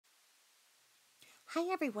Hi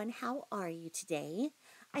everyone, how are you today?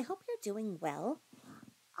 I hope you're doing well.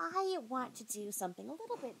 I want to do something a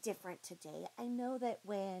little bit different today. I know that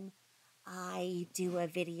when I do a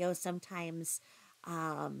video, sometimes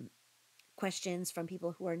questions from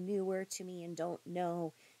people who are newer to me and don't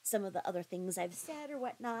know some of the other things I've said or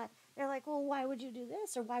whatnot, they're like, well, why would you do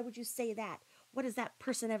this? Or why would you say that? What has that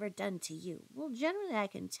person ever done to you? Well, generally, I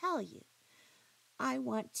can tell you. I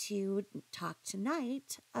want to talk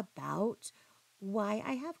tonight about why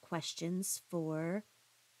I have questions for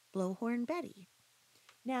Bullhorn Betty.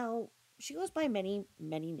 Now, she goes by many,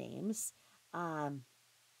 many names, um,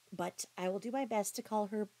 but I will do my best to call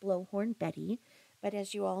her Blowhorn Betty. But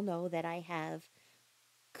as you all know, that I have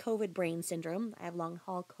COVID brain syndrome. I have long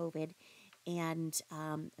haul COVID, and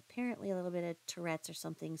apparently a little bit of Tourette's or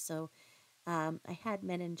something. So I had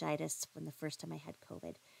meningitis when the first time I had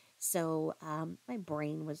COVID. So my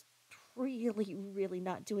brain was really, really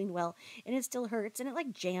not doing well, and it still hurts, and it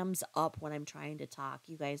like jams up when I'm trying to talk.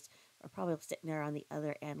 You guys are probably sitting there on the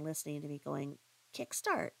other end listening to me going,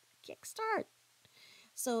 kickstart, kickstart.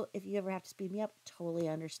 So if you ever have to speed me up, totally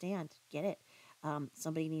understand. Get it.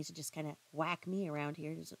 Somebody needs to just kind of whack me around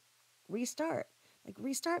here. Just restart. Like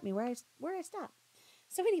restart me where I stop.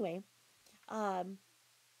 So anyway, um,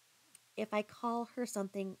 if I call her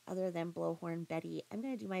something other than Blowhorn Betty, I'm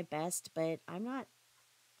gonna do my best, but I'm not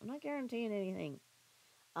guaranteeing anything.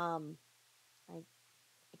 Um, I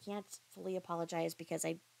I can't fully apologize because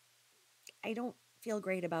I don't feel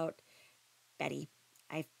great about Betty.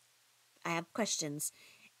 I I have questions,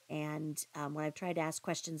 and when I've tried to ask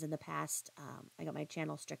questions in the past, I got my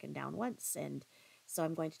channel stricken down once, and so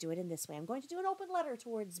I'm going to do it in this way. I'm going to do an open letter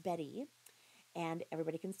towards Betty, and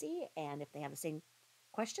everybody can see. And if they have the same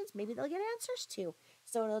questions, maybe they'll get answers too.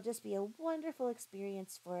 So it'll just be a wonderful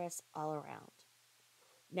experience for us all around.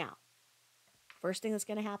 Now, first thing that's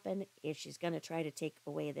going to happen is she's going to try to take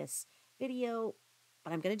away this video,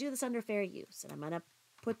 but I'm going to do this under fair use, and I'm going to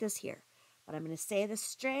put this here. But I'm going to say this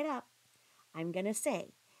straight up. I'm going to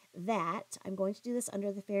say that I'm going to do this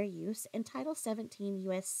under the fair use, and Title 17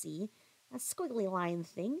 USC, a squiggly line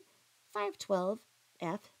thing,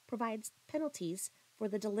 512F provides penalties for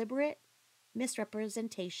the deliberate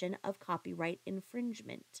misrepresentation of copyright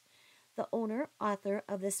infringement. The author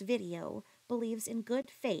of this video, believes in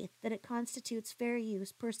good faith that it constitutes fair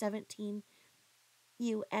use per 17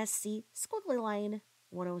 USC squiggly line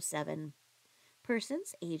 107.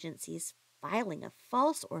 Persons, agencies filing a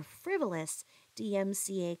false or frivolous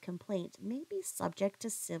DMCA complaint may be subject to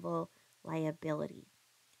civil liability.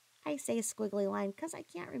 I say squiggly line because I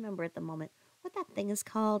can't remember at the moment what that thing is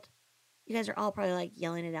called. You guys are all probably like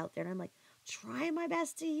yelling it out there, and I'm like, trying my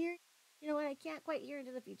best to hear. You know what? I can't quite hear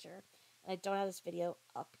into the future. I don't have this video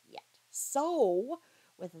up yet. So,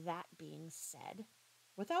 with that being said,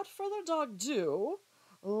 without further ado,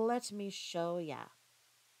 let me show ya.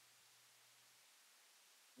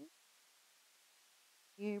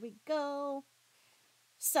 Here we go.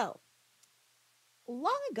 So,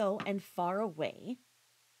 long ago and far away,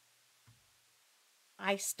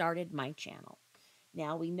 I started my channel.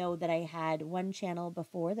 Now, we know that I had one channel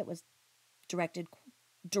before that was directed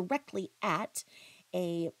directly at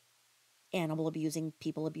a animal abusing,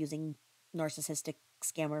 people abusing, narcissistic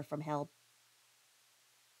scammer from hell.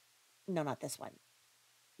 No, not this one.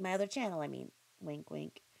 My other channel, I mean. Wink,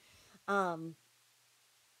 wink. And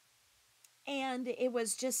it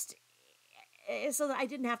was just so that I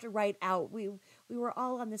didn't have to write out. We were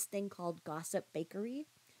all on this thing called Gossip Bakery.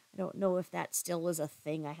 I don't know if that still is a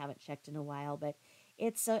thing. I haven't checked in a while, but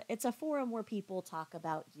it's a forum where people talk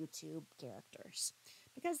about YouTube characters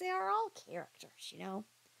because they are all characters, you know.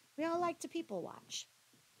 We all like to people watch.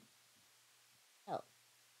 Oh,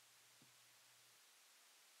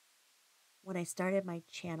 when I started my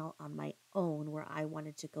channel on my own, where I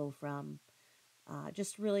wanted to go from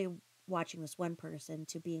just really watching this one person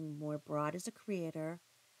to being more broad as a creator,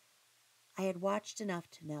 I had watched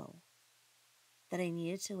enough to know that I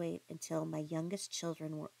needed to wait until my youngest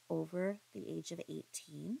children were over the age of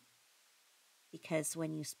 18, because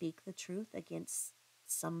when you speak the truth against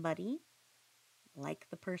somebody, like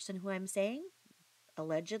the person who I'm saying,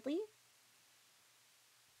 allegedly,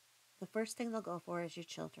 the first thing they'll go for is your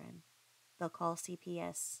children. They'll call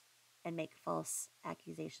CPS and make false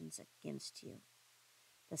accusations against you.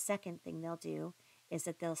 The second thing they'll do is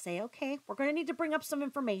that they'll say, okay, we're going to need to bring up some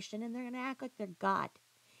information, and they're going to act like they're God.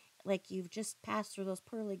 Like you've just passed through those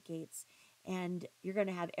pearly gates, and you're going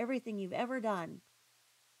to have everything you've ever done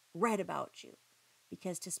read about you.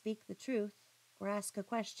 Because to speak the truth or ask a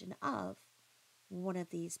question of one of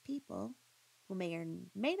these people, who may or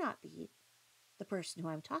may not be the person who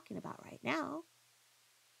I'm talking about right now,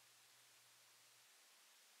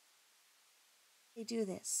 they do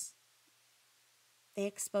this. They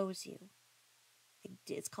expose you.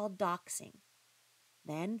 It's called doxing.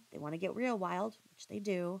 Then they want to get real wild, which they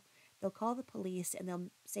do. They'll call the police and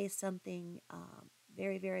they'll say something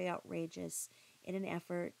very, very outrageous in an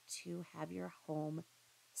effort to have your home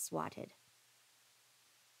swatted.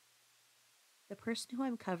 The person who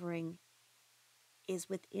I'm covering is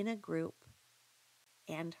within a group,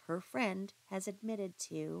 and her friend has admitted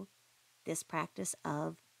to this practice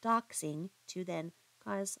of doxing to then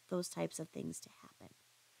cause those types of things to happen.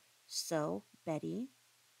 So, Betty,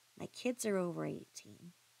 my kids are over 18.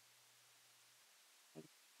 I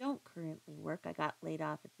don't currently work. I got laid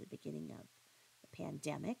off at the beginning of the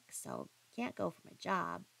pandemic, so can't go for my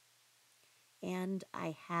job. And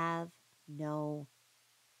I have no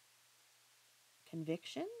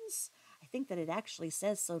convictions. I think that it actually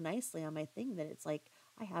says so nicely on my thing that it's like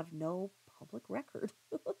I have no public record.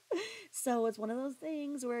 So it's one of those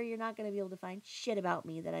things where you're not going to be able to find shit about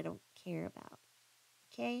me that I don't care about.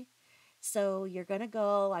 Okay? So you're going to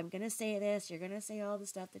go, I'm going to say this, you're going to say all the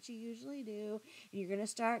stuff that you usually do, and you're going to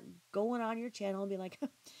start going on your channel and be like,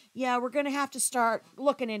 yeah, we're going to have to start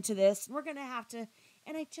looking into this. And we're going to have to,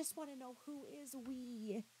 and I just want to know who is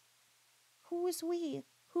we? Who is we?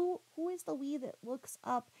 Who is the we that looks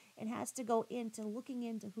up and has to go into looking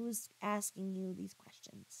into who's asking you these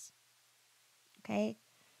questions? Okay?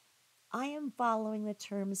 I am following the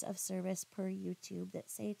terms of service per YouTube that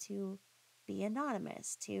say to be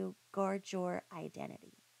anonymous, to guard your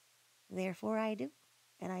identity. Therefore, I do,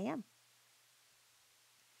 and I am.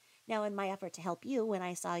 Now, in my effort to help you, when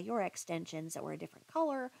I saw your extensions that were a different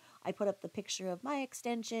color, I put up the picture of my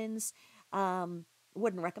extensions.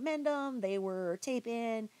 Wouldn't recommend them. They were tape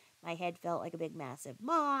in. My head felt like a big, massive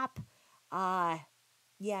mop.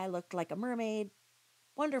 Yeah, I looked like a mermaid.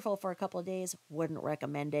 Wonderful for a couple of days. Wouldn't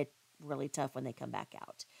recommend it. Really tough when they come back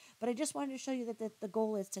out. But I just wanted to show you that the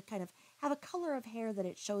goal is to kind of have a color of hair that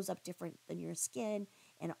it shows up different than your skin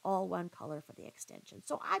and all one color for the extension.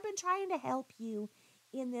 So I've been trying to help you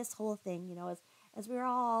in this whole thing, you know, as we're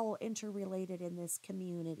all interrelated in this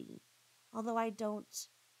community. Although I don't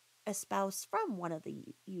espouse from one of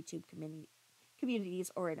the YouTube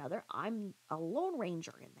communities or another, I'm a lone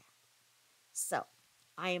ranger in that. So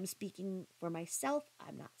I am speaking for myself.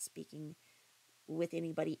 I'm not speaking with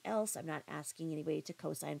anybody else. I'm not asking anybody to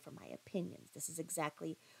co-sign for my opinions. This is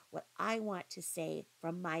exactly what I want to say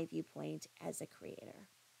from my viewpoint as a creator.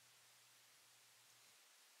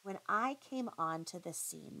 When I came onto the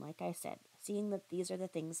scene, like I said, seeing that these are the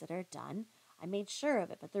things that are done, I made sure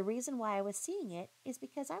of it. But the reason why I was seeing it is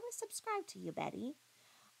because I was subscribed to you, Betty.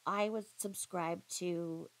 I was subscribed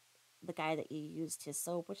to the guy that you used his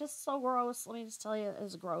soap, which is so gross. Let me just tell you, it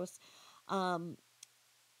is gross.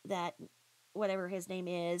 That whatever his name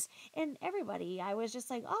is, and everybody, I was just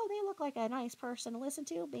like, oh, they look like a nice person to listen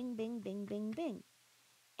to. Bing, bing, bing, bing, bing.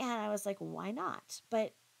 And I was like, why not?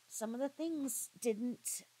 But some of the things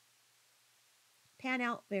didn't pan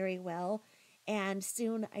out very well. And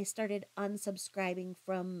soon I started unsubscribing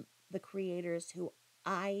from the creators who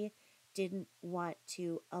I didn't want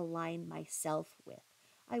to align myself with.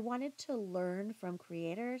 I wanted to learn from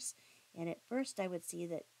creators, and at first I would see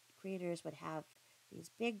that creators would have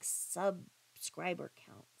these big subscriber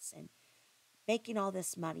counts and making all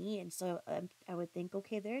this money. And so I would think,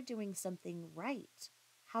 okay, they're doing something right.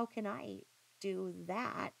 How can I do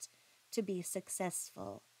that to be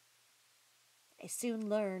successful? I soon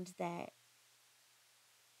learned that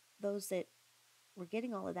those that were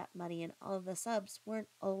getting all of that money and all of the subs weren't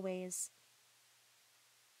always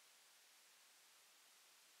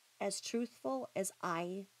as truthful as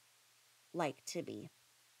I like to be.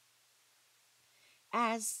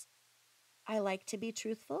 As I like to be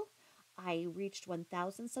truthful, I reached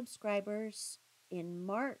 1,000 subscribers in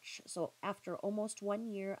March. So after almost 1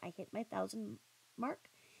 year, I hit my 1,000 mark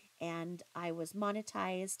and I was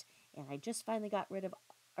monetized, and I just finally got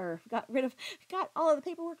all of the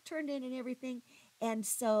paperwork turned in and everything. And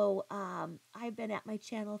so I've been at my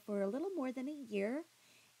channel for a little more than a year,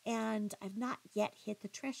 and I've not yet hit the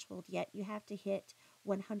threshold yet. You have to hit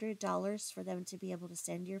 $100 for them to be able to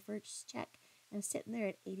send your first check. I'm sitting there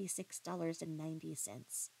at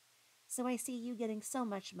 $86.90. So I see you getting so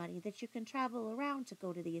much money that you can travel around to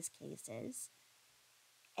go to these cases.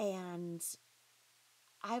 And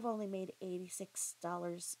I've only made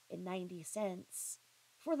 $86.90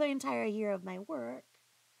 for the entire year of my work.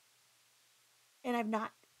 And I've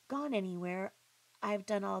not gone anywhere. I've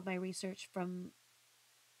done all of my research from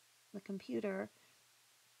the computer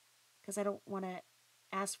because I don't want to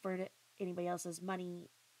ask for anybody else's money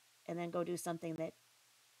and then go do something that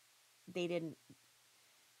they didn't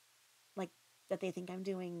like, that they think I'm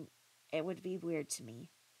doing It would be weird to me.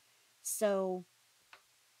 So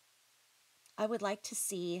I would like to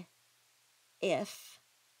see if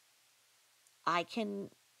I can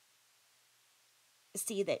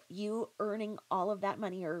see that you earning all of that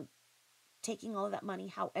money or taking all of that money,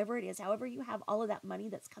 however it is, however you have all of that money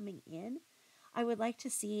that's coming in, I would like to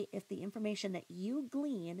see if the information that you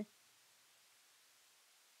glean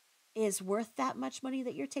is worth that much money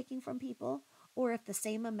that you're taking from people, or if the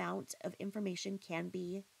same amount of information can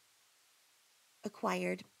be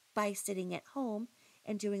acquired by sitting at home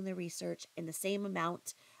and doing the research, and the same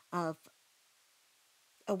amount of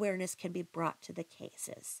awareness can be brought to the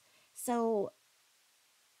cases. So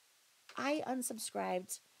I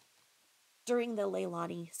unsubscribed during the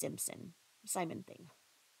Leilani Simon thing.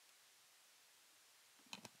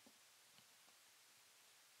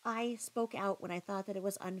 I spoke out when I thought that it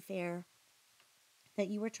was unfair that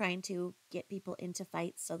you were trying to get people into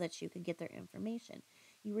fights so that you could get their information.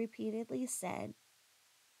 You repeatedly said,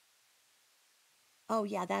 oh,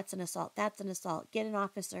 yeah, that's an assault. That's an assault. Get an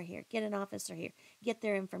officer here. Get an officer here. Get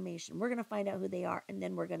their information. We're going to find out who they are, and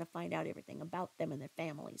then we're going to find out everything about them and their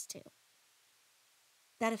families, too.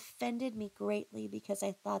 That offended me greatly because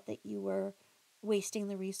I thought that you were wasting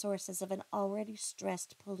the resources of an already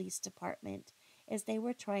stressed police department as they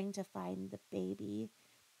were trying to find the baby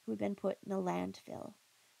who had been put in a landfill.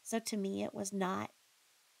 So to me, it was not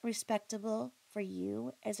respectable for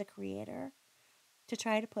you as a creator to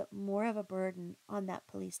try to put more of a burden on that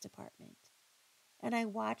police department. And I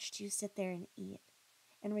watched you sit there and eat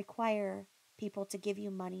and require people to give you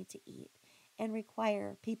money to eat and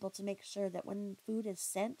require people to make sure that when food is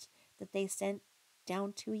sent, that they sent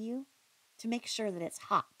down to you, to make sure that it's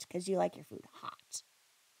hot because you like your food hot.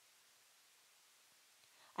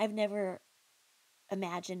 I've never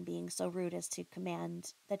imagined being so rude as to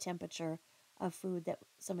command the temperature of food that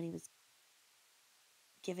somebody was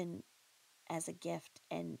given as a gift,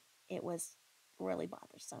 and it was really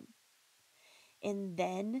bothersome. And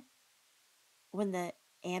then when the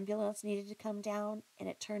ambulance needed to come down, and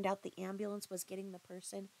it turned out the ambulance was getting the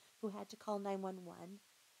person who had to call 911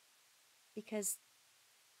 because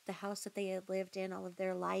the house that they had lived in all of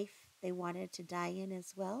their life, they wanted to die in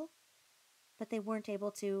as well, but they weren't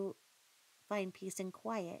able to find peace and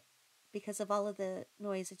quiet because of all of the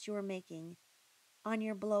noise that you were making on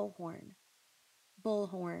your blowhorn,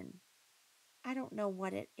 bullhorn. I don't know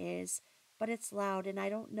what it is, but it's loud, and I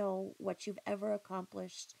don't know what you've ever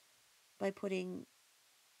accomplished by putting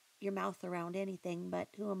your mouth around anything, but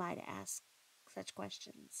who am I to ask such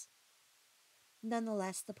questions?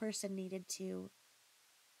 Nonetheless, the person needed to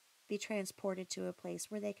be transported to a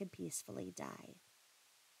place where they could peacefully die.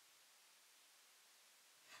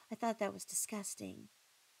 I thought that was disgusting,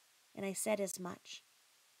 and I said as much.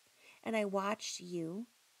 And I watched you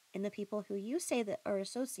and the people who you say that are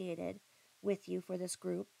associated with you for this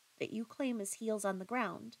group that you claim is heels on the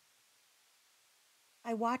ground.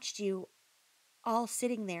 I watched you all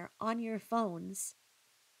sitting there on your phones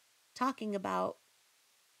talking about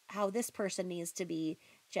how this person needs to be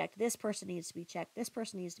checked, this person needs to be checked, this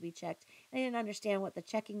person needs to be checked. I didn't understand what the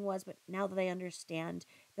checking was, but now that I understand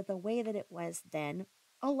that the way that it was then,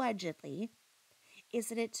 allegedly, is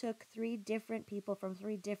that it took 3 different people from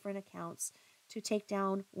 3 different accounts to take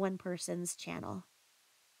down one person's channel.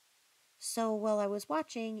 So while I was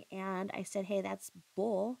watching and I said, hey, that's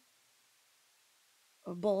Bullhorn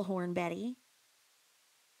Betty,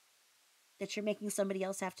 that you're making somebody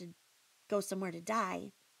else have to go somewhere to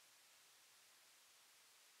die,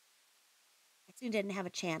 I soon didn't have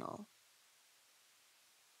a channel.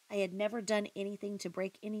 I had never done anything to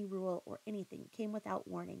break any rule or anything. It came without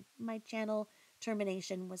warning. My channel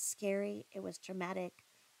termination was scary. It was traumatic.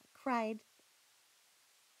 I cried.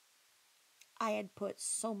 I had put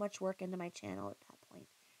so much work into my channel at that point.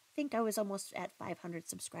 I think I was almost at 500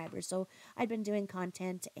 subscribers. So I'd been doing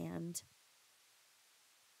content and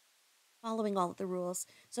following all of the rules.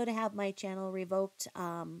 So to have my channel revoked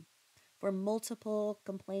for multiple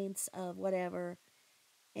complaints of whatever,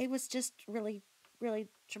 it was just really, really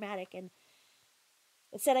traumatic. And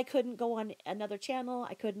it said I couldn't go on another channel.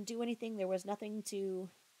 I couldn't do anything. There was nothing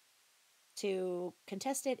to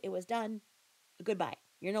contest it. It was done. Goodbye.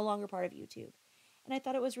 You're no longer part of YouTube. And I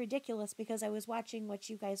thought it was ridiculous because I was watching what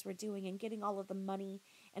you guys were doing and getting all of the money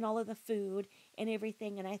and all of the food and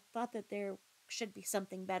everything. And I thought that there should be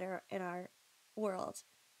something better in our world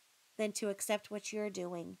than to accept what you're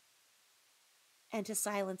doing and to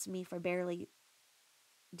silence me for barely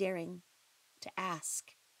daring to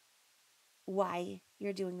ask why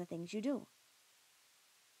you're doing the things you do.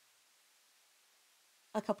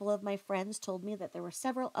 A couple of my friends told me that there were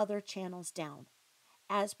several other channels down.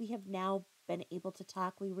 As we have now been able to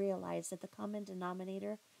talk, we realized that the common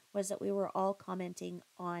denominator was that we were all commenting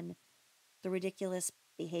on the ridiculous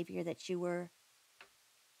behavior that you were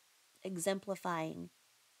exemplifying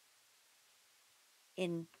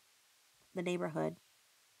in the neighborhood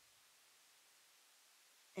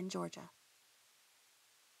in Georgia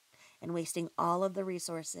and wasting all of the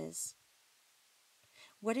resources.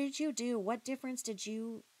 What did you do? What difference did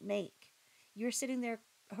you make? You're sitting there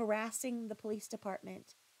harassing the police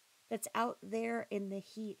department that's out there in the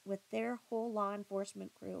heat with their whole law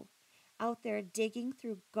enforcement crew, out there digging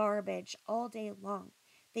through garbage all day long.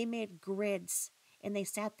 They made grids and they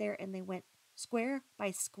sat there and they went square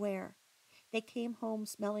by square. They came home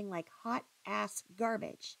smelling like hot ass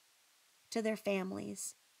garbage to their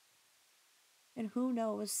families. And who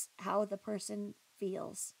knows how the person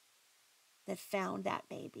feels that found that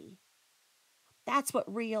baby. That's what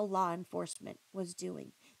real law enforcement was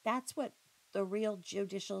doing. That's what the real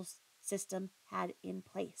judicial system had in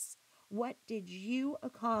place. What did you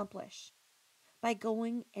accomplish by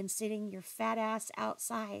going and sitting your fat ass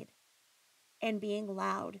outside and being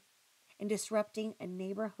loud and disrupting a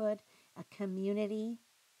neighborhood, a community,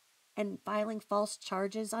 and filing false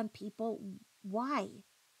charges on people? Why?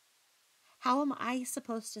 How am I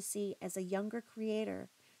supposed to see as a younger creator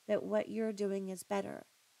that what you're doing is better?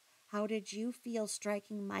 How did you feel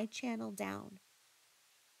striking my channel down?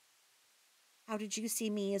 How did you see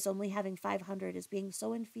me as only having 500 as being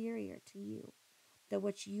so inferior to you that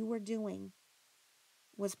what you were doing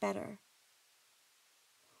was better?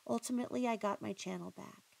 Ultimately, I got my channel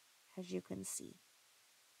back, as you can see.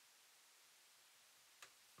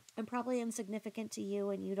 I'm probably insignificant to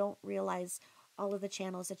you and you don't realize all of the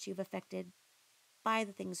channels that you've affected by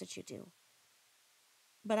the things that you do.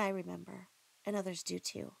 But I remember, and others do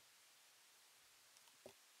too.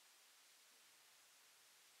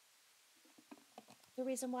 The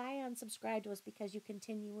reason why I unsubscribed was because you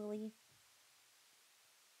continually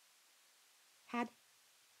had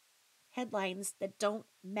headlines that don't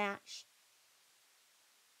match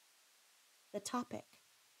the topic.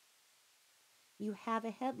 You have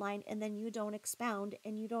a headline and then you don't expound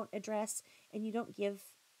and you don't address and you don't give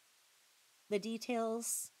the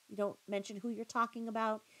details. You don't mention who you're talking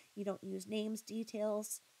about. You don't use names,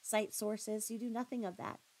 details, cite sources. You do nothing of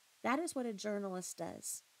that. That is what a journalist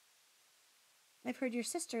does. I've heard your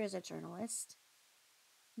sister is a journalist.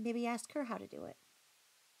 Maybe ask her how to do it.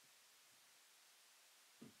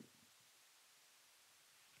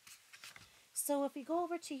 So if we go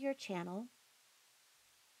over to your channel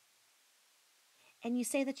and you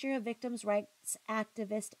say that you're a victims' rights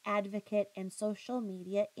activist, advocate, and social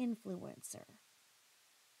media influencer.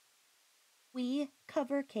 We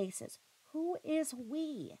cover cases. Who is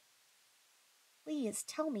we? Please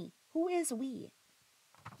tell me, who is we?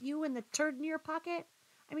 You and the turd in your pocket?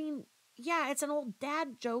 I mean, yeah, it's an old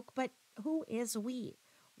dad joke, but who is we?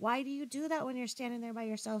 Why do you do that when you're standing there by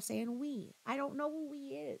yourself saying we? I don't know who we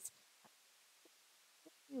is.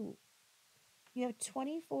 You have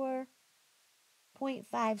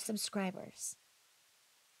 24.5 subscribers.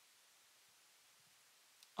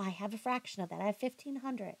 I have a fraction of that. I have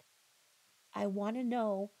 1,500. I want to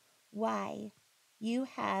know why you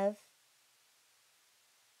have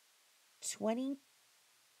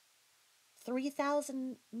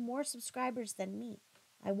 23,000 more subscribers than me.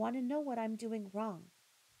 I want to know what I'm doing wrong.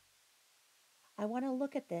 I want to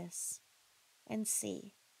look at this and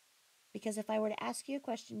see. Because if I were to ask you a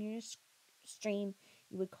question in your stream,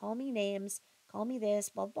 you would call me names, call me this,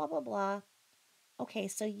 blah, blah, blah, blah. Okay,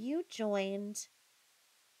 so you joined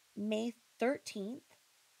May 13th,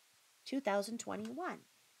 2021.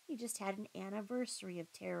 You just had an anniversary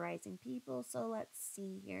of terrorizing people, so let's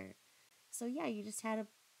see here. So yeah, you just had an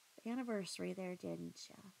anniversary there, didn't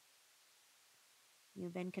you?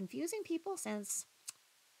 You've been confusing people since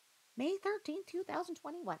May 13th,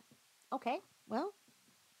 2021. Okay, well,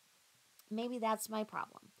 maybe that's my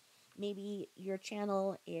problem. Maybe your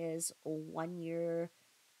channel is 1 year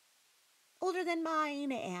older than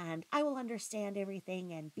mine and I will understand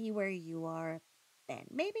everything and be where you are then.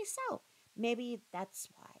 Maybe so. Maybe that's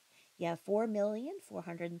why. You have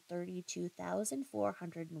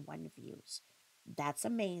 4,432,401 views. That's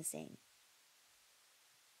amazing.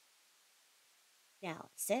 Now,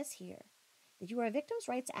 it says here that you are a victims'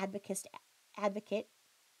 rights advocate,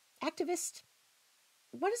 activist.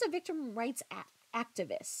 What is a victim rights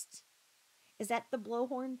activist? Is that the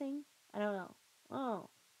blowhorn thing? I don't know. Oh.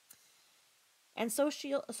 And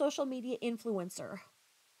social media influencer.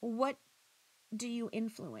 What do you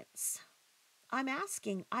influence? I'm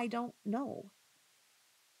asking. I don't know.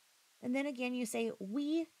 And then again, you say,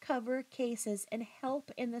 we cover cases and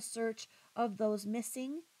help in the search of those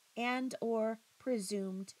missing and or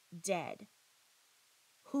presumed dead.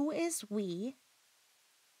 Who is we?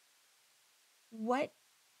 What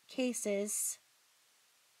cases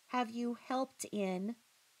have you helped in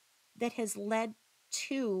that has led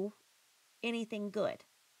to anything good?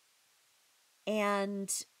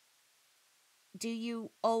 And do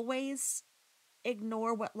you always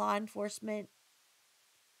ignore what law enforcement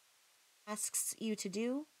asks you to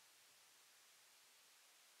do?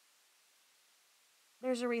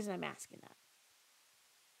 There's a reason I'm asking that.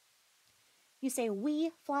 You say,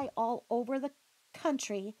 we fly all over the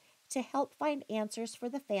country to help find answers for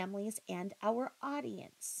the families and our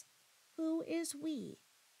audience. Who is we?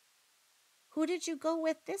 Who did you go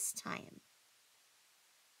with this time?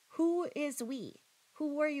 Who is we?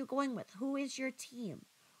 Who are you going with? Who is your team?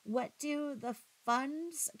 What do the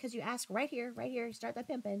funds, because you ask right here, you start that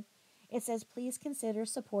pimping. It says, please consider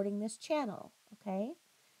supporting this channel, okay?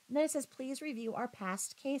 And then it says, please review our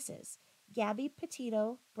past cases. Gabby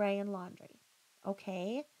Petito, Brian Laundrie,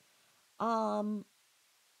 okay?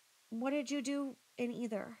 What did you do in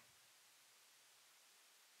either?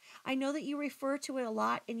 I know that you refer to it a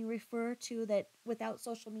lot, and you refer to that without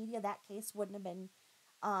social media, that case wouldn't have been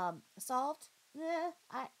solved.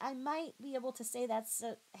 I might be able to say that's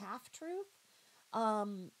a half truth.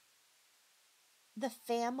 The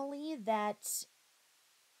family that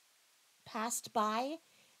passed by,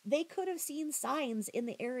 they could have seen signs in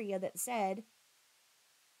the area that said,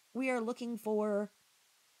 we are looking for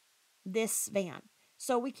this van.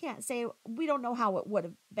 So we can't say, we don't know how it would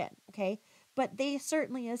have been, okay? But they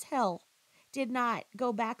certainly as hell did not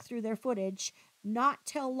go back through their footage, not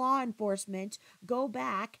tell law enforcement, go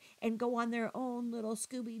back and go on their own little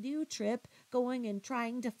Scooby-Doo trip, going and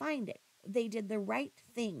trying to find it. They did the right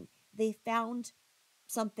thing. They found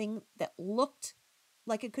something that looked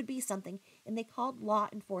like it could be something, and they called law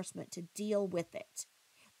enforcement to deal with it.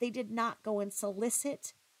 They did not go and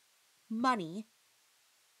solicit money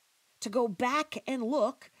to go back and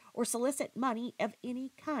look or solicit money of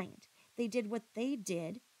any kind. They did what they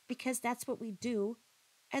did because that's what we do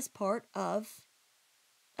as part of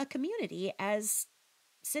a community, as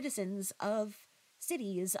citizens of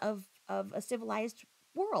cities, of a civilized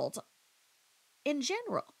world in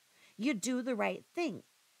general. You do the right thing.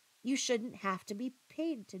 You shouldn't have to be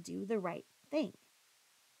paid to do the right thing.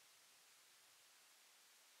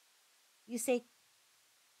 You say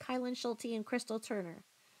Kylan Schulte and Crystal Turner.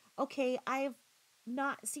 Okay, I've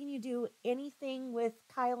not seen you do anything with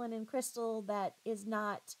Kylan and Crystal that is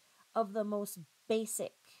not of the most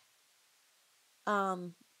basic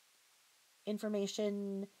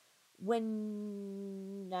information.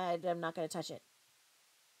 When I'm not going to touch it.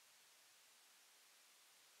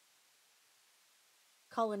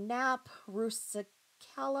 Colin Knapp,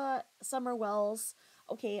 Rusicala, Summer Wells.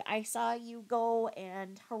 Okay, I saw you go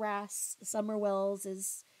and harass Summer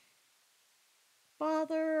Wells'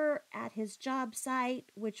 father at his job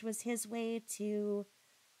site, which was his way to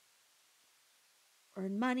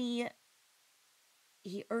earn money.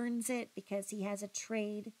 He earns it because he has a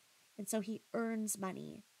trade, and so he earns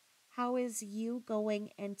money. How is you going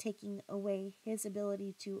and taking away his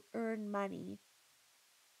ability to earn money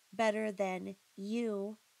better than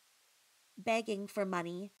you begging for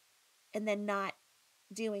money and then not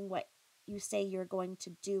doing what you say you're going to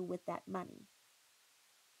do with that money?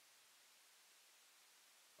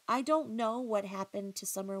 I don't know what happened to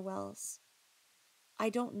Summer Wells. I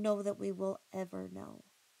don't know that we will ever know.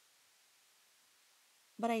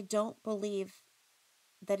 But I don't believe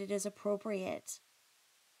that it is appropriate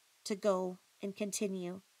to go and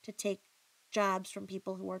continue to take jobs from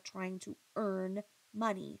people who are trying to earn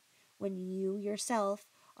money when you yourself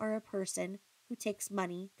are a person who takes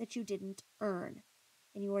money that you didn't earn,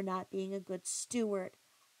 and you are not being a good steward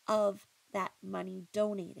of that money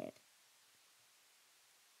donated.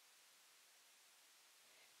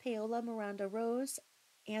 Paola Miranda Rose,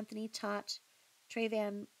 Anthony Tott,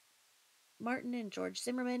 Trayvon Martin, and George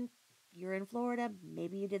Zimmerman. You're in Florida.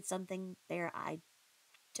 Maybe you did something there. I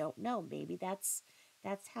don't know. Maybe that's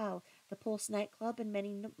how. The Pulse nightclub and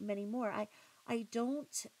many more. I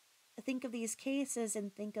don't think of these cases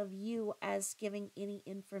and think of you as giving any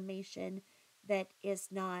information that is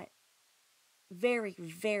not very,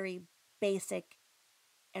 very basic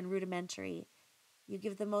and rudimentary. You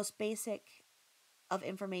give the most basic of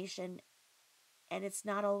information, and it's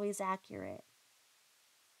not always accurate.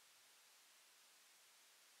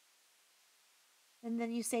 And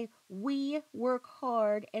then you say, we work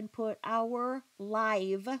hard and put our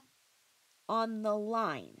life on the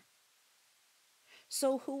line.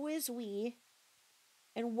 So who is we,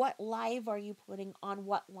 and what life are you putting on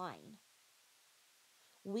what line?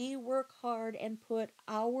 We work hard and put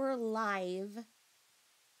our life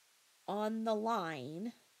on the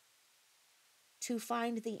line to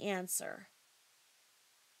find the answer.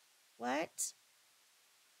 What?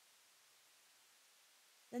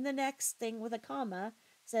 Then the next thing with a comma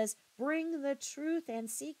says, bring the truth and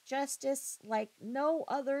seek justice like no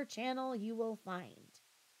other channel you will find.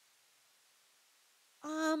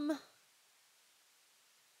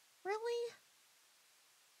 Really?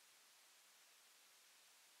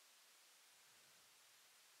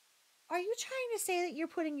 Are you trying to say that you're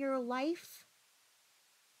putting your life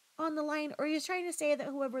on the line, or are you trying to say that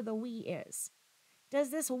whoever the we is,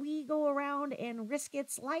 does this we go around and risk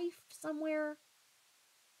its life somewhere?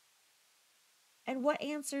 And what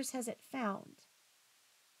answers has it found?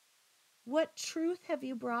 What truth have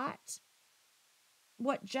you brought?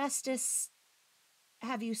 What justice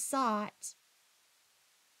have you sought?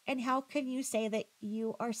 And how can you say that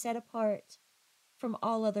you are set apart from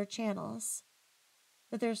all other channels?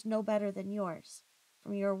 That there's no better than yours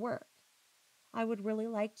from your work? I would really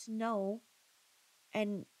like to know.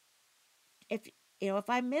 And if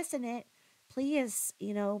I'm missing it, please,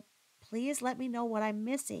 please let me know what I'm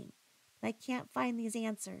missing. I can't find these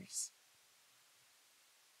answers.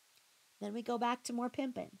 Then we go back to more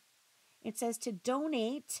pimping. It says to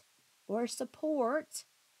donate or support,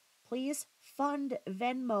 please fund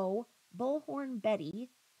Venmo, Bullhorn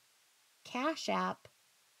Betty, Cash App,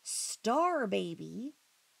 Star Baby,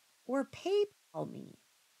 or PayPal me,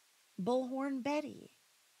 Bullhorn Betty.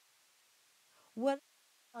 What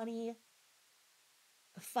funny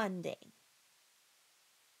funding.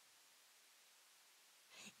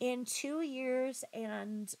 In 2 years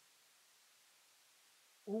and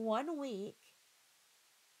 1 week,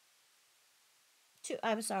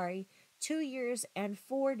 2 years and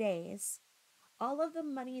 4 days, all of the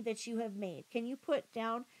money that you have made, can you put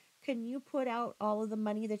out all of the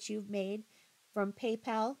money that you've made from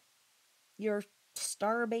PayPal, your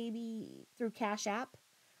Star Baby through Cash App,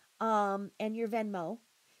 and your Venmo?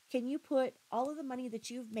 Can you put all of the money that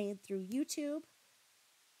you've made through YouTube,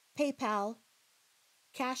 PayPal,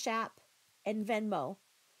 Cash App, and Venmo?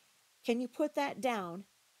 Can you put that down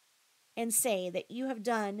and say that you have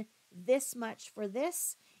done this much for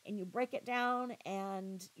this, and you break it down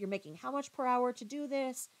and you're making how much per hour to do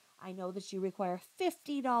this? I know that you require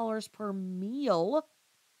 $50 per meal.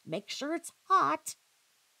 Make sure it's hot.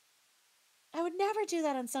 I would never do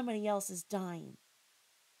that on somebody else's dime.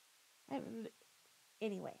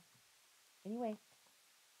 Anyway.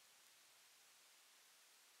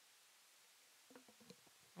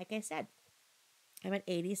 Like I said, I'm at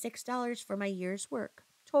 $86 for my year's work.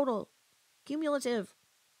 Total. Cumulative.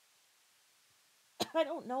 I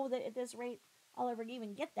don't know that at this rate I'll ever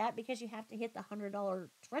even get that, because you have to hit the $100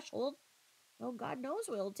 threshold. Well, God knows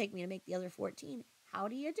what it'll take me to make the other 14. How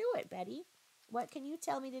do you do it, Betty? What can you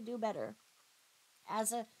tell me to do better?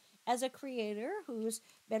 As a creator who's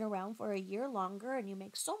been around for a year longer, and you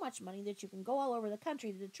make so much money that you can go all over the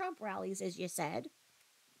country to the Trump rallies, as you said.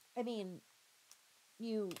 I mean,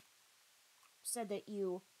 you said that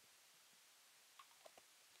you...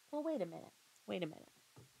 Well, wait a minute.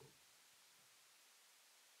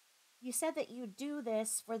 You said that you do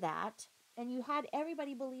this for that, and you had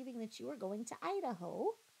everybody believing that you were going to Idaho.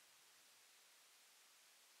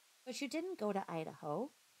 But you didn't go to Idaho.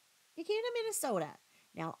 You came to Minnesota.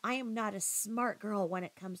 Now, I am not a smart girl when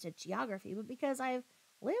it comes to geography, but because I've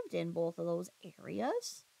lived in both of those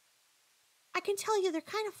areas, I can tell you they're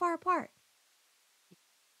kind of far apart. If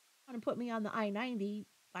you want to put me on the I-90,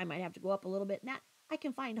 I might have to go up a little bit, and that I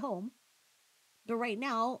can find home. But right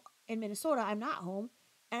now, in Minnesota, I'm not home,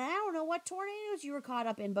 and I don't know what tornadoes you were caught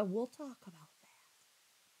up in, but we'll talk about that.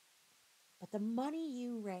 But the money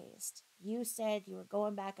you raised, you said you were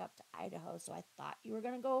going back up to Idaho, so I thought you were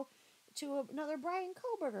going to go to another Brian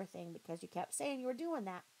Koberger thing, because you kept saying you were doing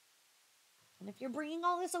that. And if you're bringing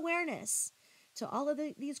all this awareness to all of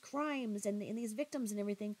these crimes and these victims and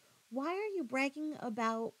everything, why are you bragging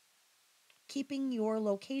about keeping your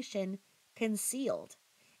location concealed?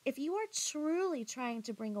 If you are truly trying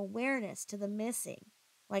to bring awareness to the missing,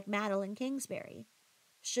 like Madeline Kingsbury,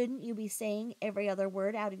 shouldn't you be saying every other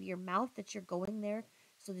word out of your mouth that you're going there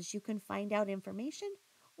so that you can find out information?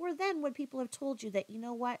 Or then would people have told you that, you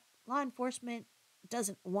know what, law enforcement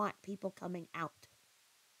doesn't want people coming out?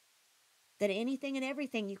 That anything and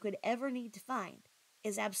everything you could ever need to find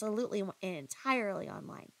is absolutely and entirely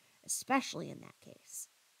online, especially in that case.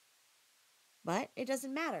 But it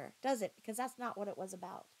doesn't matter, does it? Because that's not what it was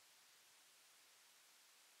about.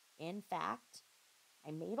 In fact,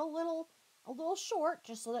 I made a little short,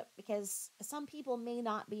 just so that, because some people may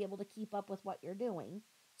not be able to keep up with what you're doing,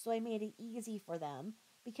 so I made it easy for them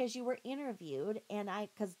because you were interviewed, and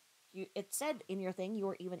because it said in your thing you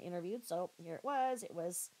were even interviewed, so here it was. It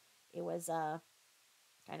was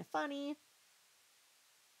kind of funny.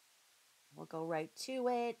 We'll go right to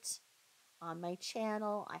it. On my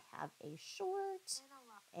channel, I have a short,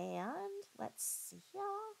 and let's see here.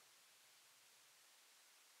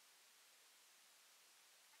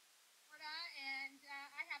 And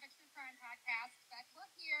I have a true crime podcast that look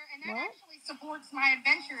here, and that actually supports my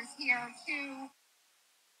adventures here too,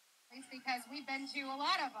 because we've been to a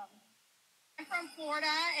lot of them. I'm from Florida,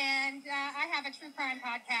 and I have a true crime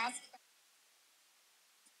podcast that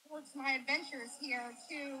supports my adventures here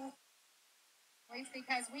too,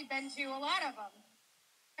 because we've been to a lot of them.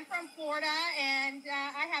 I'm from Florida, and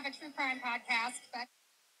I have a true crime podcast that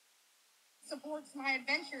supports my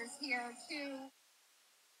adventures here too,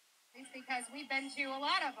 because we've been to a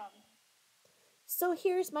lot of them. So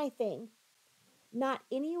here's my thing. Not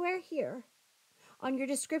anywhere here on your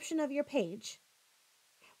description of your page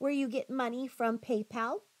where you get money from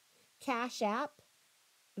PayPal, Cash App,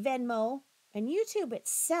 Venmo, and YouTube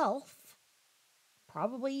itself.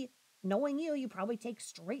 Probably, knowing you, you probably take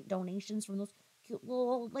straight donations from those cute little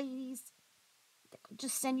old ladies. They'll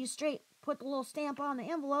just send you straight, put the little stamp on the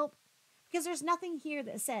envelope. Because there's nothing here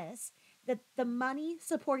that says that the money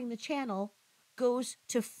supporting the channel goes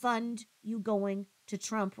to fund you going to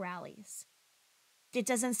Trump rallies. It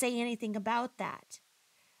doesn't say anything about that.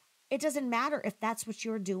 It doesn't matter if that's what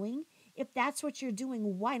you're doing. If that's what you're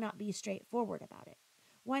doing, why not be straightforward about it?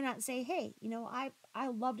 Why not say, hey, I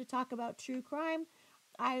love to talk about true crime.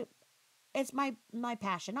 It's my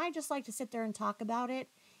passion. I just like to sit there and talk about it.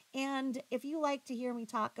 And if you like to hear me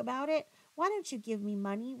talk about it, why don't you give me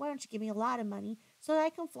money? Why don't you give me a lot of money so that I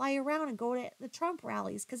can fly around and go to the Trump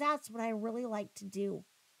rallies? Because that's what I really like to do.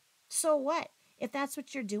 So what? If that's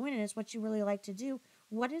what you're doing and it's what you really like to do,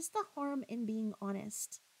 what is the harm in being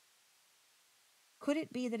honest? Could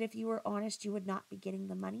it be that if you were honest, you would not be getting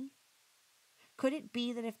the money? Could it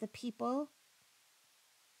be that if the people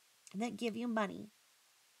that give you money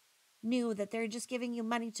knew that they're just giving you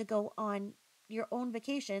money to go on your own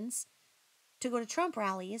vacations, to go to Trump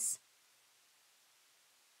rallies,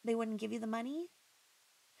 they wouldn't give you the money?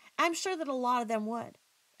 I'm sure that a lot of them would.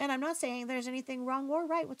 And I'm not saying there's anything wrong or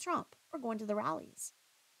right with Trump or going to the rallies.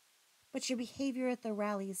 But your behavior at the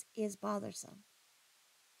rallies is bothersome.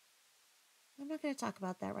 I'm not going to talk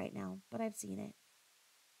about that right now, but I've seen it.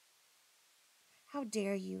 How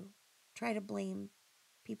dare you try to blame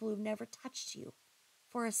people who've never touched you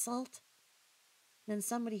for assault? And then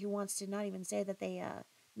somebody who wants to not even say that they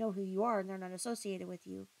know who you are and they're not associated with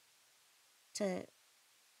you, to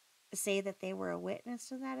say that they were a witness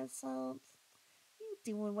to that assault. You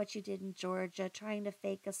doing what you did in Georgia, trying to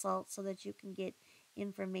fake assault so that you can get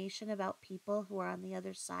information about people who are on the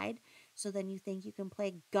other side, so then you think you can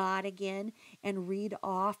play God again and read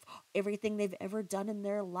off everything they've ever done in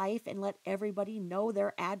their life and let everybody know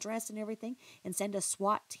their address and everything, and send a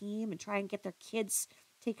SWAT team and try and get their kids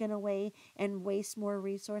taken away and waste more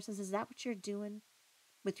resources. Is that what you're doing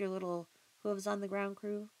with your little hooves on the ground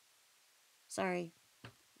crew? Sorry,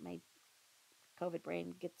 my COVID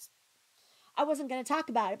brain gets... I wasn't going to talk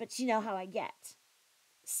about it, but you know how I get.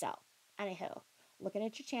 So, anyhow, looking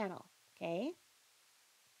at your channel, okay?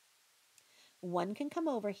 One can come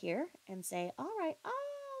over here and say, all right,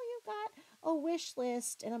 oh, you've got a wish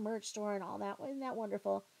list and a merch store and all that. Isn't that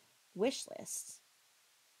wonderful? Wish list.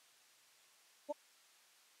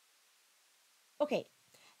 Okay,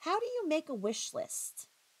 how do you make a wish list?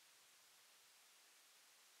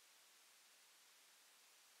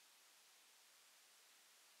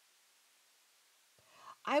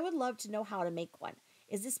 I would love to know how to make one.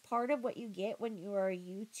 Is this part of what you get when you are a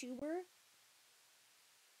YouTuber?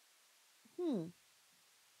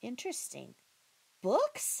 Interesting.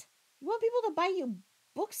 Books? You want people to buy you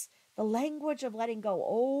books? The language of letting go.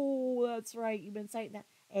 Oh, that's right. You've been citing that.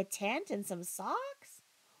 A tent and some socks?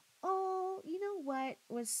 Oh, you know what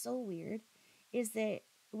was so weird is that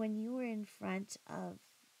when you were in front of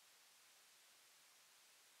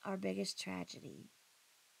our biggest tragedy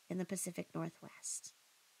in the Pacific Northwest,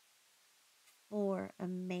 4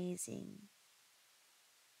 amazing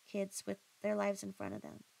kids with their lives in front of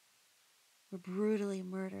them were brutally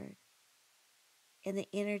murdered. And the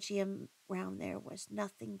energy around there was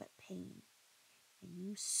nothing but pain. And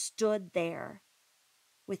you stood there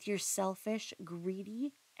with your selfish,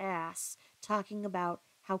 greedy ass talking about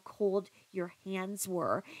how cold your hands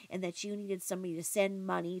were and that you needed somebody to send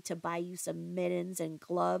money to buy you some mittens and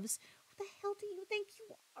gloves. Who the hell do you think you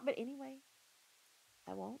are? But anyway,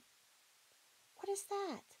 I won't. What is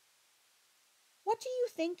that? What do you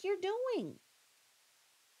think you're doing?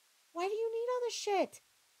 Why do you need all this shit?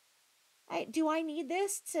 Do I need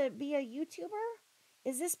this to be a YouTuber?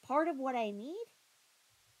 Is this part of what I need?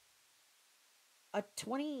 A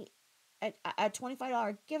 $25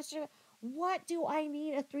 gift certificate? What do I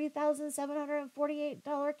need a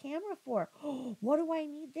 $3,748 camera for? What do I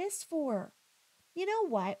need this for? You know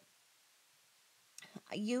what?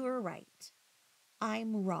 You were right.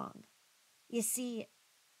 I'm wrong. You see,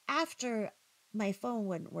 after my phone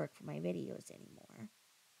wouldn't work for my videos anymore,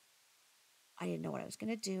 I didn't know what I was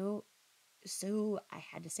going to do. So I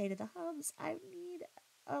had to say to the hubs, I need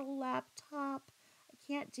a laptop. I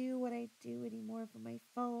can't do what I do anymore from my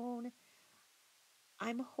phone.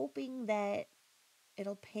 I'm hoping that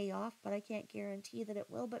it'll pay off, but I can't guarantee that it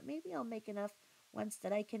will. But maybe I'll make enough once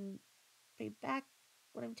that I can pay back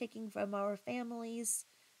what I'm taking from our family's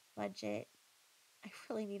budget. I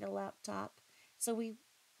really need a laptop. So we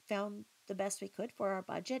found the best we could for our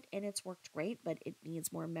budget, and it's worked great, but it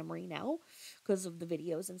needs more memory now because of the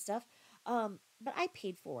videos and stuff. But I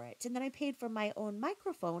paid for it, and then I paid for my own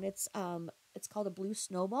microphone. It's called a Blue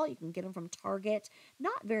Snowball. You can get them from Target.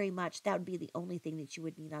 Not very much. That would be the only thing that you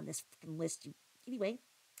would need on this list. Anyway,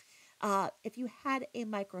 if you had a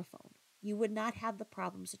microphone, you would not have the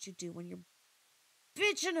problems that you do when you're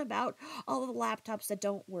bitching about all of the laptops that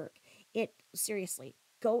don't work. Seriously,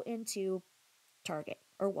 go into Target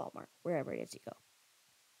or Walmart, wherever it is you go.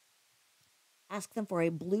 Ask them for a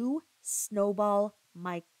Blue Snowball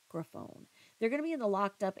microphone. They're going to be in the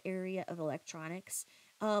locked up area of electronics.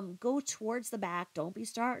 Go towards the back. Don't be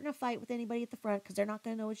starting a fight with anybody at the front because they're not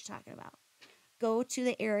going to know what you're talking about. Go to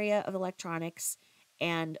the area of electronics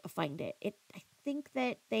and find it. I think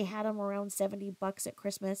that they had them around $70 at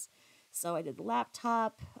Christmas. So I did the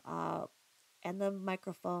laptop and the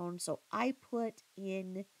microphone. So I put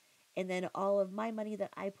in, and then all of my money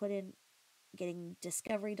that I put in getting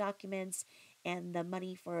discovery documents and the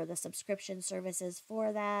money for the subscription services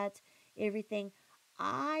for that, everything,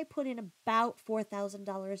 I put in about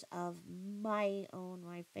 $4,000 of my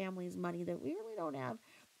family's money that we really don't have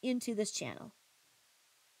into this channel.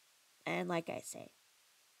 And like I say,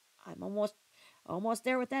 I'm almost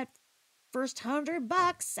there with that first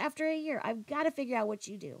 $100 after a year. I've got to figure out what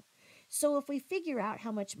you do. So if we figure out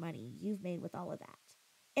how much money you've made with all of that,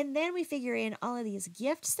 and then we figure in all of these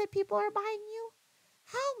gifts that people are buying you,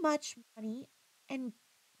 how much money and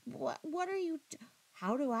what are you,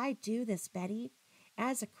 how do I do this, Betty?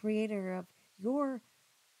 As a creator of your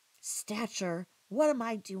stature, what am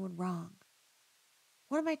I doing wrong?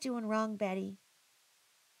 What am I doing wrong, Betty?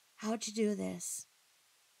 How'd you do this?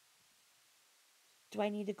 Do I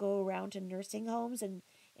need to go around to nursing homes and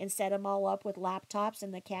set them all up with laptops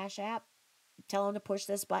and the Cash App? Tell them to push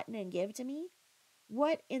this button and give to me?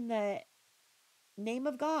 What in the name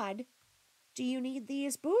of God do you need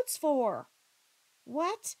these boots for?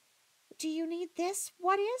 What? Do you need this?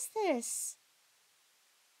 What is this?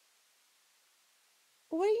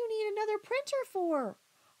 What do you need another printer for?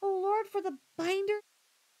 Oh, Lord, for the binder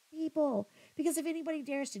people. Because if anybody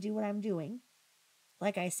dares to do what I'm doing,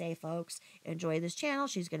 like I say, folks, enjoy this channel.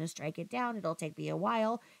 She's going to strike it down. It'll take me a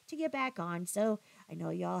while to get back on. So I know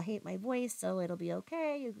y'all hate my voice, so it'll be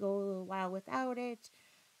okay. You go a little while without it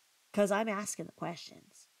because I'm asking the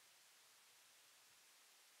questions.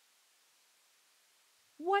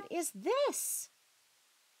 What is this?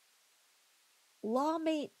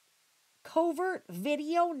 Lawmate covert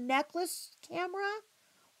video necklace camera?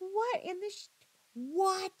 What in the...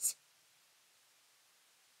 What?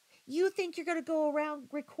 You think you're going to go around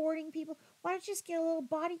recording people? Why don't you just get a little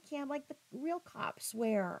body cam like the real cops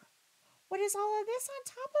wear? What is all of this on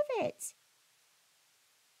top of it?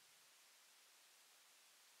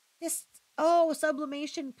 This,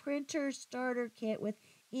 sublimation printer starter kit with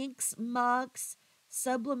inks, mugs,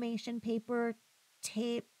 sublimation paper,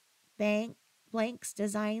 tape, blanks,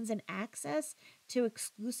 designs, and access to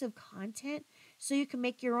exclusive content so you can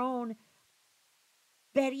make your own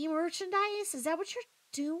Betty merchandise. Is that what you're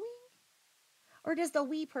doing? Or does the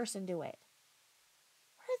wee person do it?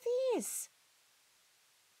 What are these?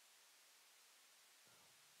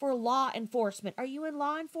 For law enforcement. Are you in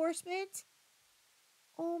law enforcement?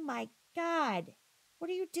 Oh my God. What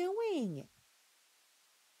are you doing?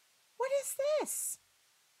 What is this?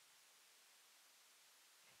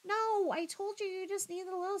 No, I told you you just need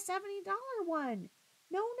a little $70 one.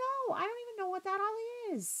 No, I don't even know what that all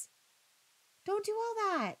is. Don't do all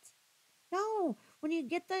that. No, when you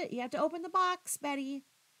you have to open the box, Betty.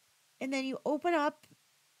 And then you open up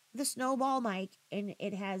the snowball mic and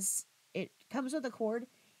it comes with a cord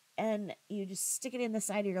and you just stick it in the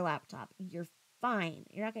side of your laptop. You're fine.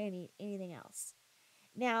 You're not going to need anything else.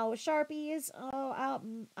 Now, Sharpies,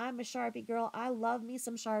 I'm a Sharpie girl. I love me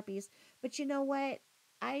some Sharpies. But you know what?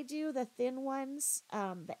 I do the thin ones,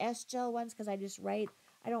 the S gel ones, because I just write.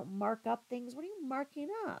 I don't mark up things. What are you marking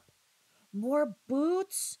up? More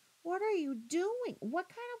boots? What are you doing? What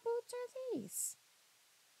kind of boots are these?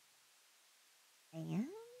 And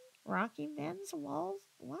rocking men's walls?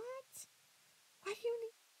 What? Why do you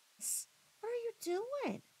need this? What are you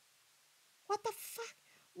doing? What the fuck?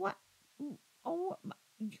 What? Oh my.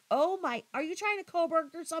 Oh my. Are you trying to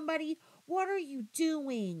co-burger somebody? What are you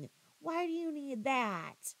doing? Why do you need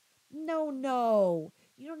that? No, no.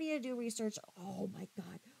 You don't need to do research. Oh my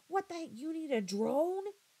God. What the heck? You need a drone?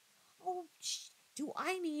 Oh, do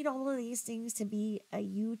I need all of these things to be a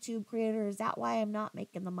YouTube creator? Is that why I'm not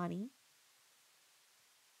making the money?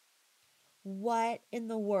 What in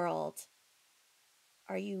the world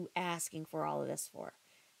are you asking for all of this for?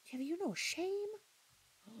 Have you no shame?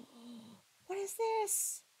 What is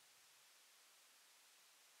this?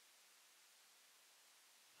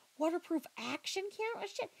 Waterproof action camera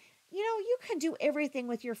shit. You know, you can do everything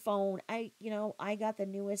with your phone. I got the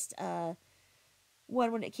newest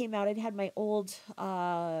one when it came out. I'd had my old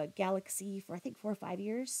Galaxy for I think 4 or 5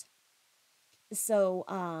 years. So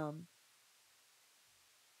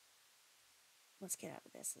let's get out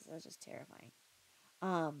of this. This is just terrifying.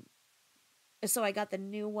 So I got the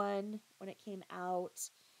new one when it came out,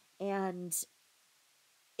 and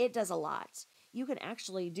it does a lot. You can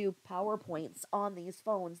actually do PowerPoints on these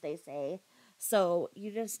phones, they say. So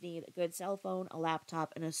you just need a good cell phone, a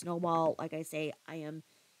laptop, and a snowball. Like I say, I am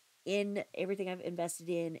in everything I've invested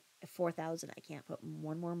in 4,000. I can't put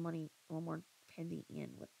one more penny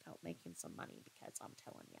in without making some money, because I'm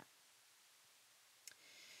telling you.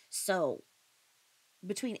 So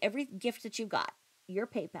between every gift that you've got, your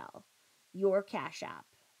PayPal, your Cash App,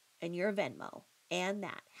 and your Venmo, and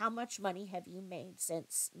that, how much money have you made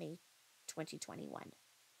since May 2021?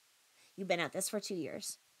 You've been at this for 2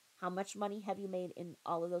 years. How much money have you made in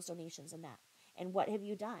all of those donations and that? And what have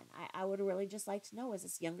you done? I would really just like to know, as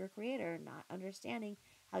this younger creator, not understanding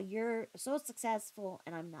how you're so successful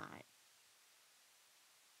and I'm not.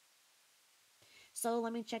 So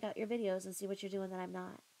let me check out your videos and see what you're doing that I'm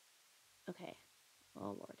not. Okay.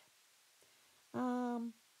 Oh, Lord.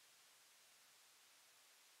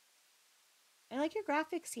 I like your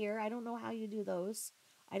graphics here. I don't know how you do those.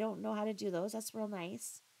 I don't know how to do those. That's real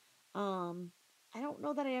nice. I don't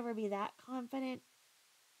know that I'd ever be that confident.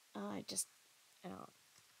 I don't.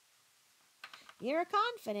 You're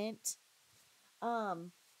confident.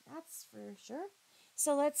 That's for sure.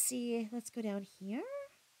 So let's see. Let's go down here.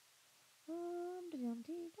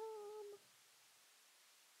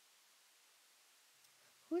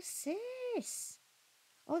 Who's this?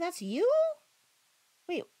 Oh, that's you?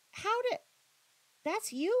 Wait,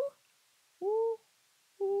 that's you? Ooh,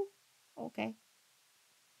 ooh. Okay.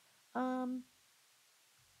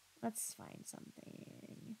 Let's find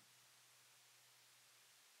something.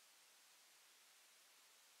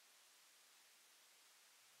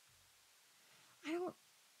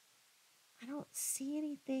 I don't see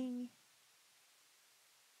anything.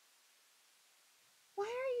 Why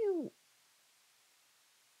are you?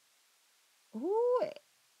 Ooh.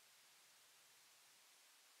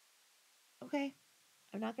 Okay.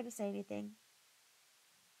 I'm not going to say anything.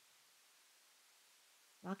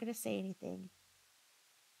 Not going to say anything.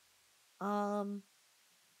 Hold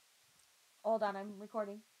on, I'm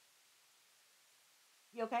recording.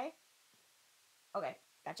 You okay? Okay,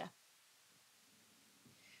 gotcha.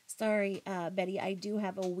 Sorry, Betty, I do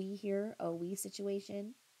have a we here, a we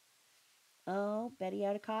situation. Oh, Betty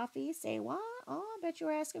out of coffee? Say what? Oh, I bet you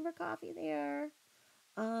were asking for coffee there.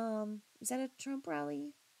 Is that a Trump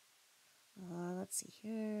rally? Let's see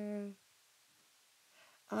here.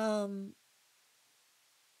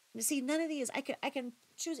 See, none of these, I can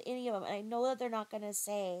choose any of them, and I know that they're not going to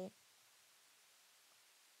say,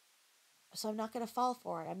 so I'm not going to fall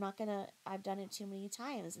for it. I've done it too many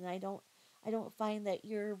times, and I don't find that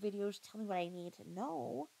your videos tell me what I need to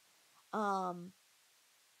know.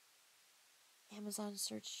 Amazon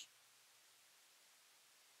search.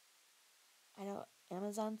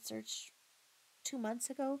 Amazon search 2 months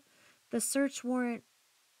ago. The search warrant.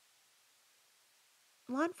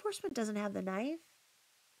 Law enforcement doesn't have the knife.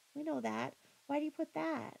 We know that. Why do you put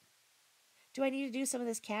that? Do I need to do some of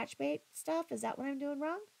this catch bait stuff? Is that what I'm doing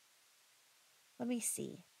wrong? Let me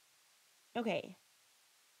see. Okay.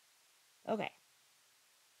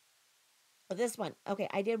 But this one. Okay,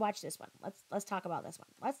 I did watch this one. Let's talk about this one.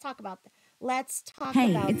 Let's talk about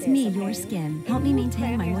Hey, it's me, okay? Your skin. Help me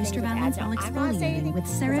maintain my moisture balance while exfoliating with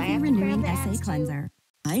CeraVe Renewing SA Cleanser.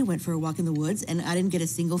 I went for a walk in the woods and I didn't get a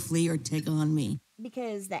single flea or tick on me.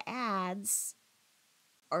 Because the ads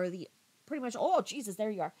are the pretty much, oh, Jesus, there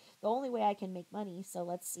you are. The only way I can make money. So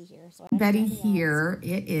let's see here. So Betty here.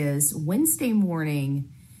 It is Wednesday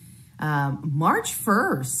morning, March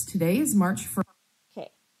 1st. Today is March 1st.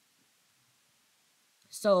 Okay.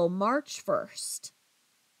 So March 1st.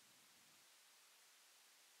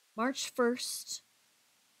 March 1st.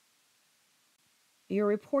 You're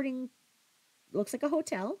reporting, looks like a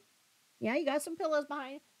hotel. Yeah, you got some pillows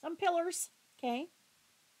behind, some pillars. Okay.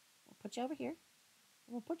 We'll put you over here.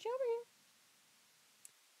 We'll put you over here.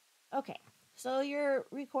 Okay. So you're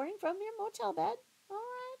recording from your motel bed. All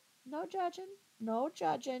right. No judging. No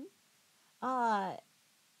judging. And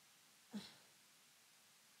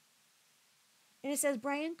it says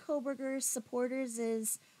Brian Koberger's supporters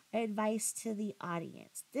is advice to the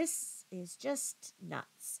audience. This is just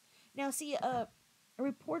nuts. Now, see, a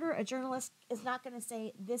reporter, a journalist is not going to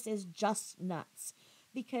say this is just nuts,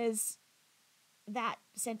 because that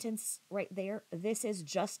sentence right there, this is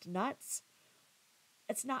just nuts,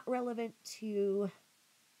 it's not relevant to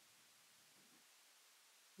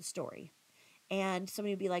the story. And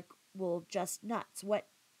somebody would be like, well, just nuts. What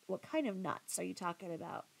kind of nuts are you talking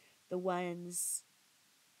about? The ones,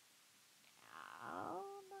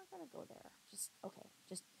 I'm not going to go there.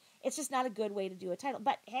 It's just not a good way to do a title.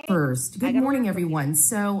 But hey, First, good morning, everyone.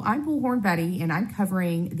 So I'm Bullhorn Betty, and I'm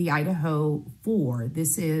covering the Idaho 4.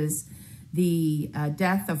 This is the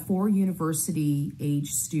death of 4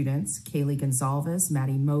 university-age students: Kaylee Gonzalez,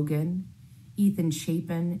 Maddie Mogan, Ethan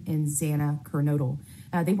Chapin, and Xana Kernodle.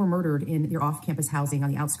 They were murdered in their off-campus housing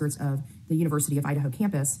on the outskirts of the University of Idaho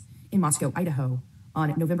campus in Moscow, Idaho,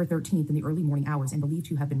 on November 13th in the early morning hours, and believed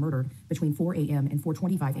to have been murdered between 4 a.m. and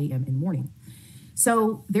 4:25 a.m. in the morning.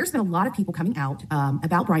 So there's been a lot of people coming out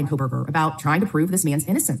about Brian Koberger, about trying to prove this man's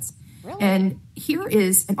innocence. Really? And here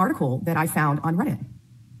is an article that I found on Reddit.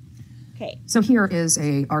 Okay. So here is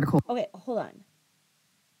a article. Okay, hold on.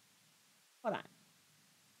 Hold on.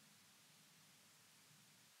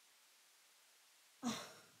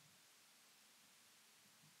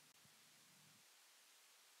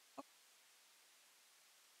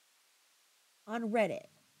 On Reddit.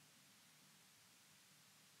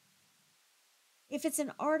 If it's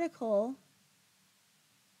an article,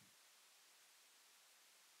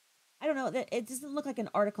 I don't know, that it doesn't look like an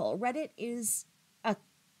article. Reddit is a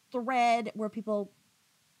thread where people,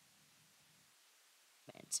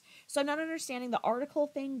 so I'm not understanding the article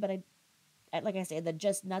thing, but I like I said, the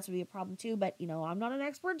just nuts would be a problem too, but you know, I'm not an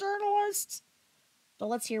expert journalist. So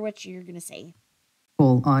let's hear what you're going to say.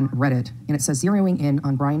 On Reddit, and it says, zeroing in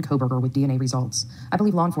on Brian Koberger with DNA results. I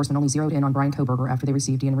believe law enforcement only zeroed in on Brian Koberger after they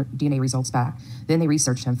received DNA results back. Then they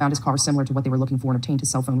researched him, found his car similar to what they were looking for, and obtained his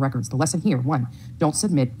cell phone records. The lesson here: 1, don't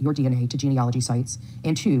submit your DNA to genealogy sites,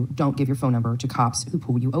 and 2, don't give your phone number to cops who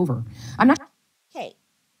pull you over. I'm not... Okay.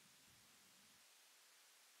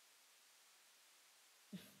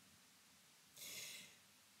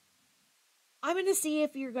 I'm going to see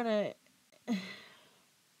if you're going to...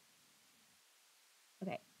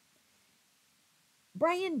 Okay.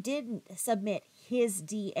 Brian didn't submit his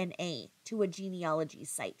DNA to a genealogy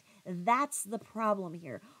site. That's the problem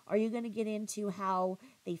here. Are you going to get into how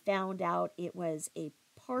they found out it was a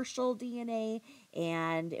partial DNA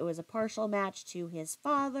and it was a partial match to his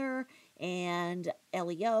father, and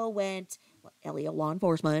LEO law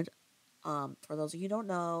enforcement, for those of you who don't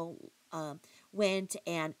know, went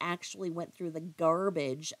and actually went through the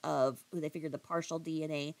garbage of who they figured the partial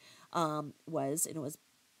DNA was, and it was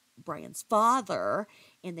Brian's father,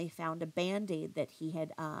 and they found a Band-Aid that he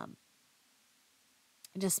had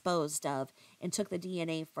disposed of, and took the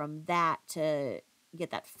DNA from that to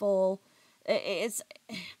get that full. Isn't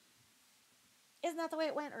that the way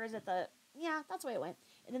it went, or is it the... Yeah, that's the way it went.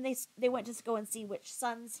 And then they went to go and see which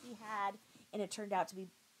sons he had, and it turned out to be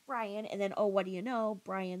Brian. And then, oh, what do you know,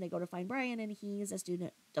 Brian? They go to find Brian, and he's a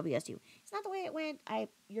student at WSU. It's not the way it went.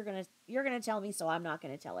 You're gonna tell me, so I'm not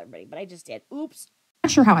gonna tell everybody. But I just did. Oops. I'm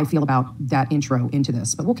not sure how I feel about that intro into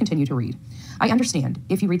this, but we'll continue to read. I understand.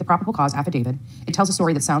 If you read the probable cause affidavit, it tells a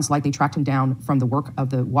story that sounds like they tracked him down from the work of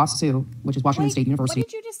the WSU, which is Washington State University. What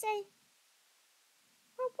did you just say?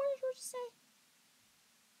 What did you just say?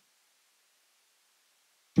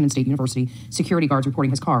 Washington State University security guards reporting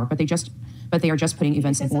his car, but they are just putting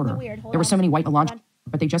events in order. There were so many white Elantras,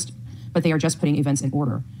 but they are just putting events in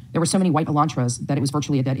order. There were so many white Elantras that it was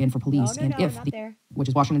virtually a dead end for police. Which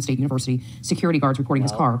is Washington State University security guards reporting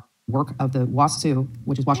his car, work of the WSU,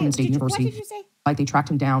 which is Washington State University. What did you say? Like they tracked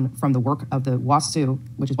him down from the work of the WSU,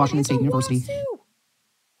 which is Washington State University.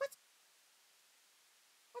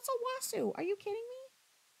 What's a WSU? Are you kidding me?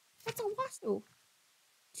 What's a WSU?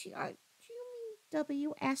 Do you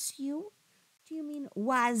mean WSU? Do you mean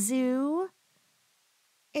Wazoo?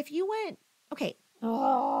 If you went, okay,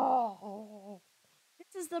 oh,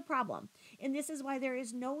 this is the problem. And this is why there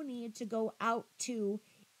is no need to go out to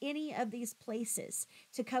any of these places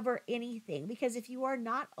to cover anything. Because if you are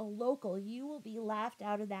not a local, you will be laughed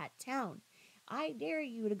out of that town. I dare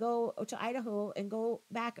you to go to Idaho and go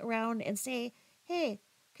back around and say, hey,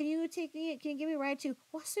 can you give me a ride to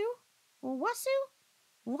Wasu?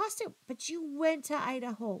 Wasu? But you went to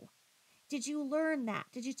Idaho. Did you learn that?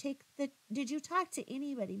 Did you talk to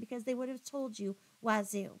anybody? Because they would have told you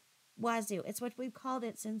Wazoo. It's what we've called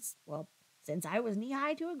it since I was knee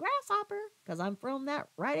high to a grasshopper, because I'm from that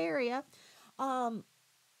right area.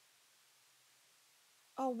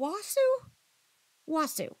 Wasu.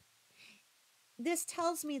 This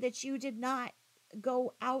tells me that you did not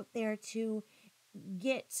go out there to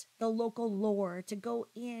get the local lore, to go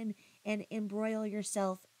in and embroil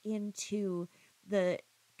yourself into the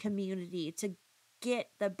community, to get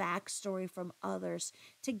the backstory from others,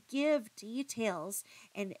 to give details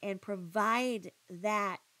and provide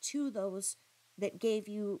that to those that gave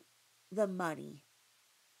you the money.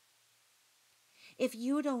 If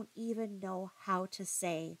you don't even know how to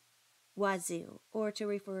say Wazoo, or to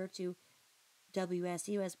refer to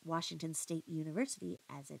WSU as Washington State University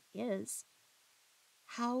as it is,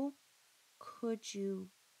 how could you?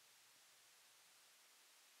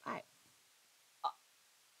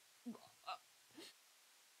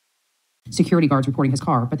 Security guards reporting his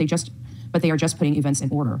car, but they are just putting events in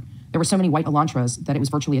order. There were so many white Elantras that it was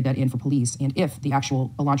virtually a dead end for police, and if the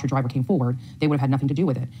actual Elantra driver came forward, they would have had nothing to do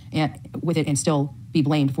with it and still be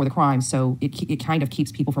blamed for the crime, so it kind of keeps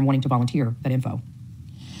people from wanting to volunteer that info.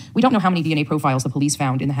 We don't know how many DNA profiles the police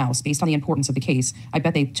found in the house. Based on the importance of the case, I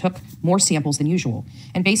bet they took more samples than usual.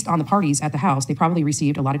 And based on the parties at the house, they probably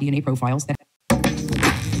received a lot of DNA profiles that...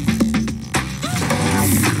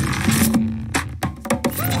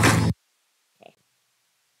 Okay.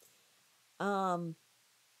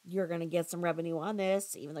 You're going to get some revenue on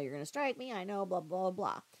this, even though you're going to strike me. I know, blah, blah,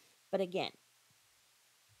 blah. But again,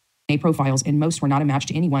 profiles, and most were not a match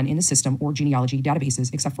to anyone in the system or genealogy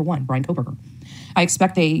databases except for one, Brian Koberger. I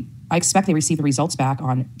expect they received the results back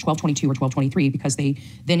on 12/22 or 12/23 because they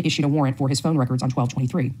then issued a warrant for his phone records on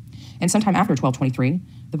 12/23. And sometime after 12/23,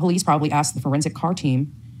 the police probably asked the forensic car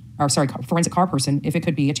person if it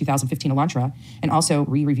could be a 2015 Elantra, and also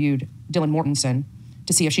reviewed Dylan Mortensen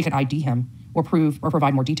to see if she could ID him or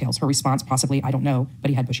provide more details. Her response, possibly, I don't know, but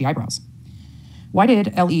he had bushy eyebrows. Why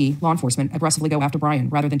did LE, law enforcement, aggressively go after Brian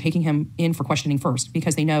rather than taking him in for questioning first?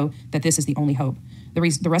 Because they know that this is the only hope. The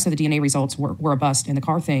rest of the DNA results were a bust, and the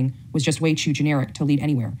car thing was just way too generic to lead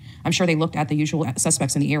anywhere. I'm sure they looked at the usual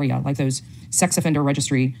suspects in the area, like those sex offender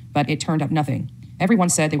registry, but it turned up nothing. Everyone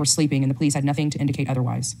said they were sleeping, and the police had nothing to indicate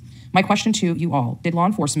otherwise. My question to you all, did law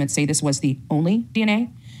enforcement say this was the only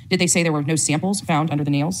DNA? Did they say there were no samples found under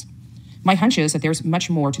the nails? My hunch is that there's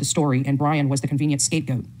much more to the story, and Brian was the convenient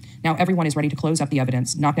scapegoat. Now everyone is ready to close up the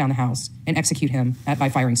evidence, knock down the house, and execute him by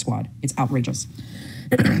firing squad. It's outrageous.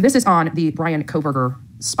 This is on the Brian Koberger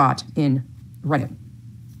spot in Reddit.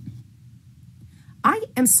 I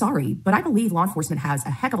am sorry, but I believe law enforcement has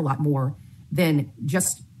a heck of a lot more than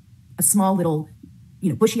just a small little,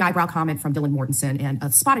 bushy eyebrow comment from Dylan Mortensen and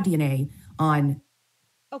a spot of DNA on...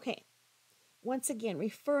 Okay. Once again,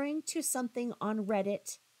 referring to something on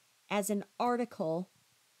Reddit as an article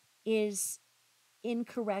is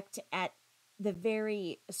incorrect at the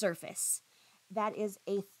very surface. That is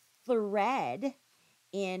a thread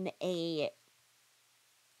in a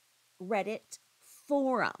Reddit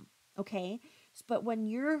forum, okay? But when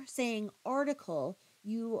you're saying article,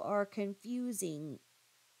 you are confusing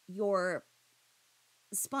your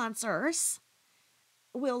sponsors.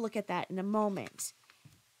 We'll look at that in a moment.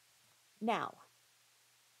 Now,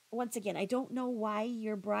 once again, I don't know why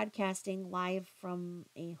you're broadcasting live from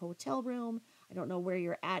a hotel room. I don't know where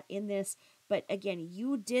you're at in this. But again,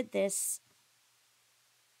 you did this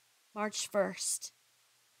March 1st.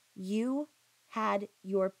 You had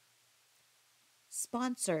your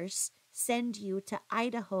sponsors send you to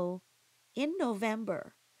Idaho in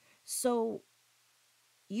November. So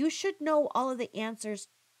you should know all of the answers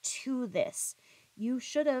to this. You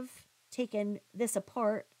should have taken this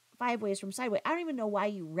apart 5 ways from sideways. I don't even know why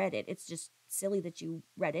you read it. It's just silly that you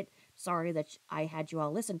read it. Sorry that I had you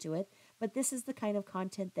all listen to it. But this is the kind of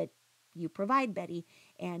content that you provide, Betty.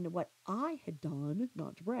 And what I had done,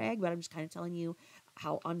 not to brag, but I'm just kind of telling you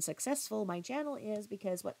how unsuccessful my channel is,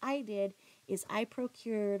 because what I did is I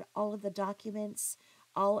procured all of the documents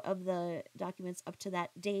up to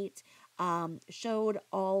that date, showed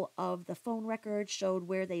all of the phone records, showed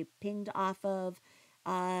where they pinged off of,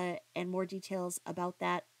 and more details about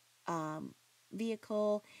that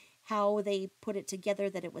vehicle, how they put it together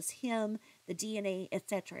that it was him, the DNA,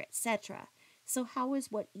 etc., etc. So how is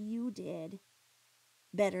what you did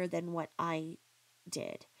better than what I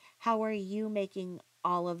did? How are you making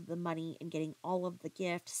all of the money and getting all of the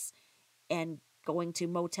gifts and going to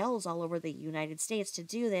motels all over the United States to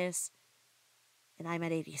do this, and I'm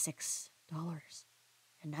at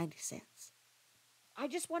 $86.90? I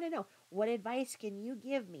just want to know, what advice can you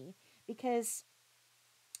give me? Because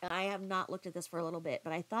I have not looked at this for a little bit,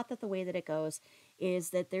 but I thought that the way that it goes is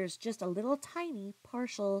that there's just a little tiny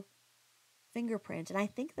partial fingerprint, and I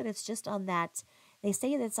think that it's just on that. They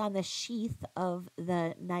say that it's on the sheath of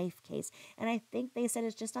the knife case, and I think they said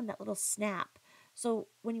it's just on that little snap. So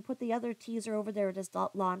when you put the other teaser over there, does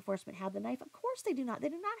law enforcement have the knife? Of course they do not. They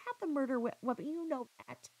do not have the murder weapon. You know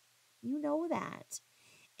that. You know that.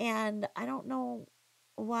 And I don't know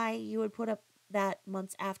why you would put up that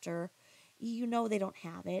months after. You know they don't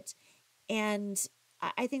have it. And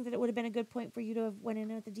I think that it would have been a good point for you to have went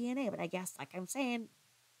in with the DNA. But I guess, like I'm saying,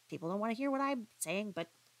 people don't want to hear what I'm saying. But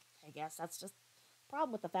I guess that's just the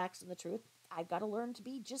problem with the facts and the truth. I've got to learn to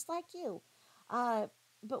be just like you.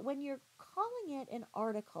 But when you're calling it an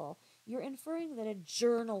article, you're inferring that a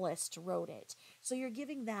journalist wrote it. So you're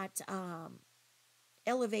giving that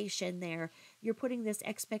elevation there. You're putting this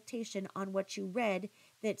expectation on what you read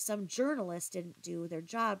that some journalist didn't do their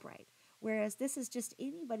job right. Whereas this is just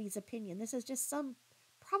anybody's opinion. This is just some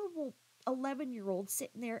probable 11-year-old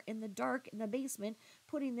sitting there in the dark in the basement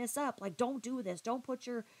putting this up. Like, don't do this. Don't put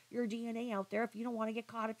your DNA out there if you don't want to get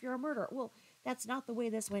caught if you're a murderer. Well, that's not the way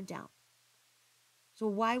this went down. So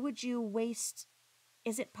why would you waste?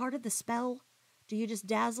 Is it part of the spell? Do you just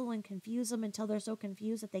dazzle and confuse them until they're so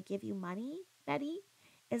confused that they give you money, Betty?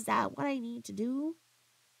 Is that what I need to do?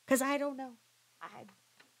 Because I don't know.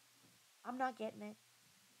 I'm not getting it.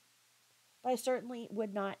 But I certainly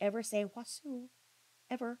would not ever say Wasu.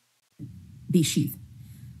 Ever. The sheath.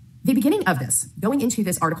 The beginning of this, going into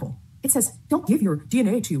this article, it says, don't give your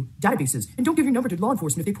DNA to databases and don't give your number to law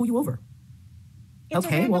enforcement if they pull you over.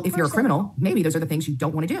 Okay, well, if you're a criminal, maybe those are the things you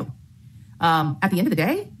don't want to do. At the end of the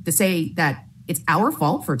day, to say that it's our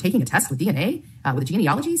fault for taking a test with DNA, with a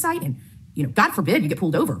genealogy site, and, God forbid you get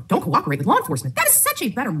pulled over, don't cooperate with law enforcement. That is such a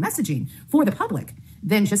better messaging for the public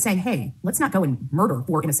than just saying, hey, let's not go and murder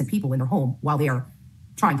 4 innocent people in their home while they are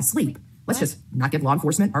trying to sleep. Let's just not give law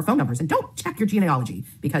enforcement our phone numbers and don't check your genealogy,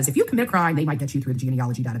 because if you commit a crime, they might get you through the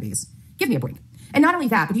genealogy database. Give me a break. And not only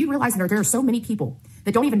that, but do you realize that there are so many people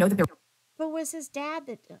that don't even know that they're was his dad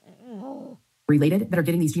that related that are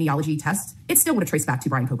getting these genealogy tests? It still would have traced back to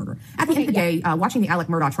Brian Koberger. At the end of the day, watching the Alec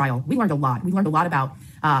Murdaugh trial, we learned a lot. We learned a lot about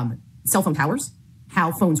cell phone towers,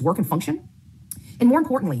 how phones work and function, and more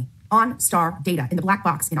importantly, OnStar data in the black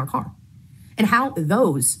box in our car, and how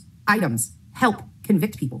those items help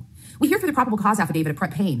convict people. We hear through the probable cause affidavit of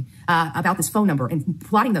Brett Payne about this phone number and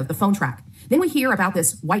plotting the phone track. Then we hear about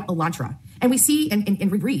this white Elantra, and we see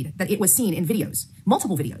and we read that it was seen in videos,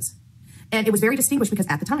 multiple videos. And it was very distinguished because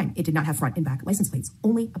at the time, it did not have front and back license plates,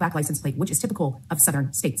 only a back license plate, which is typical of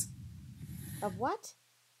southern states. Of what?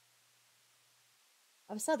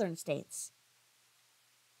 Of southern states.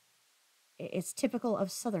 It's typical of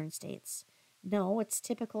southern states. No, it's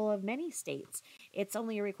typical of many states. It's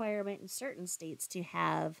only a requirement in certain states to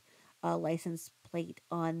have a license plate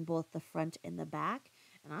on both the front and the back.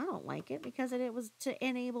 And I don't like it because it was to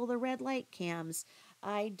enable the red light cams.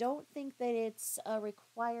 I don't think that it's a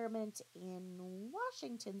requirement in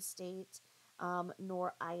Washington State,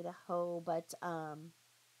 nor Idaho, but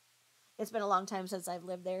it's been a long time since I've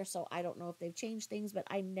lived there, so I don't know if they've changed things, but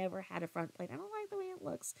I never had a front plate. I don't like the way it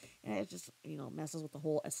looks, and it just, messes with the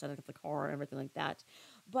whole aesthetic of the car and everything like that.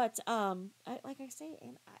 But, like I say,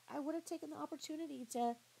 and I would have taken the opportunity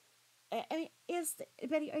to,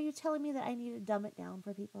 Betty, are you telling me that I need to dumb it down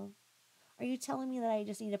for people? Are you telling me that I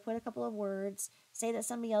just need to put a couple of words, say that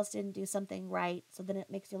somebody else didn't do something right, so then it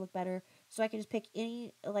makes you look better, so I can just pick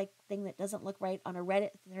any, thing that doesn't look right on a Reddit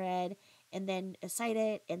thread, and then cite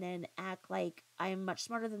it, and then act like I'm much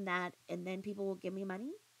smarter than that, and then people will give me money?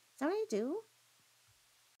 Is that what I do?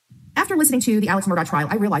 After listening to the Alex Murdaugh trial,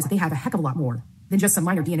 I realized that they have a heck of a lot more than just some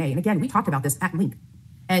minor DNA. And again, we talked about this at length.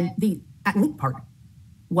 And the at length part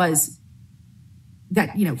was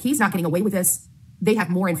that, he's not getting away with this. They have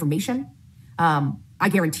more information. I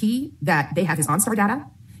guarantee that they have his OnStar data.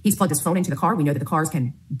 He's plugged his phone into the car. We know that the cars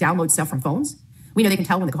can download stuff from phones. We know they can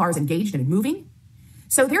tell when the car is engaged and moving.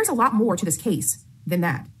 So there's a lot more to this case than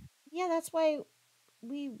that. Yeah, that's why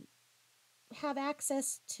we have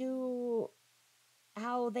access to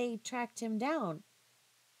how they tracked him down.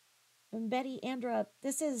 And Betty, Andra,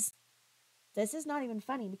 this is not even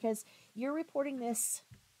funny because you're reporting this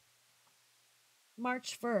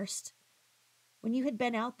March 1st, when you had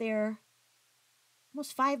been out there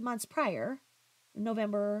almost 5 months prior,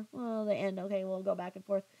 November, well, the end, okay, we'll go back and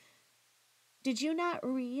forth. Did you not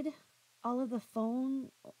read all of the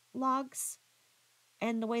phone logs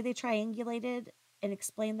and the way they triangulated and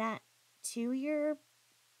explained that to your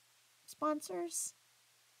sponsors?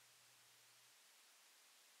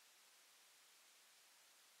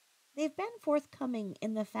 They've been forthcoming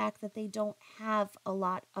in the fact that they don't have a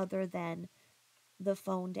lot other than the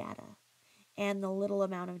phone data and the little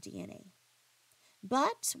amount of DNA.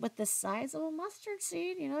 But with the size of a mustard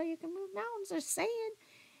seed, you can move mountains, they're saying.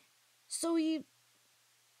 So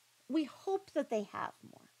we hope that they have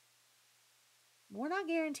more. We're not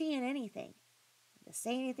guaranteeing anything. To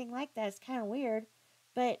say anything like that is kind of weird.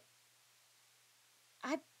 But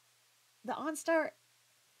the OnStar,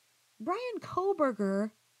 Brian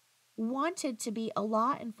Koberger wanted to be a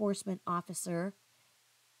law enforcement officer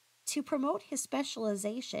to promote his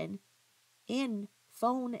specialization in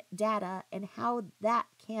phone data and how that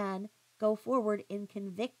can go forward in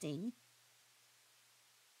convicting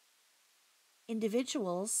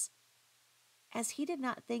individuals, as he did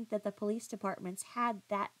not think that the police departments had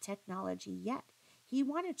that technology yet. He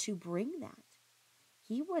wanted to bring that.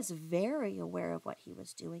 He was very aware of what he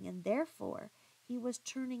was doing, and therefore he was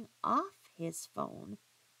turning off his phone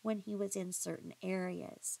when he was in certain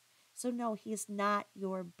areas. So no, he's not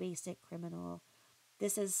your basic criminal.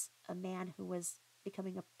 This is a man who was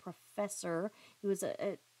becoming a professor. He was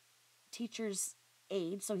a teacher's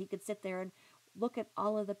aide, so he could sit there and look at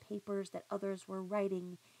all of the papers that others were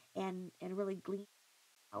writing and really glean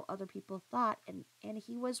how other people thought. And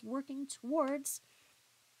he was working towards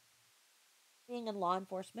being in law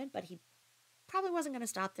enforcement, but he probably wasn't going to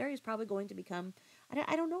stop there. He's probably going to become,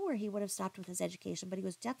 I don't know where he would have stopped with his education, but he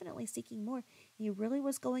was definitely seeking more. He really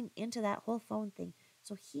was going into that whole phone thing.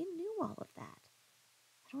 So he knew all of that.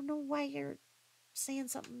 I don't know why you're saying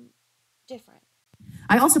something different.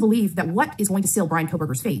 I also believe that what is going to seal Brian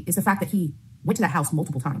Koberger's fate is the fact that he went to that house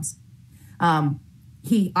multiple times.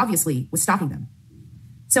 He obviously was stalking them.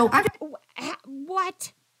 So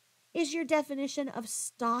what is your definition of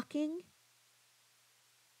stalking?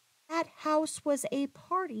 That house was a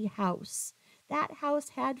party house. That house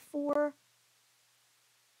had 4,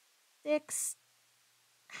 6,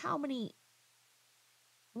 how many?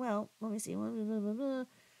 Well, let me see.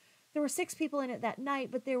 There were 6 people in it that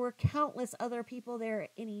night, but there were countless other people there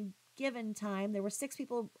at any given time. There were 6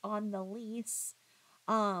 people on the lease.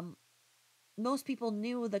 Most people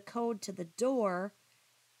knew the code to the door.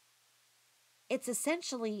 It's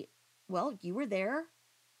essentially, well, you were there.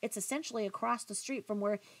 It's essentially across the street from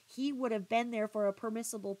where he would have been there for a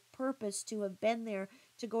permissible purpose, to have been there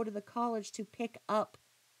to go to the college to pick up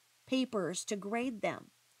papers, to grade them.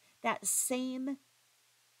 That same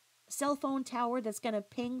cell phone tower that's going to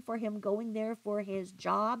ping for him going there for his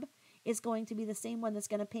job is going to be the same one that's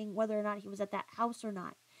going to ping whether or not he was at that house or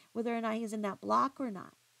not, whether or not he's in that block or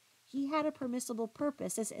not. He had a permissible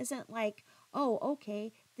purpose. This isn't like, oh,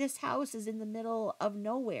 okay, this house is in the middle of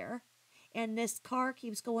nowhere, and this car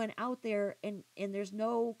keeps going out there, and there's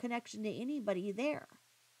no connection to anybody there.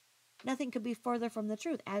 Nothing could be further from the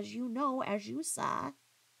truth. As you know, as you saw,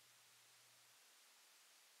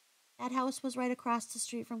 that house was right across the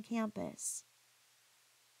street from campus.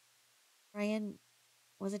 Brian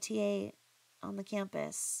was a TA on the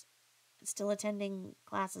campus, still attending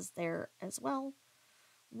classes there as well.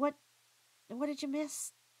 What did you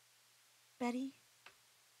miss, Betty?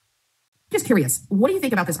 Just curious, what do you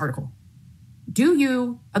think about this article? Do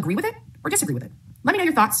you agree with it or disagree with it? Let me know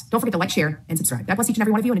your thoughts. Don't forget to like, share, and subscribe. God bless each and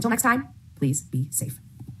every one of you. And until next time, please be safe.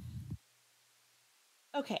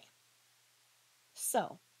 Okay.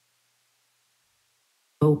 So.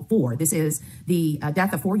 4. This is the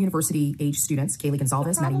death of 4 university-age students, Kaylee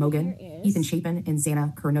Gonzalez, Maddie Mogan, Ethan Chapin, and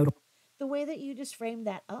Xana Coronado. The way that you just framed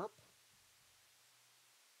that up,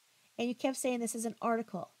 and you kept saying this is an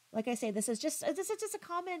article. Like I say, this is just a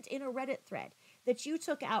comment in a Reddit thread that you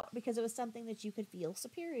took out because it was something that you could feel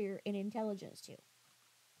superior in intelligence to.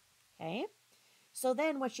 Okay? So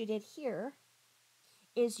then what you did here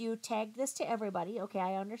is you tagged this to everybody. Okay,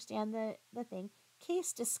 I understand the thing.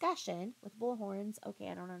 Case discussion with bullhorns. Okay,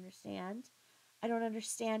 I don't understand. I don't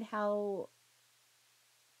understand how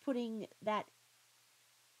putting that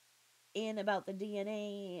in about the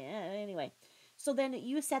DNA. Anyway. So then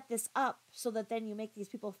you set this up so that then you make these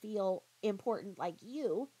people feel important like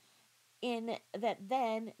you, in that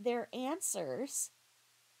then their answers,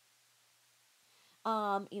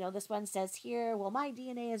 this one says here, well, my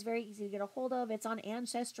DNA is very easy to get a hold of. It's on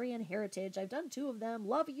Ancestry and Heritage. I've done 2 of them.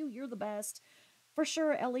 Love you. You're the best. For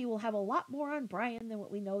sure, Ellie will have a lot more on Brian than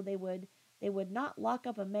what we know they would. They would not lock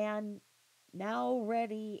up a man now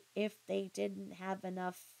ready if they didn't have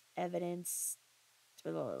enough evidence.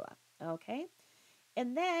 Blah, blah, blah. Okay?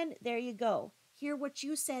 And then there you go. Hear what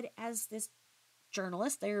you said as this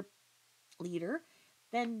journalist, their leader.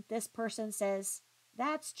 Then this person says,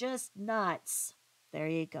 that's just nuts. There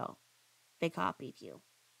you go. They copied you.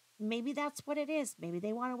 Maybe that's what it is. Maybe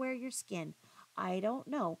they want to wear your skin. I don't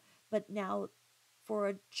know. But now, for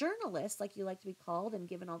a journalist, like you like to be called and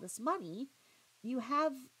given all this money, you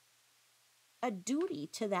have a duty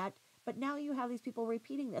to that. But now you have these people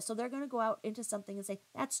repeating this. So they're going to go out into something and say,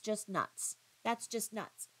 that's just nuts. That's just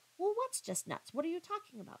nuts. Well, what's just nuts? What are you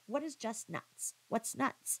talking about? What is just nuts? What's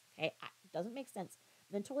nuts? Okay, it doesn't make sense.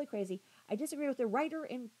 And then totally crazy. I disagree with the writer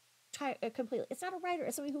completely. It's not a writer.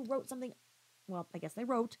 It's somebody who wrote something. Well, I guess they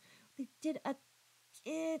wrote. They did a.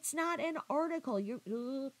 It's not an article.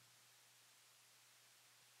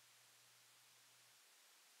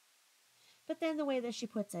 But then the way that she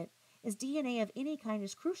puts it is DNA of any kind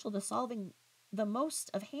is crucial to solving the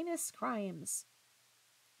most of heinous crimes.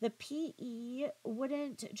 The PE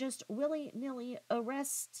wouldn't just willy-nilly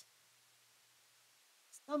arrest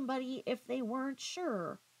somebody if they weren't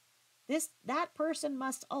sure. That person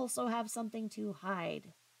must also have something to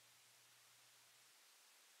hide.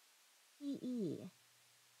 PE.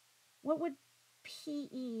 What would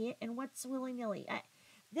PE and what's willy-nilly?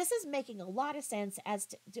 This is making a lot of sense as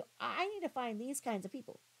to I need to find these kinds of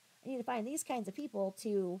people. I need to find these kinds of people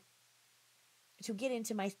to get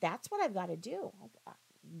into my. That's what I've got to do.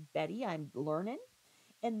 Betty, I'm learning.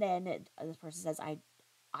 And then this person says,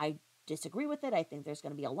 I disagree with it. I think there's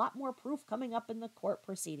going to be a lot more proof coming up in the court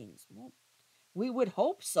proceedings. Well, we would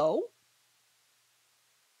hope so.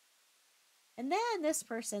 And then this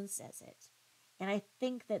person says it. And I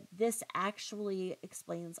think that this actually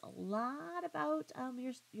explains a lot about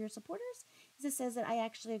your supporters. It says that I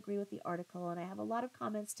actually agree with the article and I have a lot of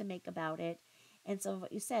comments to make about it. And some of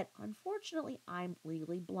what you said, unfortunately, I'm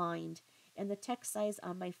legally blind and the text size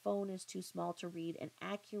on my phone is too small to read and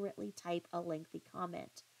accurately type a lengthy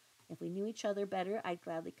comment. If we knew each other better, I'd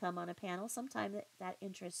gladly come on a panel sometime that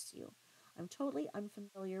interests you. I'm totally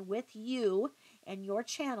unfamiliar with you and your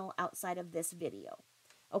channel outside of this video.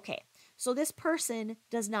 Okay, so this person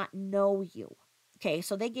does not know you. Okay,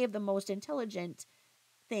 so they gave the most intelligent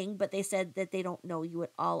thing, but they said that they don't know you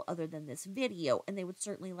at all other than this video, and they would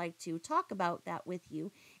certainly like to talk about that with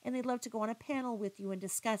you, and they'd love to go on a panel with you and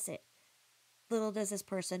discuss it. Little does this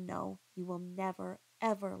person know, you will never,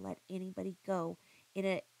 ever let anybody go in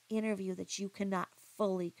an interview that you cannot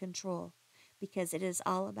fully control, because it is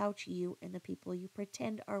all about you and the people you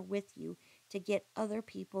pretend are with you to get other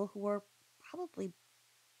people who are probably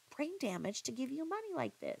brain damaged to give you money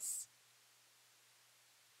like this.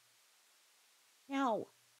 Now,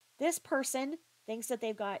 this person thinks that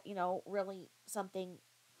they've got, really something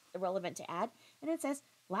irrelevant to add. And it says,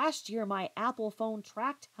 last year my Apple phone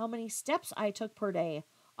tracked how many steps I took per day.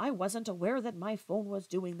 I wasn't aware that my phone was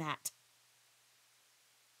doing that.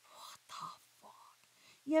 What the fuck?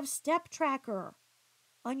 You have step tracker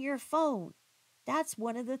on your phone. That's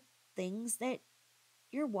one of the things that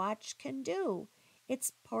your watch can do.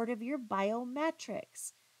 It's part of your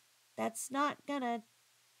biometrics. That's not gonna...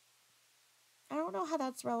 I don't know how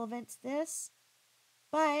that's relevant to this,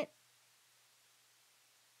 but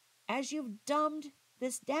as you've dumbed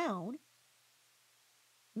this down,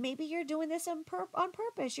 maybe you're doing this on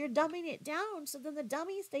purpose. You're dumbing it down so then the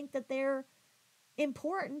dummies think that they're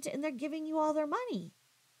important and they're giving you all their money.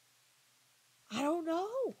 I don't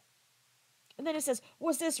know. And then it says,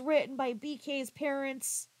 was this written by BK's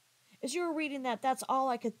parents? As you were reading that, that's all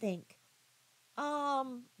I could think.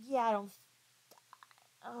 Yeah, I don't...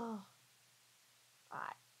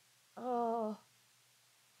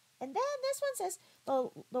 And then this one says,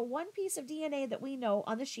 the one piece of DNA that we know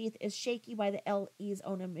on the sheath is shaky by the LE's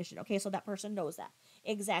own admission. Okay, so that person knows that.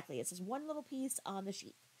 Exactly. It says one little piece on the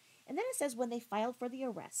sheath. And then it says when they filed for the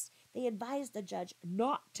arrest, they advised the judge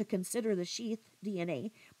not to consider the sheath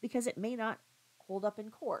DNA because it may not hold up in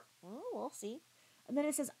court. Well, we'll see. And then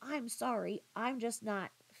it says, I'm sorry, I'm just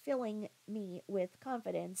not filling me with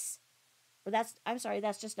confidence. That's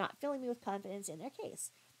just not filling me with confidence in their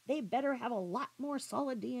case. They better have a lot more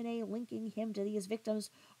solid DNA linking him to these victims,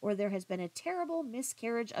 or there has been a terrible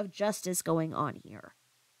miscarriage of justice going on here.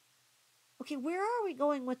 Okay, where are we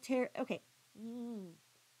going with okay.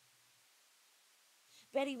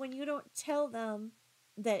 Betty, when you don't tell them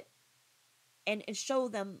that and show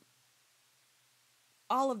them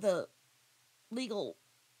all of the legal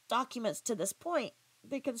documents to this point,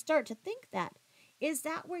 they can start to think that. Is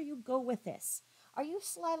that where you go with this? Are you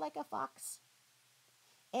sly like a fox?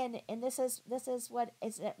 And this is what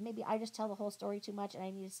is, maybe I just tell the whole story too much and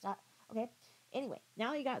I need to stop. Okay. Anyway,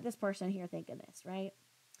 now you got this person here thinking this, right?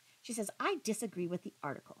 She says, I disagree with the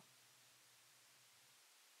article.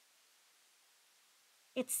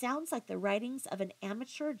 It sounds like the writings of an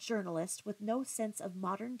amateur journalist with no sense of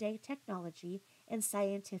modern day technology and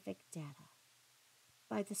scientific data.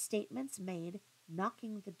 By the statements made,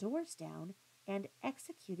 knocking the doors down and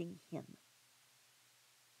executing him.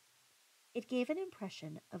 It gave an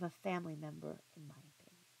impression of a family member, in my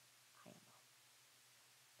opinion. IMO.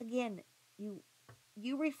 Again,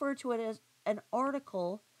 you refer to it as an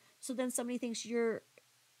article, so then somebody thinks you're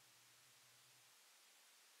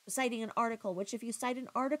citing an article, which if you cite an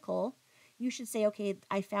article, you should say, okay,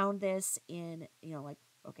 I found this in, like,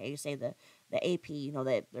 okay, you say the AP, or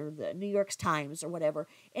the New York Times or whatever,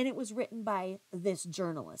 and it was written by this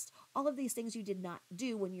journalist. All of these things you did not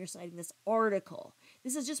do when you're citing this article.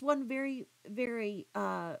 This is just one very, very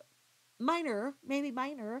minor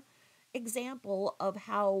example of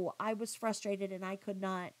how I was frustrated and I could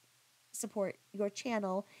not support your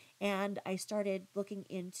channel, and I started looking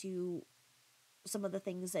into some of the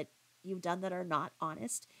things that you've done that are not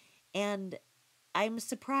honest, and I'm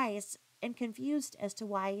surprised and confused as to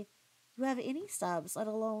why you have any subs, let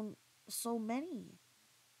alone so many.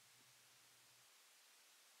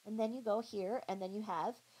 And then you go here, and then you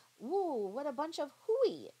have, ooh, what a bunch of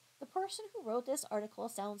hooey. The person who wrote this article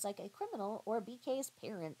sounds like a criminal or BK's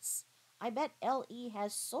parents. I bet LE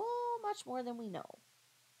has so much more than we know.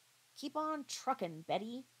 Keep on trucking,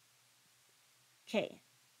 Betty. Okay.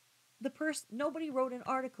 Nobody wrote an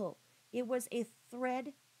article. It was a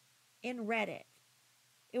thread in Reddit.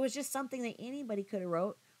 It was just something that anybody could have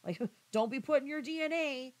wrote. Like, don't be putting your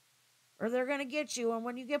DNA or they're going to get you. And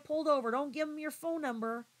when you get pulled over, don't give them your phone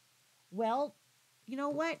number. Well, you know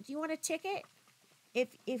what? Do you want a ticket?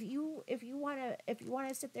 If you want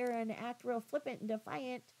to sit there and act real flippant and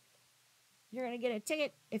defiant, you're going to get a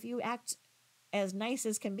ticket. If you act as nice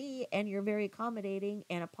as can be and you're very accommodating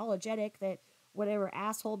and apologetic that whatever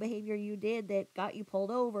asshole behavior you did that got you pulled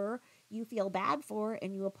over, you feel bad for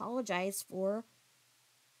and you apologize for,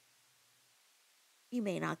 you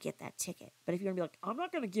may not get that ticket. But if you're going to be like, I'm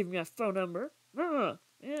not going to give you a phone number.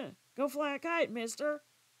 Yeah, go fly a kite, mister.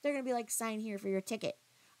 They're going to be like, sign here for your ticket.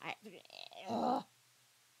 I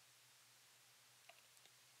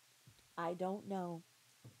don't know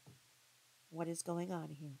what is going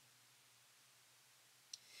on here.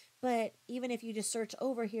 But even if you just search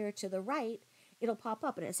over here to the right, it'll pop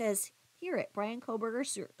up and it says, here at Brian Koberger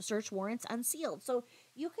search warrants unsealed. So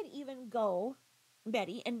you could even go,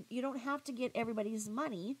 Betty, and you don't have to get everybody's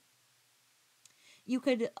money. You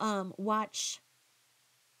could watch.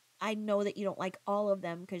 I know that you don't like all of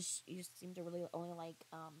them because you seem to really only like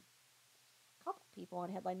a couple people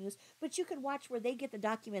on Headline News. But you could watch where they get the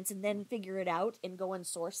documents and then figure it out and go and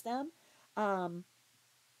source them.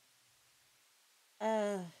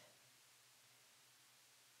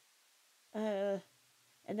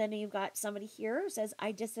 And then you've got somebody here who says,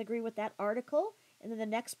 I disagree with that article. And then the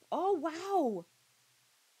next, oh, wow.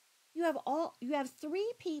 You have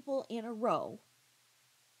 3 people in a row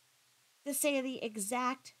to say the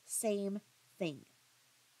exact same thing.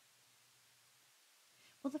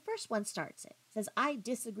 Well, the first one starts it. Says, I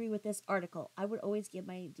disagree with this article. I would always give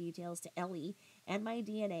my details to LE and my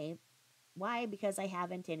DNA. Why? Because I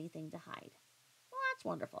haven't anything to hide. Well, that's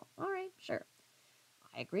wonderful. All right, sure.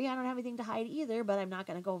 I agree. I don't have anything to hide either, but I'm not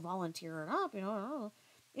going to go volunteer it up,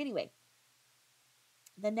 Anyway,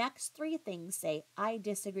 the next 3 things say, I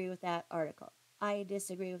disagree with that article. I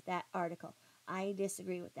disagree with that article. I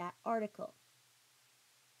disagree with that article.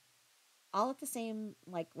 All at the same,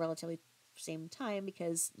 relatively same time,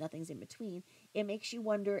 because nothing's in between. It makes you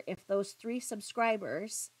wonder if those 3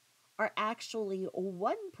 subscribers are actually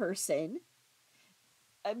one person,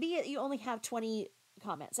 be it you only have 20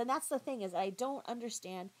 comments. And that's the thing, is I don't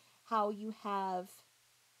understand how you have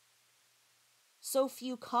so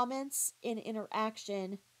few comments in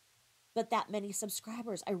interaction but that many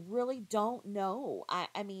subscribers. I really don't know.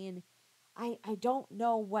 I mean, I don't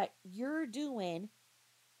know what you're doing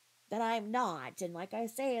that I'm not. And like I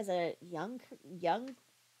say, as a young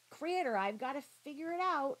creator, I've got to figure it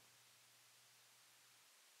out.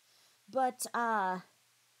 But I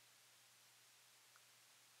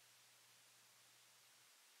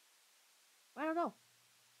don't know.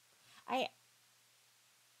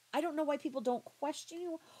 I don't know why people don't question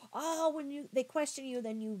you. Oh, when they question you,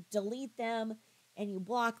 then you delete them and you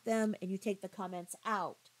block them and you take the comments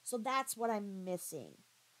out. So that's what I'm missing.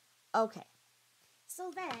 Okay.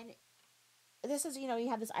 So then this is, you know, you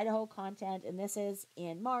have this Idaho content, and this is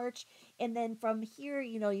in March. And then from here,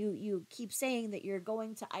 you know, you keep saying that you're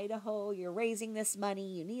going to Idaho, you're raising this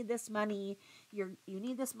money, you need this money, you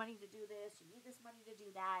need this money to do this, you need this money to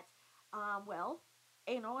do that. Well,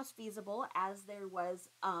 you know, it's feasible as there was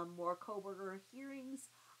more Koberger hearings.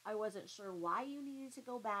 I wasn't sure why you needed to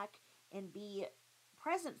go back and be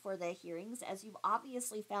present for the hearings, as you've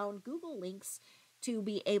obviously found Google links to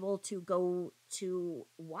be able to go to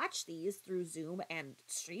watch these through Zoom and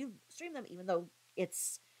stream them, even though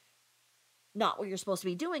it's not what you're supposed to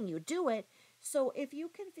be doing, you do it. So if you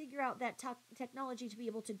can figure out that technology to be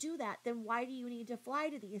able to do that, then why do you need to fly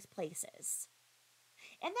to these places?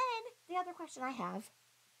 And then the other question I have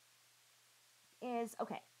is,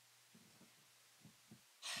 okay,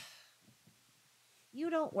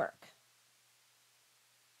 you don't work.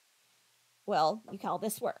 Well, you call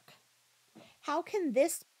this work. How can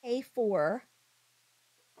this pay for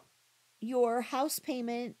your house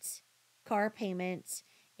payment, car payment,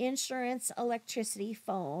 insurance, electricity,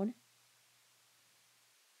 phone,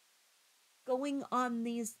 going on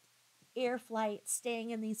these air flights,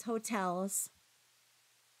 staying in these hotels,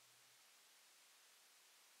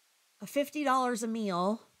 $50 a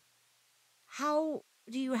meal? How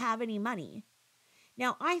do you have any money?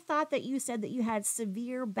 Now, I thought that you said that you had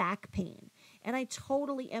severe back pain, and I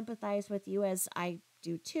totally empathize with you, as I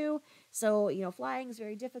do too. So, you know, flying is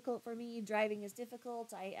very difficult for me. Driving is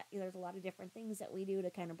difficult. There's a lot of different things that we do to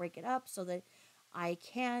kind of break it up so that I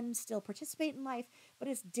can still participate in life, but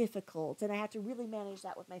it's difficult, and I have to really manage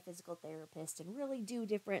that with my physical therapist and really do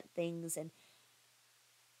different things. And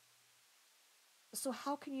so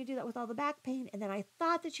how can you do that with all the back pain? And then I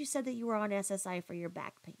thought that you said that you were on SSI for your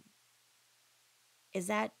back pain. Is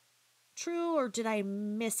that true, or did I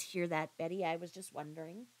mishear that, Betty? I was just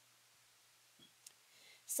wondering.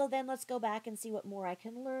 So then let's go back and see what more I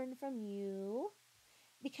can learn from you.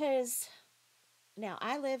 Because now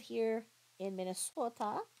I live here in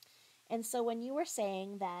Minnesota. And so when you were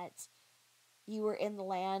saying that you were in the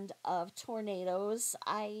land of tornadoes,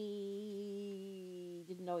 I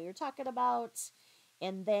didn't know what you were talking about.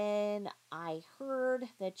 And then I heard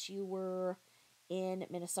that you were in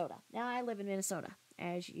Minnesota. Now I live in Minnesota,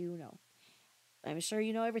 as you know. I'm sure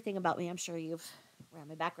you know everything about me. I'm sure you've read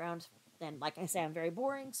my background. And like I say, I'm very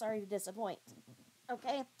boring. Sorry to disappoint.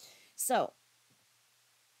 Okay? So,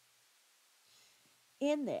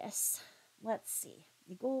 in this, let's see.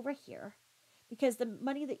 You go over here. Because the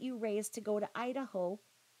money that you raised to go to Idaho,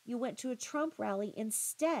 you went to a Trump rally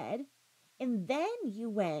instead. And then you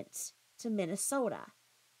went to Minnesota.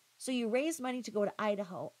 So you raised money to go to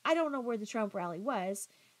Idaho. I don't know where the Trump rally was,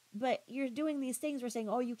 but you're doing these things. We're saying,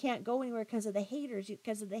 oh, you can't go anywhere because of the haters,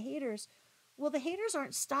 Well, the haters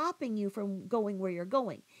aren't stopping you from going where you're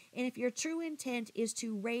going. And if your true intent is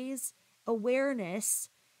to raise awareness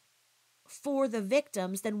for the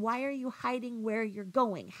victims, then why are you hiding where you're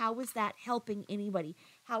going? How is that helping anybody?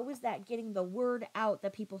 How is that getting the word out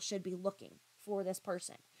that people should be looking for this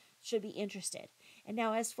person, should be interested? And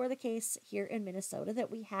now, as for the case here in Minnesota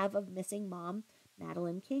that we have of missing mom,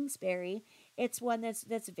 Madeline Kingsbury, it's one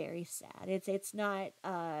that's very sad. It's not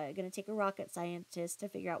going to take a rocket scientist to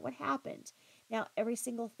figure out what happened. Now, every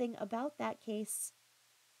single thing about that case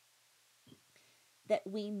that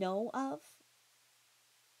we know of,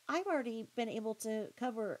 I've already been able to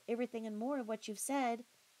cover everything and more of what you've said,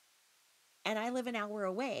 and I live an hour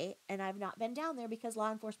away, and I've not been down there because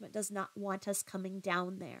law enforcement does not want us coming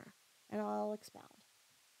down there. And I'll expound.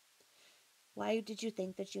 Why did you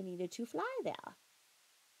think that you needed to fly there?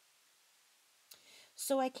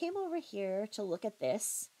 So I came over here to look at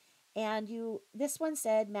this, and this one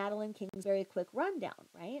said Madeline Kingsbury quick rundown,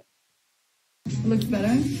 right? It looks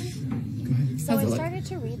better. So I started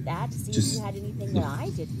to read that to see if you had anything that I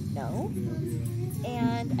didn't know,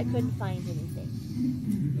 and I couldn't find anything.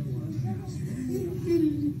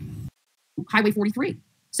 Highway 43.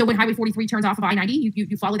 So when Highway 43 turns off of I-90,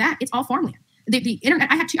 you follow that. It's all farmland. The internet.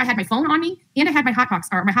 I had my phone on me, and I had my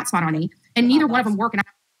hotspot on me, and neither one of them work. And I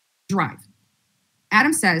drive.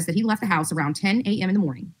 Adam says that he left the house around 10 a.m. in the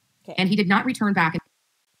morning, and he did not return back.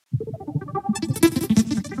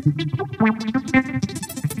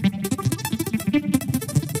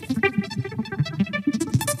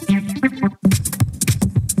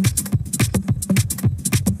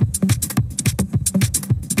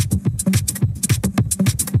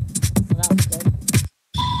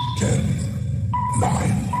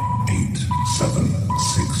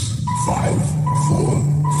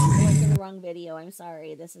 Video. I'm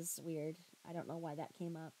sorry. This is weird. I don't know why that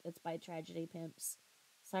came up. It's by Tragedy Pimps.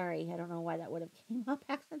 Sorry. I don't know why that would have came up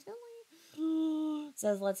accidentally.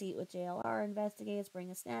 Says, let's eat with JLR, investigates, bring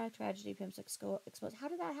a snack, tragedy, pimps exposed. How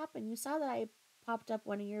did that happen? You saw that I popped up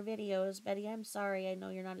one of your videos, Betty. I'm sorry. I know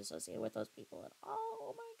you're not associated with those people at all.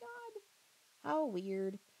 Oh my God. How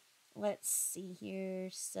weird. Let's see here.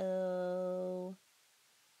 So,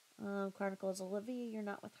 Chronicles Olivia, you're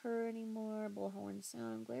not with her anymore. Bullhorn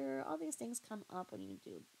Sound Glare. All these things come up when you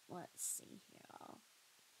do. Let's see here.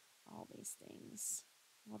 All these things.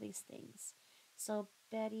 All these things. So,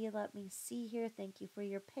 Betty, let me see here. Thank you for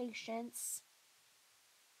your patience.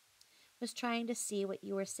 Was trying to see what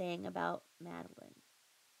you were saying about Madeline.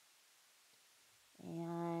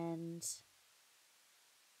 And,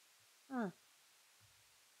 what?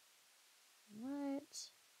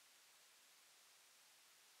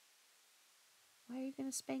 Why are you going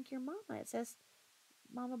to spank your mama? It says,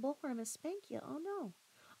 Mama Bullhorn must spank you. Oh, no.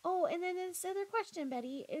 Oh, and then this other question,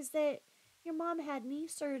 Betty, is that your mom had knee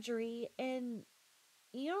surgery, and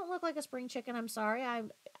you don't look like a spring chicken. I'm sorry. I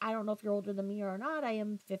don't know if you're older than me or not. I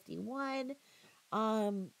am 51.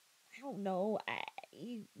 I don't know.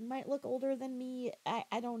 You might look older than me.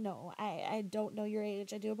 I don't know. I don't know your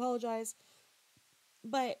age. I do apologize.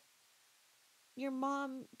 But your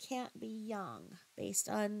mom can't be young based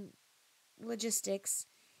on logistics.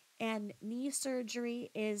 And knee surgery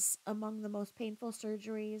is among the most painful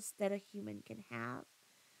surgeries that a human can have.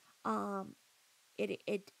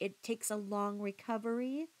 It takes a long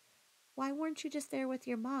recovery. Why weren't you just there with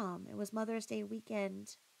your mom? It was Mother's Day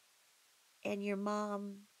weekend, and your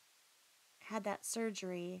mom had that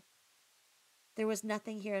surgery. There was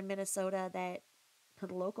nothing here in Minnesota that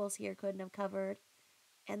the locals here couldn't have covered,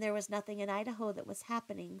 and there was nothing in Idaho that was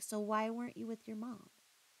happening. So why weren't you with your mom?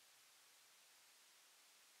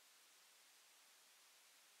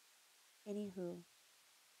 Anywho,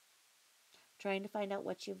 trying to find out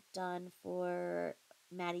what you've done for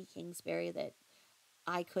Maddie Kingsbury that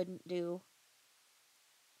I couldn't do.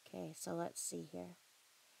 Okay, so let's see here.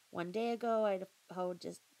 One day ago,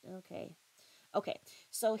 Okay,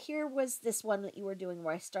 so here was this one that you were doing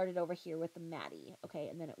where I started over here with the Maddie. Okay,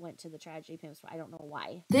 and then it went to the tragedy pimps. I don't know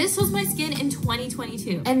why. This was my skin in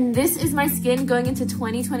 2022. And this is my skin going into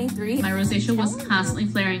 2023. My rosacea was constantly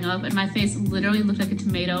flaring up, and my face literally looked like a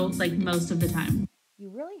tomato like most of the time. You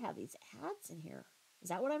really have these ads in here. Is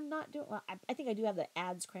that what I'm not doing? Well, I think I do have the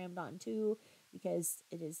ads crammed on too, because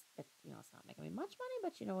it is, but it's not making me much money,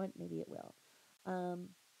 but you know what? Maybe it will.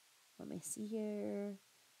 Let me see here.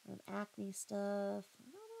 Acne stuff.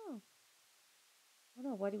 I don't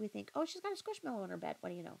know. What do we think? Oh, she's got a squishmallow in her bed. What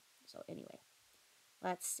do you know? So anyway,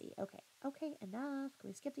 let's see. Okay, enough. Can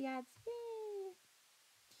we skip the ads? Yay!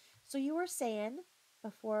 So you were saying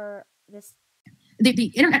before this,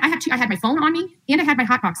 The internet. I had my phone on me, and I had my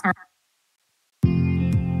hotbox.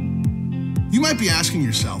 You might be asking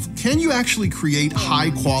yourself, can you actually create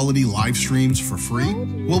high-quality live streams for free?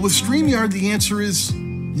 Well, with StreamYard, the answer is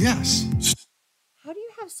yes. How do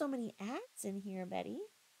you have so many ads in here, Betty?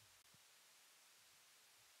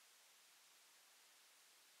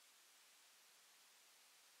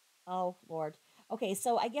 Oh, Lord. Okay,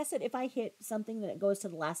 so I guess if I hit something, that it goes to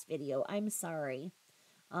the last video. I'm sorry.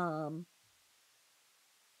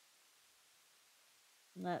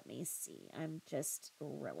 Let me see. I'm just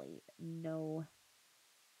really no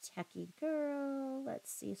techie girl.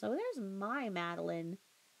 Let's see. So there's my Madeline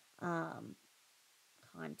content.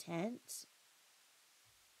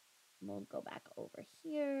 We'll go back over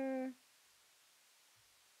here.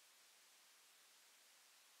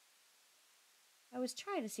 I was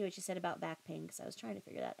trying to see what you said about back pain because I was trying to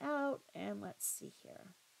figure that out. And let's see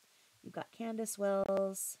here. You've got Candace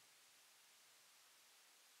Wells.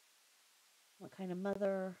 What kind of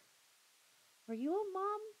mother? Were you a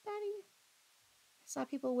mom, Betty? I saw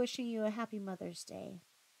people wishing you a happy Mother's Day.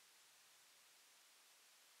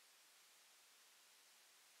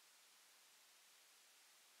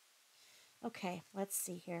 Okay, let's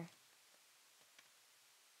see here.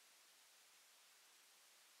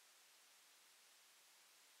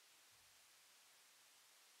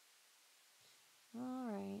 All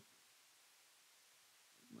right.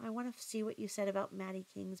 I want to see what you said about Maddie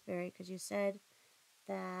Kingsbury, because you said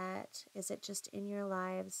that, is it just in your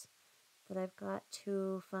lives that I've got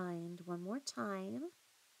to find one more time?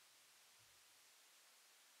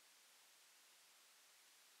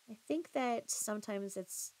 I think that sometimes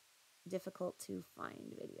it's difficult to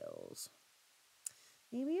find videos.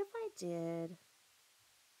 Maybe if I did.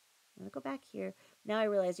 I'm going to go back here. Now I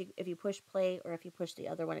realize if you push play or if you push the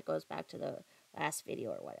other one, it goes back to the last video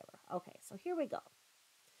or whatever. Okay, so here we go.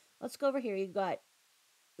 Let's go over here. You've got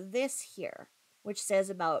this here, which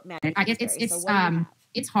says about Maddie Kingsbury. So what do you have?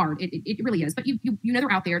 it's hard. It really is. But you know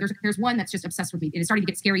they're out there. There's one that's just obsessed with me, and it's starting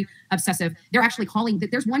to get scary, obsessive. They're actually calling.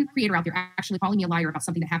 There's one creator out there actually calling me a liar about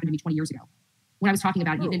something that happened to me 20 years ago when I was talking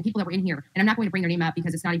about it, and people that were in here. And I'm not going to bring their name up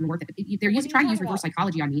because it's not even worth it. They're trying to use reverse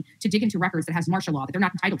psychology on me to dig into records that has martial law that they're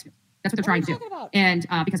not entitled to. That's what they're trying to do. And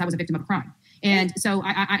because I was a victim of a crime. And so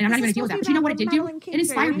I'm not even going to deal with that. But you know what it did do? It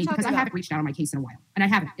inspired me because I haven't reached out on my case in a while. And I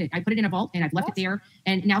haven't. I put it in a vault and I've left it there.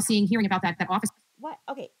 And now hearing about that office. What?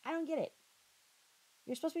 Okay, I don't get it.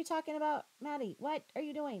 You're supposed to be talking about Maddie. What are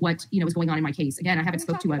you doing? What, is going on in my case. Again, I haven't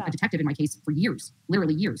spoke to a detective in my case for years,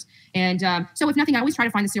 literally years. And so if nothing, I always try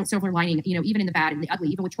to find the silver lining, even in the bad and the ugly,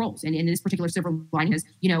 even with trolls. And in this particular silver lining is,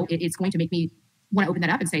 it's going to make me want to open that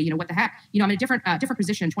up and say, what the heck? I'm in a different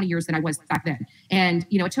position in 20 years than I was back then. And,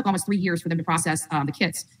 it took almost 3 years for them to process the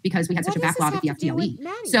kits because we had such a backlog at the FDLE.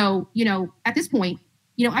 So, at this point,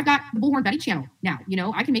 I've got the Bullhorn Betty channel now.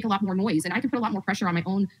 I can make a lot more noise and I can put a lot more pressure on my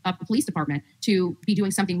own police department to be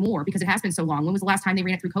doing something more because it has been so long. When was the last time they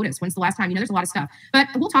ran it through CODIS? When's the last time? There's a lot of stuff. But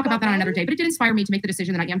we'll talk about that on another day. But it did inspire me to make the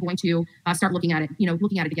decision that I am going to start looking at it,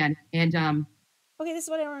 looking at it again. And okay, this is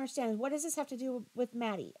what I don't understand. What does this have to do with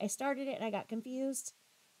Maddie? I started it and I got confused.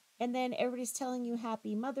 And then everybody's telling you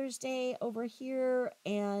Happy Mother's Day over here.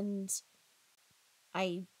 And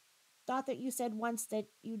I thought that you said once that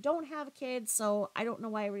you don't have kids, so I don't know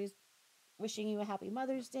why everybody's wishing you a Happy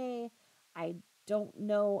Mother's Day. I don't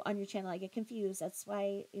know on your channel. I get confused. That's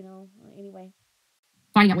why, anyway.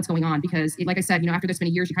 Finding out what's going on because, like I said, after this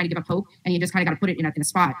many years, you kind of give up hope and you just kind of got to put it in a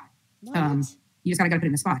spot. What? You just got to put it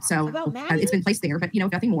in a spot. So it's been placed there, but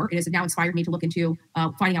nothing more. It has now inspired me to look into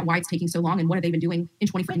finding out why it's taking so long and what have they been doing in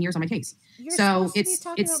 20 years on my case. So it's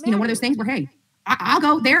one of those things where, hey, I'll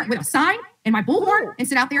go there with a sign and my bullhorn and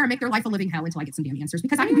sit out there and make their life a living hell until I get some damn answers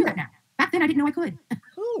because I can do that now. Back then, I didn't know I could.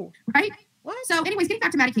 Who? Right? What? So anyways, getting back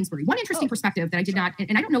to Maddie Kingsbury, one interesting perspective that I did not,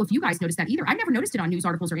 and I don't know if you guys noticed that either. I've never noticed it on news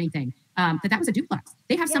articles or anything, that was a duplex.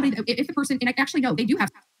 They have somebody, that, if the person, and I actually know, they do have.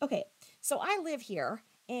 Okay, so I live here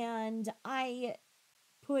and I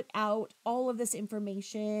put out all of this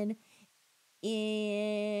information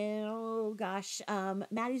in,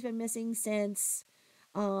 Maddie's been missing since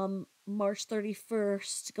March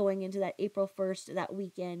 31st, going into that April 1st, that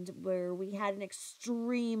weekend where we had an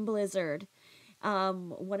extreme blizzard.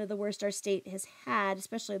 One of the worst our state has had,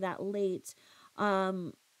 especially that late.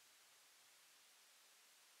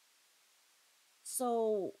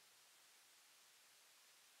 So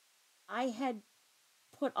I had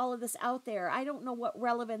put all of this out there. I don't know what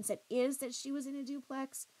relevance it is that she was in a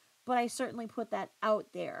duplex, but I certainly put that out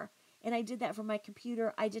there. And I did that from my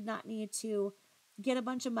computer. I did not need to get a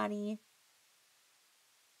bunch of money,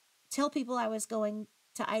 tell people I was going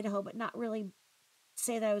to Idaho, but not really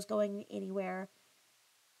say that I was going anywhere,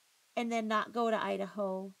 and then not go to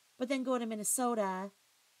Idaho, but then go to Minnesota,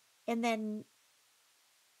 and then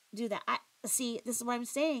do that. See, this is what I'm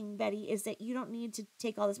saying, Betty, is that you don't need to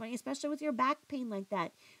take all this money, especially with your back pain like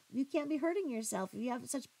that. You can't be hurting yourself. If you have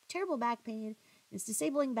such terrible back pain, it's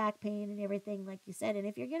disabling back pain and everything, like you said. And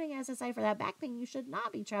if you're getting SSI for that back pain, you should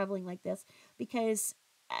not be traveling like this because,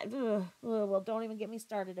 well, don't even get me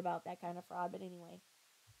started about that kind of fraud. But anyway.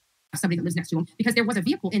 Somebody that lives next to him because there was a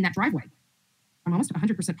vehicle in that driveway. I'm almost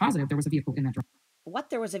 100% positive there was a vehicle in that driveway. What?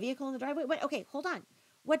 There was a vehicle in the driveway? Wait, okay, hold on.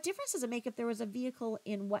 What difference does it make if there was a vehicle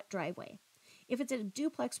in what driveway? If it's a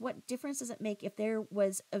duplex, what difference does it make if there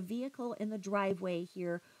was a vehicle in the driveway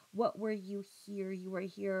here? What were you here? You were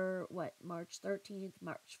here, what, March 13th,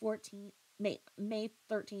 March 14th, May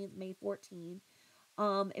 13th, May 14th.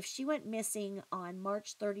 If she went missing on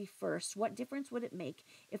March 31st, what difference would it make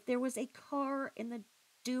if there was a car in the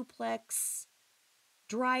duplex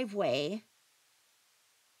driveway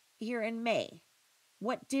here in May?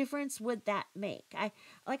 What difference would that make?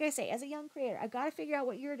 Like I say, as a young creator, I've got to figure out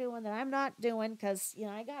what you're doing that I'm not doing because,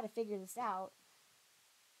 I got to figure this out.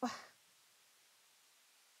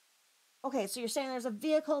 Okay, so you're saying there's a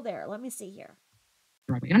vehicle there. Let me see here.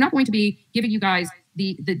 And I'm not going to be giving you guys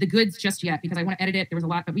the goods just yet because I want to edit it. There was a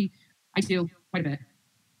lot, but I do quite a bit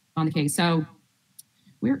on the case. So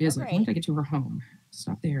where is it? When did I get to her home?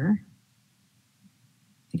 Stop there.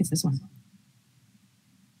 I think it's this one.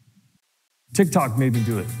 TikTok made me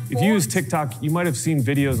do it. If you use TikTok, you might have seen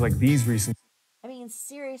videos like these recently. I mean,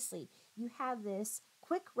 seriously, you have this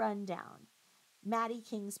quick rundown, Maddie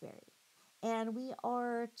Kingsbury. And we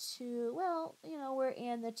are we're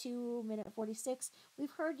in the 2:46.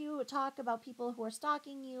 We've heard you talk about people who are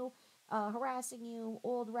stalking you, harassing you,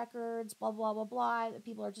 old records, blah, blah, blah, blah. That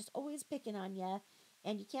people are just always picking on you.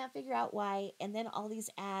 and you can't figure out why, and then all these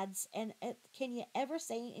ads, and can you ever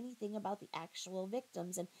say anything about the actual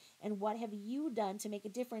victims, and what have you done to make a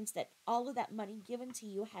difference that all of that money given to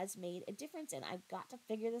you has made a difference in? I've got to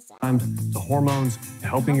figure this out. The hormones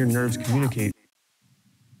helping your nerves communicate.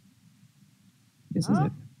 This is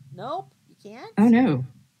it. Nope, you can't. Oh no.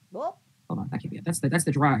 Well, hold on, that can't be it. That's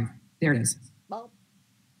the drive. There it is. Well,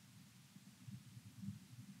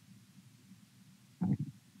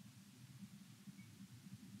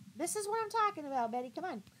 this is what I'm talking about, Betty. Come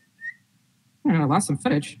on. I lost some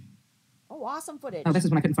footage. Oh, awesome footage. Oh, this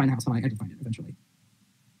is when I couldn't find the house. I did find it eventually.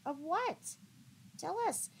 Of what? Tell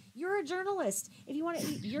us. You're a journalist. If you want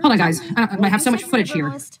to, hold on, guys. I have so much footage here.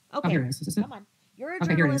 Okay. Oh, here it is. Is this it? Come on. You're a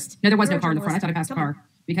okay, here it is. journalist. No, there was no car in the front. I thought I passed a car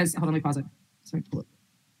because hold on, let me pause it.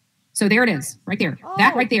 So there it is, right there. Oh,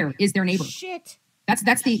 that right there is their neighbor. Shit. That's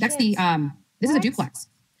the this is a duplex.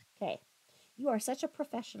 Okay. You are such a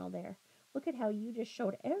professional there. Look at how you just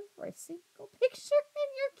showed every single picture in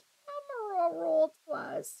your camera roll to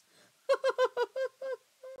us.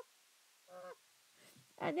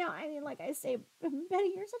 And now, I mean, like I say,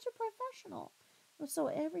 Betty, you're such a professional. So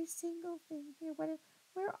every single thing here, where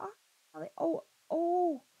are they?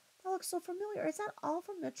 Oh, that looks so familiar. Is that all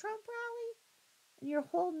from the Trump rally? And you're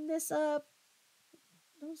holding this up.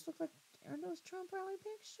 Those look like, are those Trump rally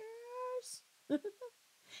pictures?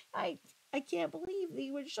 I can't believe that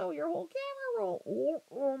you would show your whole camera roll.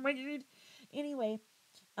 Oh my God. Anyway,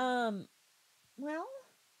 well,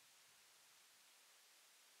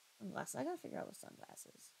 sunglasses. I gotta figure out those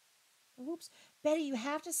sunglasses. Oops. Betty, you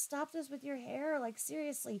have to stop this with your hair. Like,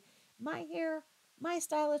 seriously, my hair, my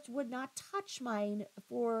stylist would not touch mine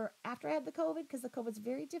for after I had the COVID, because the COVID's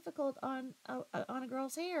very difficult on a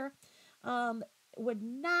girl's hair. Would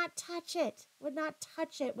not touch it. Would not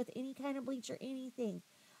touch it with any kind of bleach or anything.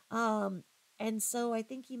 And so I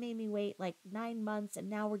think he made me wait like 9 months, and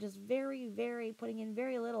now we're just very, very putting in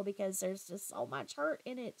very little because there's just so much hurt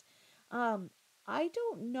in it. I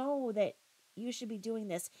don't know that you should be doing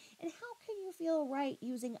this. And how can you feel right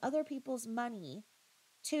using other people's money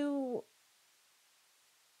to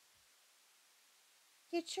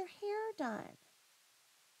get your hair done?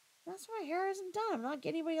 That's why my hair isn't done. I'm not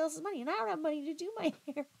getting anybody else's money, and I don't have money to do my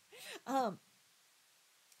hair.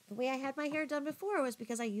 The way I had my hair done before was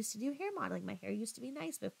because I used to do hair modeling. My hair used to be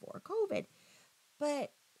nice before COVID.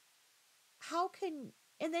 But how can...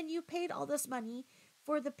 And then you paid all this money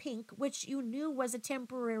for the pink, which you knew was a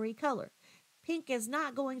temporary color. Pink is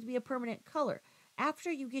not going to be a permanent color.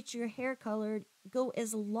 After you get your hair colored, go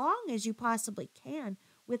as long as you possibly can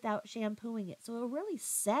without shampooing it. So it really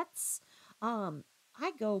sets.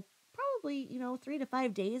 I go probably, 3 to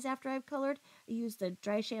 5 days after I've colored. I use the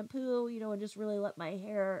dry shampoo, and just really let my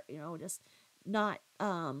hair, just not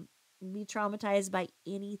be traumatized by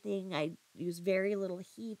anything. I use very little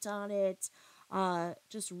heat on it.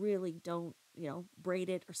 Just really don't, braid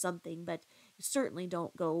it or something, but you certainly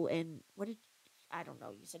don't go and I don't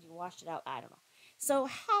know. You said you washed it out. I don't know. So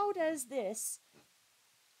how does this?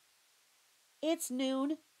 It's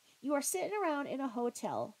noon. You are sitting around in a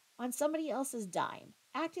hotel on somebody else's dime,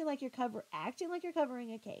 acting like you're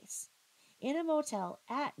covering a case in a motel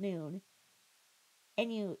at noon,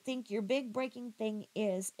 and you think your big breaking thing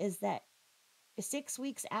is that 6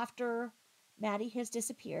 weeks after Maddie has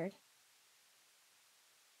disappeared,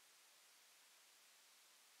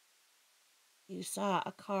 you saw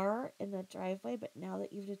a car in the driveway, but now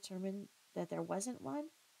that you've determined that there wasn't one,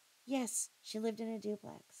 yes, she lived in a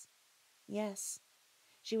duplex. Yes,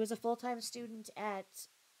 she was a full-time student at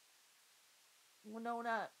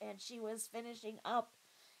Winona, and she was finishing up,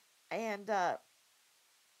 and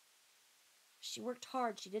she worked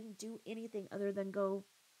hard. She didn't do anything other than go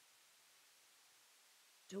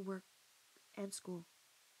to work and school.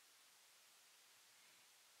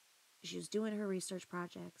 She was doing her research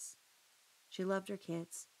projects. She loved her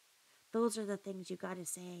kids. Those are the things you got to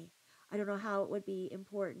say. I don't know how it would be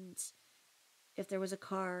important if there was a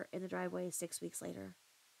car in the driveway 6 weeks later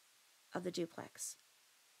of the duplex.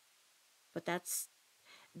 But that's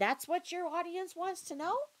what your audience wants to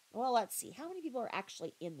know? Well, let's see. How many people are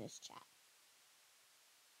actually in this chat?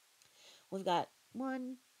 We've got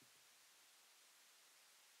 1.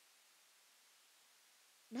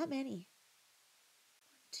 Not many.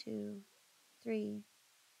 1, 2, 3,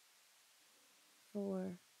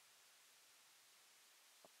 4.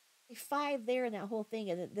 5 there in that whole thing,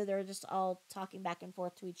 and they're just all talking back and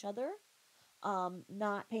forth to each other,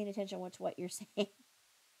 not paying attention to what you're saying.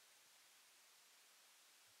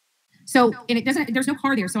 So, and it doesn't. There's no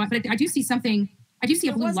car there. So, but I do see something. I do see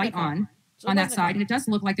a blue light on. on that side, and it does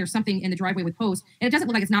look like there's something in the driveway with hose, and it doesn't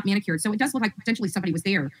look like it's not manicured, so it does look like potentially somebody was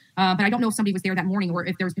there, but I don't know if somebody was there that morning or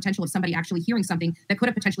if there was potential of somebody actually hearing something that could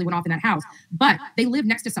have potentially went off in that house, but they live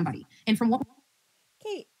next to somebody, and from what...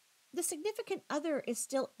 Okay, the significant other is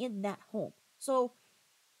still in that home, so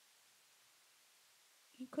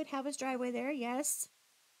he could have his driveway there, yes.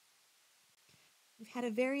 We've had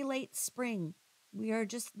a very late spring. We are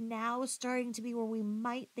just now starting to be where we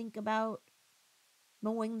might think about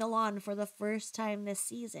mowing the lawn for the first time this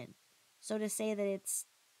season. So to say that it's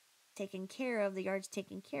taken care of, the yard's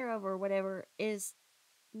taken care of, or whatever, is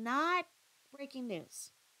not breaking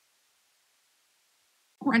news.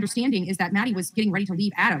 What we're understanding is that Maddie was getting ready to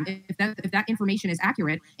leave Adam. If that information is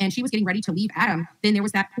accurate, and she was getting ready to leave Adam, then there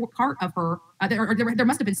was that part of her, there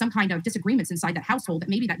must have been some kind of disagreements inside that household that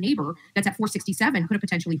maybe that neighbor that's at 467 could have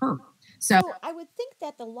potentially heard. So I would think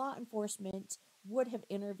that the law enforcement would have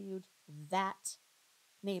interviewed that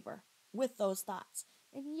neighbor with those thoughts.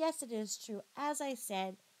 And yes, it is true, as I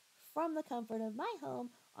said, from the comfort of my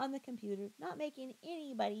home on the computer, not making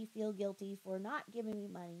anybody feel guilty for not giving me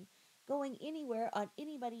money, going anywhere on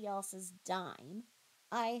anybody else's dime.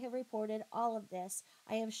 I have reported all of this.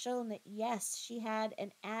 I have shown that yes, she had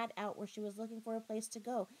an ad out where she was looking for a place to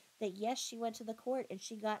go, that yes, she went to the court and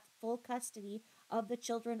she got full custody of the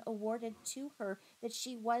children awarded to her, that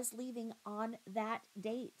she was leaving on that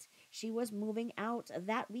date. She was moving out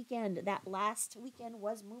that weekend. That last weekend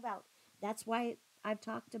was move out. That's why I've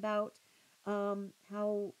talked about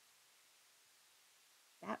how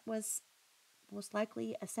that was most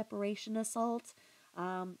likely a separation assault,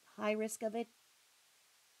 high risk of it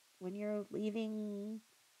when you're leaving.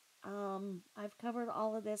 I've covered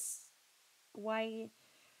all of this. Why,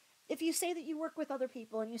 if you say that you work with other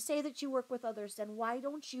people and you say that you work with others, then why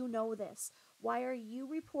don't you know this? Why are you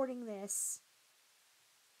reporting this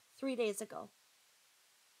 3 days ago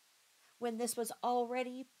when this was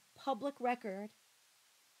already public record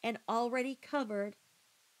and already covered?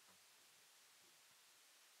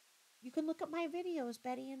 You can look at my videos,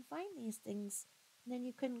 Betty, and find these things. And then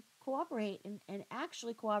you can cooperate and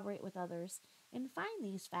actually cooperate with others and find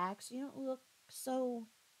these facts. You don't look so...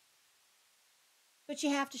 But you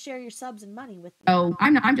have to share your subs and money with me. Oh,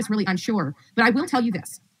 I'm just really unsure. But I will tell you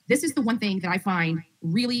this. This is the one thing that I find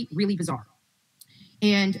really, really bizarre.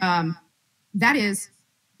 And that is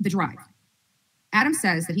the drive. Adam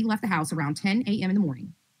says that he left the house around 10 a.m. in the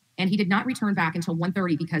morning, and he did not return back until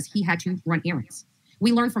 1:30 because he had to run errands.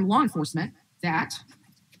 We learned from law enforcement that...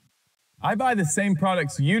 I buy the same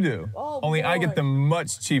products you do, only I get them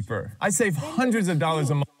much cheaper. I save hundreds of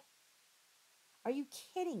dollars a month. Are you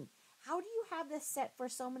kidding? How do you have this set for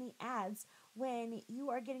so many ads when you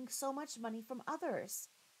are getting so much money from others?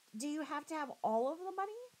 Do you have to have all of the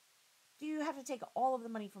money? Do you have to take all of the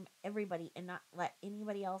money from everybody and not let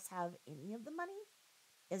anybody else have any of the money?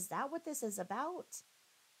 Is that what this is about?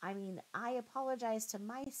 I mean, I apologize to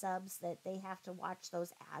my subs that they have to watch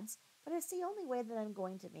those ads, but it's the only way that I'm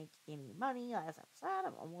going to make any money. As I've said,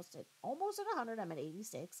 I'm almost at 100. I'm at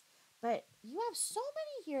 86. But you have so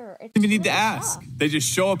many here. It's You need to ask. They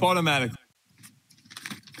just show up automatically.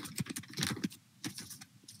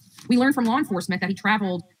 We learned from law enforcement that he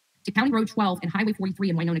traveled to County Road 12 and Highway 43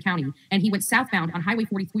 in Winona County, and he went southbound on Highway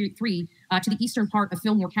 43 to the eastern part of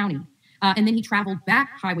Fillmore County. And then he traveled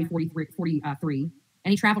back Highway 43,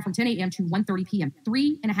 and he traveled from 10 a.m. to 1:30 p.m.,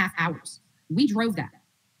 3.5 hours. We drove that.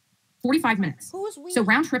 45 minutes. Who is we? So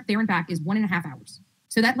round trip there and back is 1.5 hours.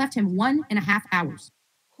 So that left him 1.5 hours.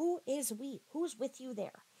 Who is we? Who's with you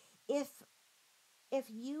there? If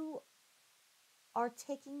you are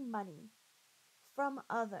taking money from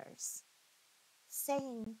others,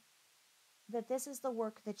 saying that this is the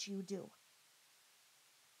work that you do,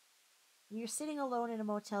 and you're sitting alone in a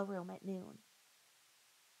motel room at noon,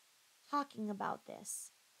 talking about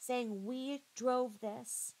this, saying we drove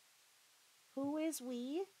this, who is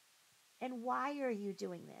we, and why are you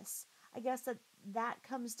doing this? I guess that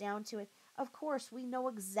comes down to it. Of course, we know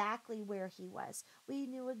exactly where he was. We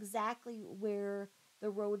knew exactly where the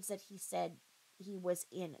roads that he said he was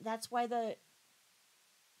in. That's why the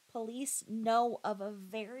police know of a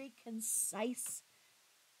very concise,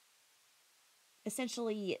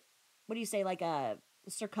 essentially, what do you say, like a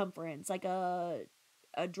circumference, like a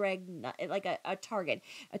drag, like a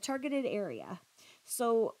targeted area.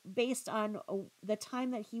 So based on the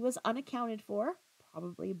time that he was unaccounted for,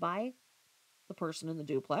 probably by the person in the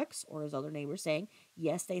duplex or his other neighbors saying,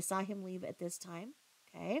 yes, they saw him leave at this time.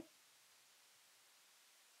 Okay.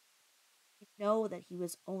 You know that he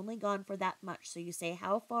was only gone for that much. So you say,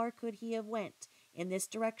 how far could he have went in this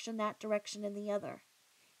direction, that direction, and the other?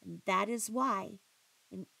 And that is why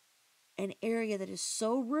in an area that is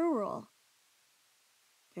so rural,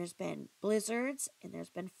 There's been blizzards and there's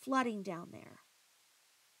been flooding down there.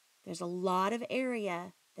 There's a lot of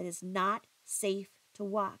area that is not safe to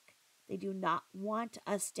walk. They do not want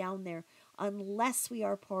us down there unless we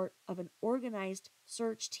are part of an organized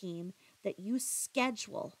search team that you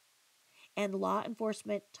schedule. And law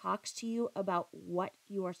enforcement talks to you about what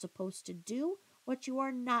you are supposed to do, what you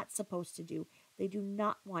are not supposed to do. They do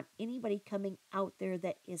not want anybody coming out there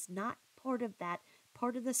that is not part of that,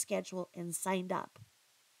 part of the schedule, and signed up.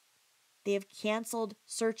 They have canceled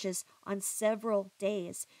searches on several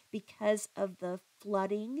days because of the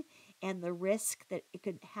flooding and the risk that it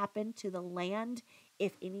could happen to the land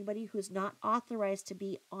if anybody who's not authorized to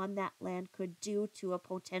be on that land could do to a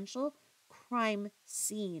potential crime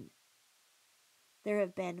scene. There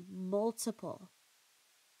have been multiple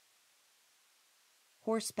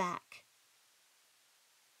horseback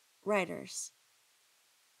riders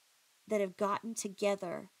that have gotten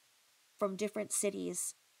together from different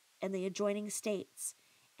cities and the adjoining states,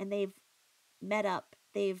 and they've met up.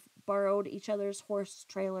 They've borrowed each other's horse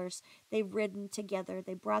trailers. They've ridden together.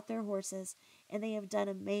 They brought their horses, and they have done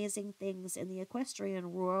amazing things in the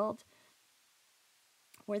equestrian world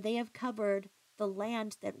where they have covered the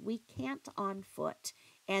land that we can't on foot,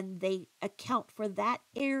 and they account for that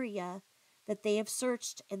area that they have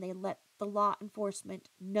searched, and they let the law enforcement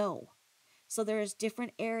know. So there's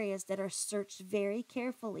different areas that are searched very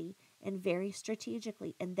carefully and very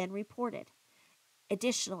strategically and then reported.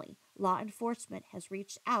 Additionally, law enforcement has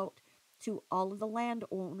reached out to all of the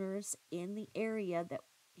landowners in the area that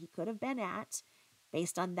he could have been at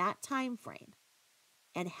based on that time frame,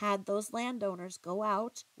 and had those landowners go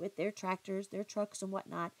out with their tractors, their trucks and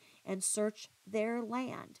whatnot, and search their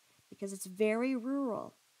land because it's very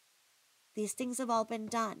rural. These things have all been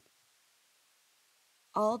done.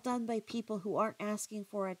 All done by people who aren't asking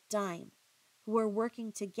for a dime, who are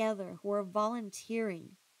working together, who are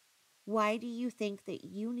volunteering. Why do you think that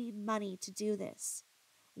you need money to do this?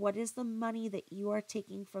 What is the money that you are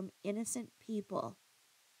taking from innocent people?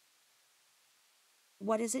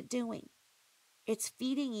 What is it doing? It's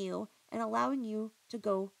feeding you and allowing you to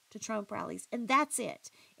go to Trump rallies. And that's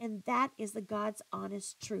it. And that is the God's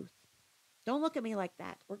honest truth. Don't look at me like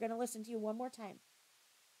that. We're going to listen to you one more time.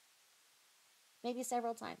 Maybe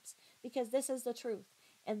several times. Because this is the truth.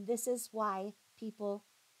 And this is why people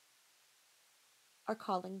are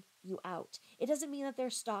calling you out. It doesn't mean that they're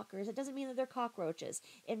stalkers. It doesn't mean that they're cockroaches.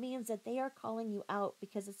 It means that they are calling you out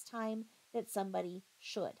because it's time that somebody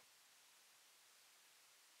should.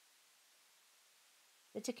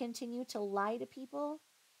 That to continue to lie to people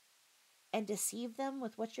and deceive them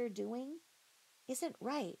with what you're doing isn't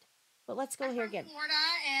right. But let's go here again. Florida,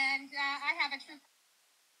 and I have a true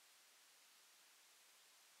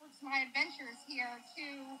my adventures here to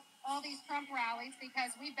all these Trump rallies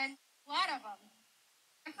because we've been a lot of them.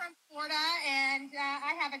 I'm from Florida, and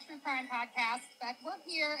I have a true crime podcast, but we're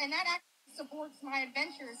here, and that actually supports my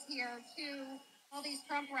adventures here to all these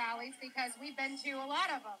Trump rallies because we've been to a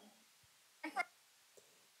lot of them. I'm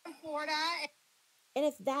from Florida. And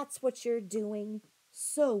if that's what you're doing,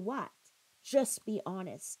 so what? Just be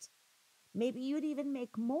honest. Maybe you'd even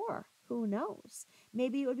make more. Who knows?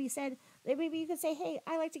 Maybe it would be said, maybe you could say, hey,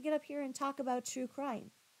 I like to get up here and talk about true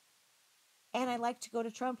crime. And I like to go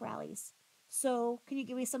to Trump rallies. So can you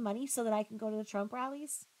give me some money so that I can go to the Trump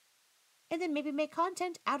rallies? And then maybe make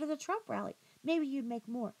content out of the Trump rally. Maybe you'd make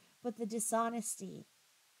more. But the dishonesty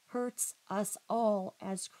hurts us all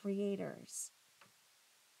as creators.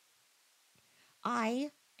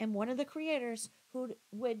 I am one of the creators who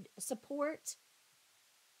would support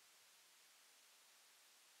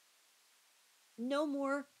no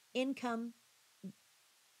more income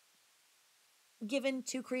given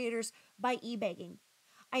to creators by e-begging.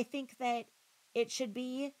 I think that it should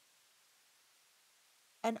be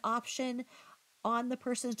an option on the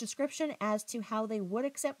person's description as to how they would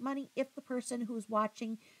accept money if the person who's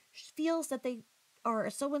watching feels that they are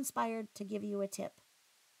so inspired to give you a tip.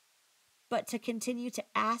 But to continue to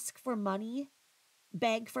ask for money,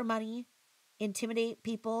 beg for money, intimidate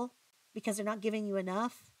people because they're not giving you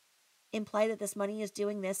enough, imply that this money is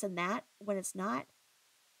doing this and that when it's not,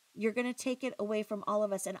 you're going to take it away from all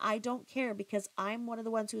of us. And I don't care because I'm one of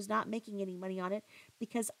the ones who's not making any money on it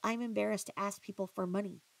because I'm embarrassed to ask people for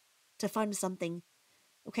money to fund something.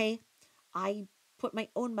 Okay? I put my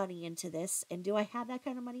own money into this. And do I have that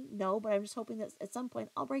kind of money? No, but I'm just hoping that at some point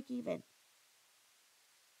I'll break even.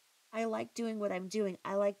 I like doing what I'm doing.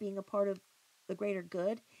 I like being a part of the greater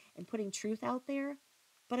good and putting truth out there.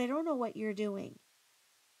 But I don't know what you're doing.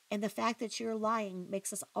 And the fact that you're lying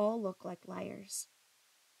makes us all look like liars.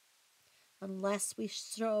 Unless we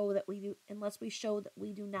show that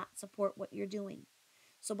we do not support what you're doing.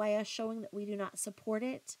 So by us showing that we do not support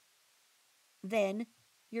it, then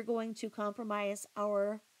you're going to compromise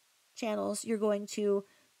our channels. You're going to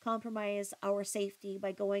compromise our safety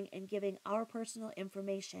by going and giving our personal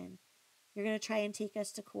information. You're going to try and take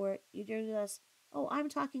us to court. You do us, oh, I'm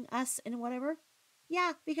talking us and whatever.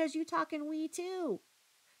 Yeah, because you talking we too.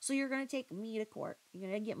 So you're going to take me to court. You're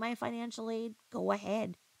going to get my financial aid. Go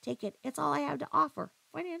ahead. Take it. It's all I have to offer.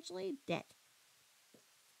 Financial aid, debt.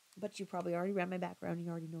 But you probably already read my background. You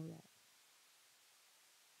already know that.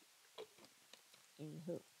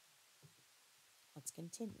 Anywho, let's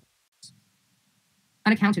continue.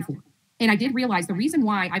 Unaccounted for. And I did realize the reason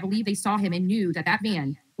why I believe they saw him and knew that that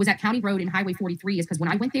van was at County Road and Highway 43 is because when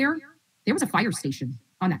I went there was a fire station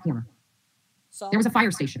on that corner. So there was a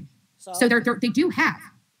fire station. So they do have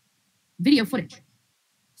video footage.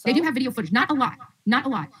 So they do have video footage. Not a lot. Not a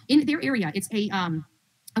lot. In their area, it's a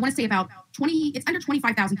I want to say about 20, it's under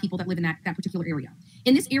 25,000 people that live in that particular area.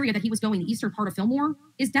 In this area that he was going, the eastern part of Fillmore,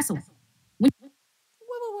 is desolate. Wait.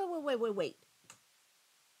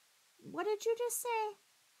 What did you just say?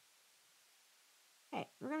 Okay,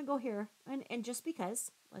 we're gonna go here, and just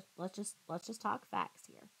because, let's just talk facts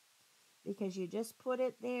here, because you just put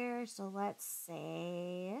it there. So let's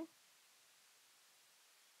say,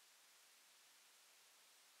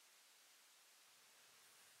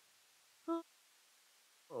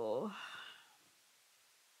 oh.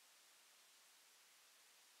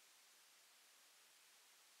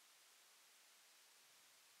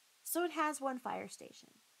 So it has one fire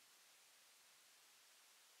station.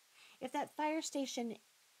 If that fire station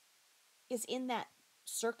is in that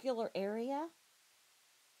circular area,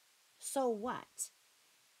 so what?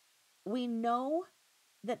 We know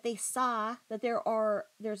that they saw that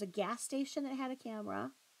there's a gas station that had a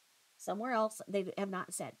camera somewhere else. They have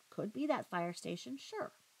not said. Could be that fire station,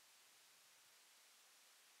 sure.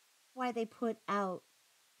 Why they put out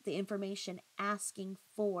the information asking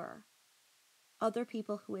for other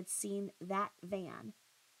people who had seen that van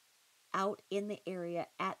out in the area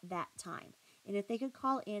at that time. And if they could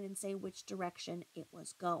call in and say which direction it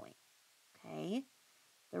was going. Okay?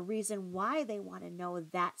 The reason why they want to know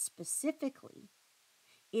that specifically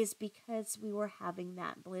is because we were having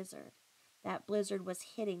that blizzard. That blizzard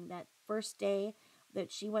was hitting. That first day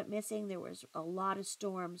that she went missing, there was a lot of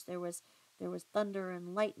storms. There was thunder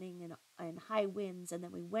and lightning and high winds. And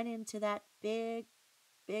then we went into that big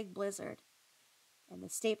blizzard. And the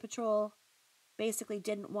State Patrol basically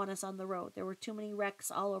didn't want us on the road. There were too many wrecks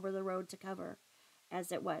all over the road to cover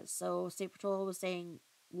as it was. So State Patrol was saying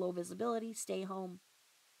low visibility, stay home.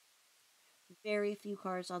 Very few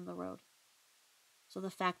cars on the road. So the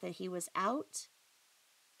fact that he was out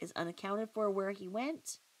is unaccounted for where he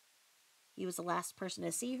went. He was the last person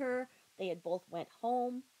to see her. They had both went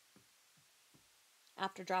home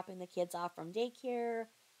after dropping the kids off from daycare.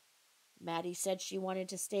 Maddie said she wanted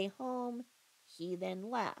to stay home. He then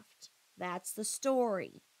left. That's the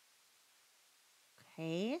story.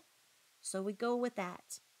 Okay, so we go with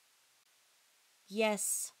that.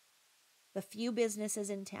 Yes, the few businesses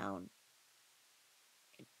in town,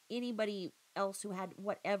 anybody else who had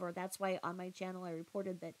whatever, that's why on my channel I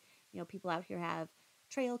reported that, people out here have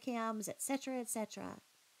trail cams, etc., etc.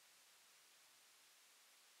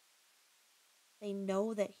 They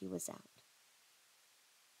know that he was out.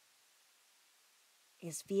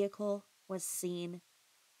 His vehicle was seen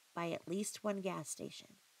by at least one gas station.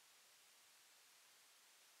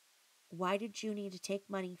 Why did you need to take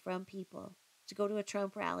money from people to go to a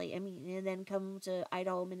Trump rally, and then come to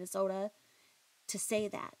Idaho, Minnesota to say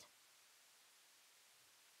that?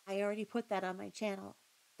 I already put that on my channel.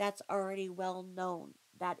 That's already well known.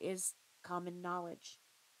 That is common knowledge.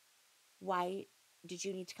 Why did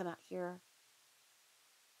you need to come out here?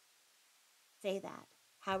 Say that.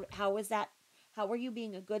 How was that? How are you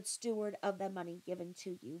being a good steward of the money given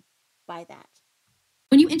to you by that?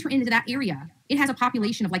 When you enter into that area, it has a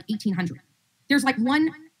population of like 1,800. There's like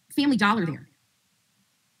one Family Dollar there.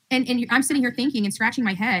 And I'm sitting here thinking and scratching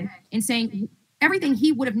my head and saying everything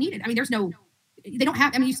he would have needed. They don't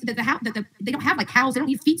have, they don't have like cows. They don't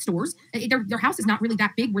need feed stores. Their house is not really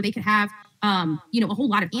that big where they could have, a whole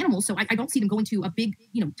lot of animals. So I don't see them going to a big,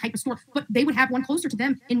 type of store, but they would have one closer to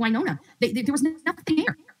them in Winona. There was nothing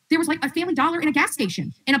there. There was like a Family Dollar and a gas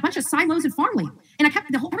station and a bunch of silos and farmland. And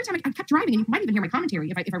every time I kept driving, and you might even hear my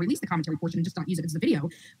commentary if I release the commentary portion and just not use it as a video.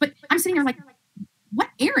 But I'm sitting there like, what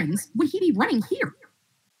errands would he be running here?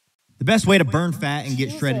 The best way to burn fat and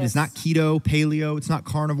get shredded is not keto, paleo, it's not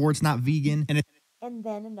carnivore, it's not vegan. And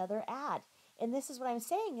then another ad. And this is what I'm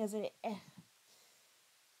saying is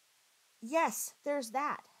yes, there's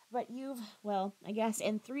that. But I guess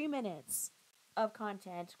in 3 minutes of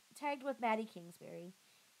content tagged with Maddie Kingsbury,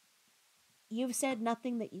 You've said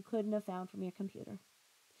nothing that you couldn't have found from your computer.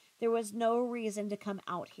 There was no reason to come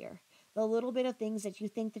out here. The little bit of things that you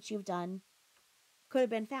think that you've done could have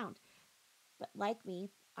been found. But like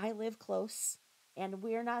me, I live close, and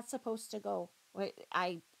we're not supposed to go.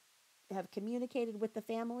 I have communicated with the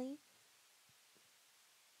family,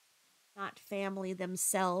 not family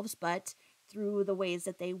themselves, but through the ways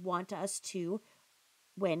that they want us to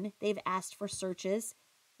when they've asked for searches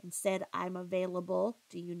and said, I'm available.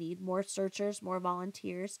 Do you need more searchers, more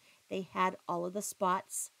volunteers? They had all of the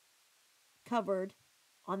spots covered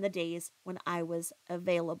on the days when I was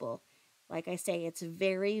available. Like I say, it's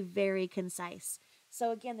very, very concise.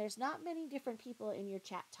 So again, there's not many different people in your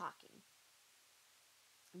chat talking,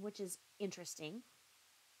 which is interesting,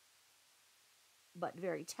 but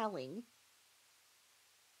very telling.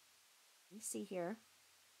 Let me see here.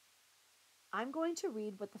 I'm going to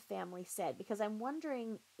read what the family said because I'm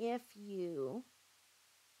wondering if you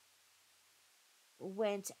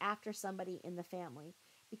went after somebody in the family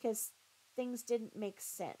because things didn't make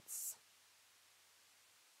sense.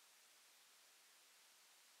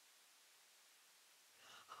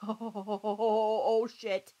 Oh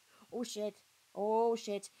shit. Oh shit. Oh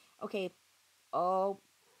shit. Okay. Oh,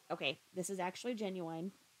 okay. This is actually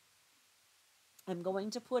genuine. I'm going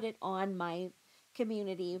to put it on my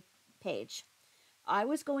community page. I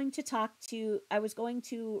was going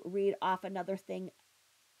to read off another thing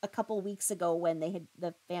a couple weeks ago when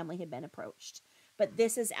the family had been approached. But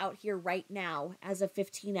this is out here right now as of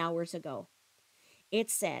 15 hours ago. It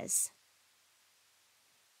says,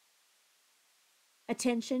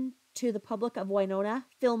 attention to the public of Winona,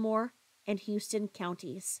 Fillmore, and Houston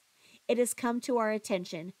counties. It has come to our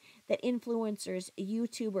attention that influencers,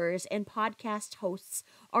 YouTubers, and podcast hosts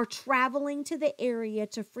are traveling to the area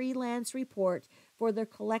to freelance report for their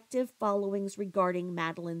collective followings regarding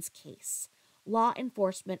Madeline's case. Law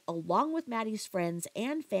enforcement, along with Maddie's friends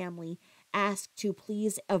and family, asked to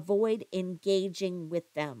please avoid engaging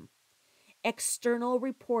with them. External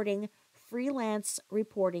reporting, freelance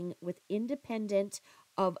reporting with independent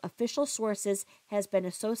of official sources has been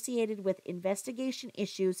associated with investigation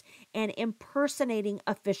issues and impersonating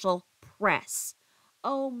official press.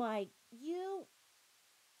 Oh my, here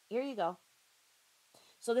you go.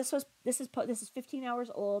 So this is 15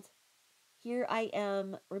 hours old. Here I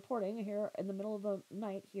am reporting here in the middle of the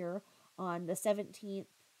night here on the 17th.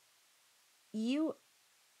 You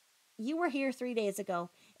were here 3 days ago,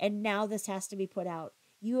 and now this has to be put out.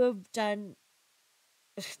 You have done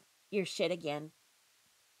your shit again.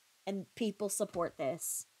 And people support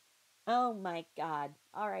this. Oh my God.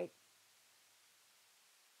 All right.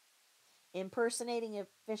 Impersonating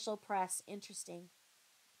official press. Interesting.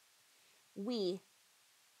 We,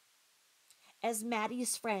 as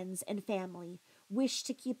Maddie's friends and family, wish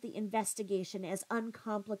to keep the investigation as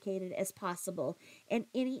uncomplicated as possible, and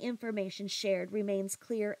any information shared remains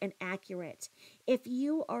clear and accurate. If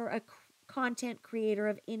you are a content creator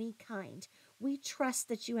of any kind, we trust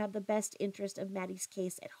that you have the best interest of Maddie's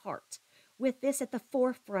case at heart. With this at the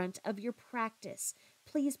forefront of your practice,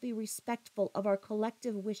 please be respectful of our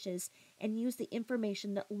collective wishes and use the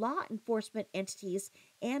information that law enforcement entities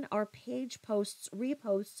and our page posts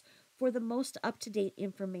reposts for the most up-to-date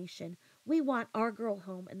information. We want our girl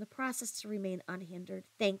home and the process to remain unhindered.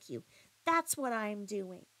 Thank you. That's what I'm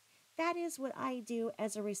doing. That is what I do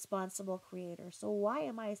as a responsible creator. So why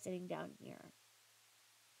am I sitting down here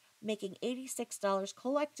making $86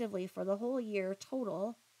 collectively for the whole year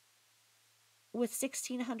total with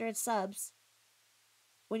 1,600 subs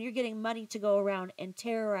when you're getting money to go around and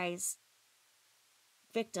terrorize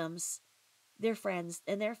victims, their friends,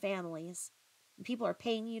 and their families, and people are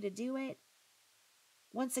paying you to do it?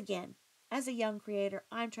 Once again, as a young creator,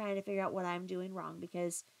 I'm trying to figure out what I'm doing wrong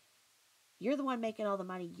because you're the one making all the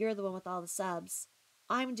money. You're the one with all the subs.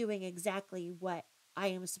 I'm doing exactly what I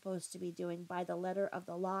am supposed to be doing by the letter of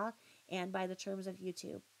the law and by the terms of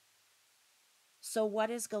YouTube. So what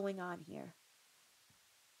is going on here?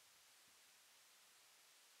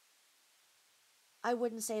 I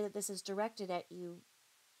wouldn't say that this is directed at you,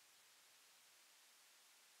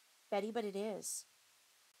 Betty, but it is.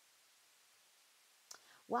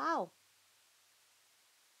 Wow.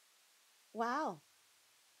 Wow.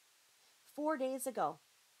 4 days ago.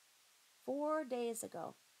 4 days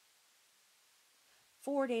ago.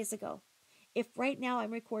 4 days ago. If right now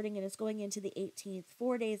I'm recording and it's going into the 18th,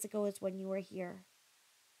 4 days ago is when you were here.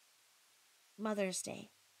 Mother's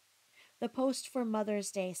Day. The post for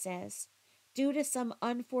Mother's Day says, due to some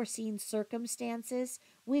unforeseen circumstances,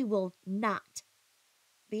 we will not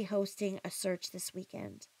be hosting a search this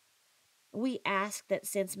weekend. We ask that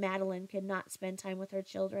since Madeline could not spend time with her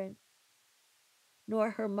children,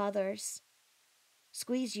 nor her mothers,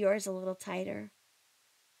 Squeeze yours a little tighter.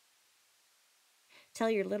 Tell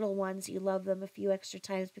your little ones you love them a few extra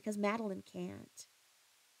times because Madeline can't.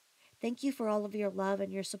 Thank you for all of your love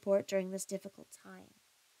and your support during this difficult time.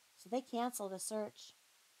 So they canceled a search.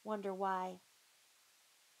 Wonder why.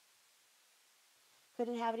 Could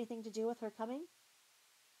it have anything to do with her coming?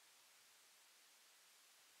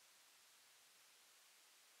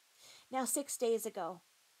 Now, 6 days ago,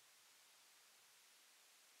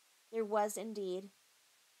 there was indeed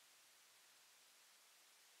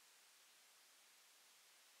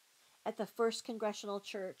at the First Congressional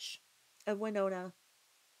Church of Winona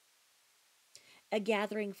a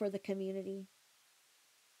gathering for the community.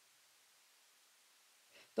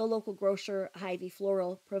 The local grocer, Hy-Vee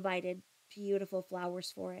Floral, provided beautiful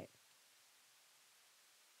flowers for it.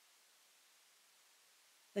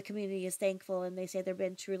 The community is thankful, and they say they've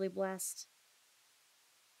been truly blessed.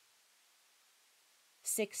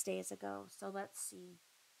 6 days ago. So let's see.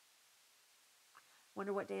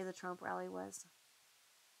 Wonder what day the Trump rally was.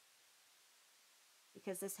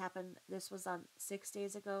 Because this was on 6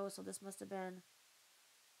 days ago, so this must have been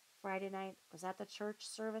Friday night. Was that the church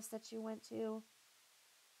service that you went to?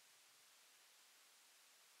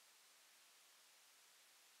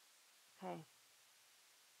 Okay.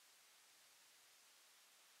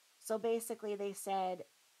 So basically they said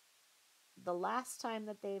the last time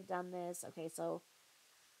that they've done this, okay, so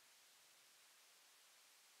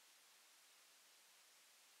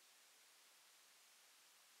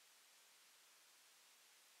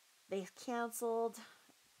they canceled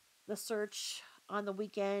the search on the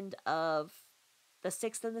weekend of the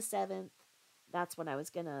 6th and the 7th. That's when I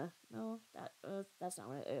was gonna, no, that's not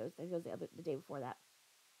when it was the day before that.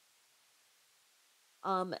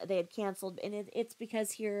 They had canceled, and it's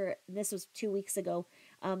because here, this was 2 weeks ago,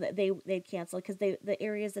 they'd canceled because the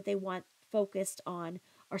areas that they want focused on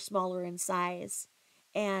are smaller in size,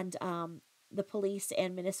 and the police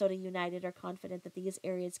and Minnesota United are confident that these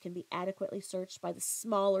areas can be adequately searched by the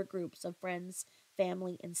smaller groups of friends,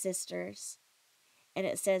 family, and sisters. And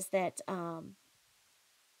it says that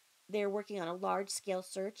they're working on a large-scale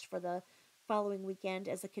search for the following weekend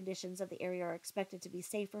as the conditions of the area are expected to be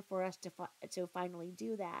safer for us to finally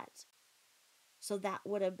do that. So that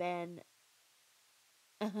would have been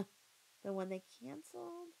the one they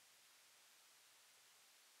canceled.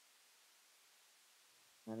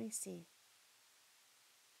 Let me see.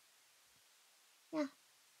 Yeah.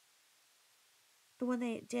 The one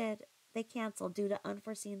they canceled due to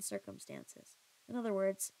unforeseen circumstances. In other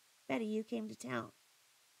words, Betty, you came to town.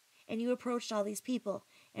 And you approached all these people,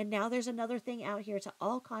 and now there's another thing out here to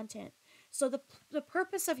all content. So the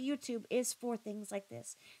purpose of YouTube is for things like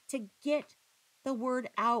this, to get the word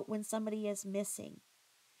out when somebody is missing,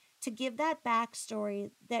 to give that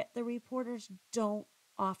backstory that the reporters don't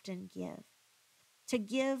often give, to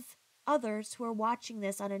give others who are watching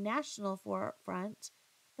this on a national forefront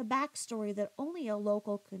the backstory that only a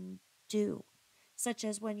local can do, such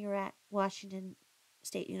as when you're at Washington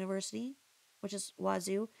State University, which is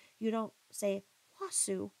Wazoo, you don't say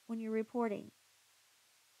Wasu when you're reporting.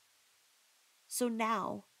 So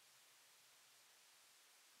now,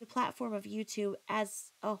 the platform of YouTube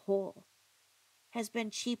as a whole has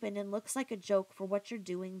been cheapened and looks like a joke for what you're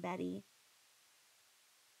doing, Betty.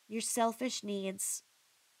 Your selfish needs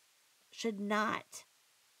should not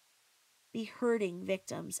be hurting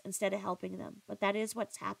victims instead of helping them, but that is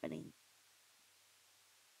what's happening.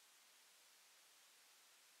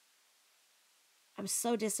 I'm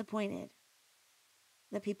so disappointed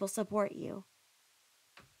that people support you.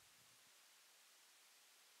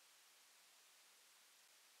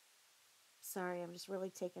 Sorry, I'm just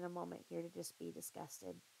really taking a moment here to just be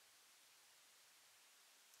disgusted.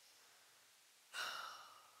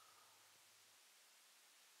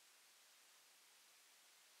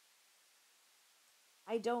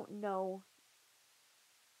 I don't know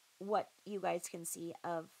what you guys can see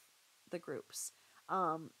of the groups.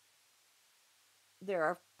 There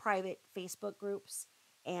are private Facebook groups,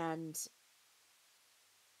 and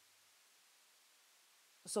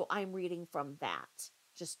so I'm reading from that,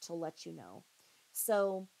 just to let you know.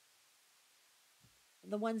 So,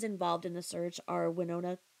 the ones involved in the search are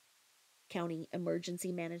Winona County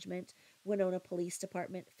Emergency Management, Winona Police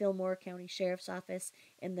Department, Fillmore County Sheriff's Office,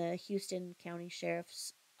 and the Houston County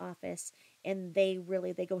Sheriff's Office. And they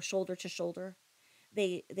go shoulder to shoulder.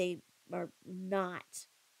 They are not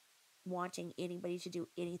wanting anybody to do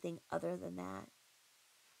anything other than that.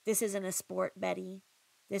 This isn't a sport, Betty.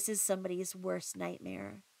 This is somebody's worst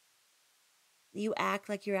nightmare. You act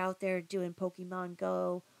like you're out there doing Pokemon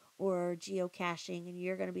Go or geocaching, and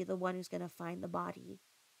you're going to be the one who's going to find the body.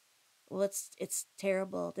 Well, it's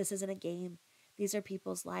terrible. This isn't a game. These are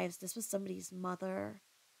people's lives. This was somebody's mother.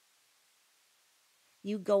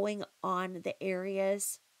 You going on the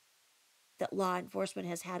areas that law enforcement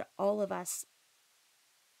has had all of us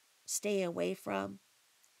stay away from.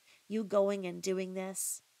 You going and doing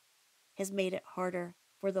this has made it harder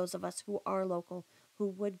for those of us who are local, who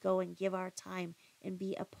would go and give our time and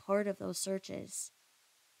be a part of those searches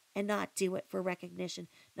and not do it for recognition,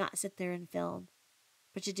 not sit there and film,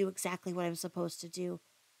 but to do exactly what I'm supposed to do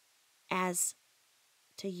as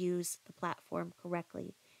to use the platform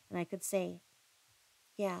correctly. And I could say,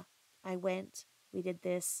 yeah, I went, we did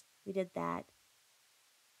this, we did that.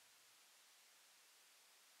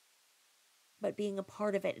 But being a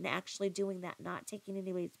part of it and actually doing that, not taking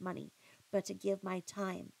anybody's money, but to give my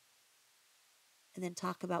time and then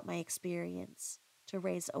talk about my experience, to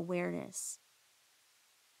raise awareness,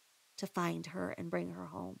 to find her and bring her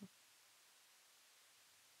home.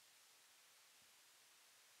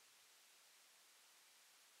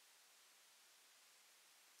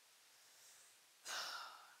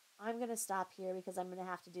 I'm going to stop here because I'm going to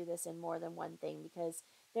have to do this in more than one thing because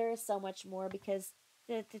there is so much more because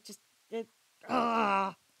I'm just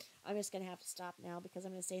going to have to stop now because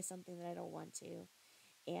I'm going to say something that I don't want to.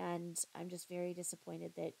 And I'm just very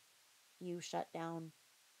disappointed that you shut down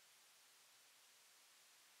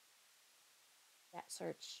that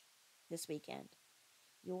search this weekend.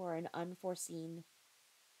 You are an unforeseen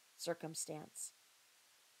circumstance.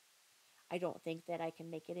 I don't think that I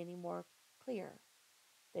can make it any more clear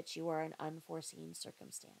that you are an unforeseen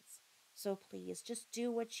circumstance. So please just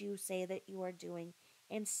do what you say that you are doing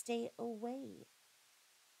and stay away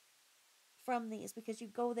from these because you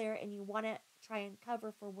go there and you want to try and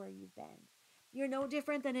cover for where you've been. You're no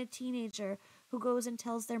different than a teenager who goes and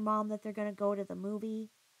tells their mom that they're going to go to the movie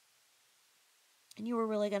and you were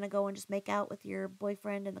really going to go and just make out with your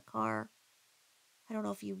boyfriend in the car. I don't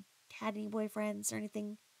know if you had any boyfriends or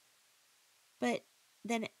anything, but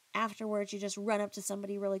then afterwards you just run up to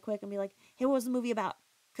somebody really quick and be like, hey, what was the movie about?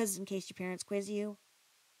 Because in case your parents quiz you.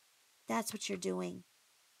 That's what you're doing.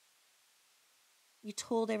 You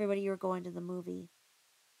told everybody you were going to the movie.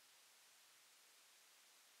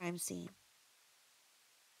 Crime scene.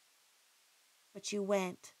 But you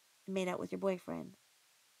went and made out with your boyfriend.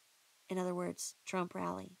 In other words, Trump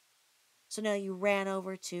rally. So now you ran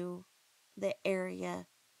over to the area,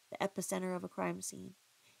 the epicenter of a crime scene,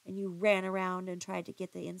 and you ran around and tried to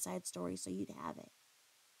get the inside story so you'd have it.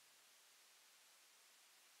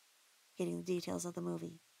 Getting the details of the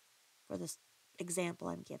movie for this example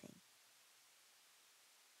I'm giving.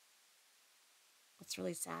 It's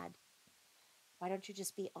really sad. Why don't you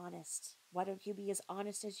just be honest? Why don't you be as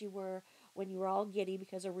honest as you were when you were all giddy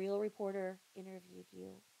because a real reporter interviewed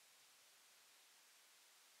you?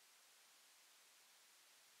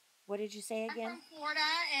 What did you say again? I'm from Florida,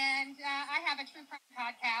 and I have a true crime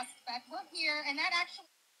podcast, but we're here, and that actually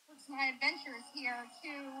includes my adventures here,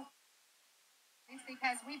 too,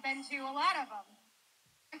 because we've been to a lot of them.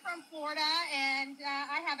 I'm from Florida, and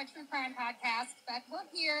I have a true crime podcast, but we're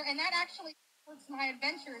here, and that actually includes my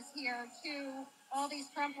adventures here to all these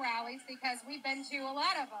Trump rallies because we've been to a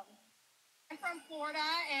lot of them. I'm from Florida,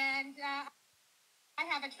 and I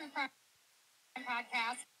have a true crime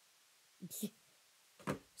podcast.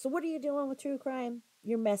 So what are you doing with true crime?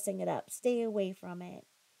 You're messing it up. Stay away from it.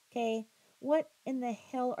 Okay? What in the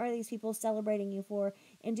hell are these people celebrating you for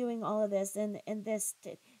and doing all of this and this?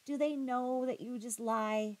 Do they know that you just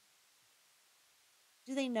lie?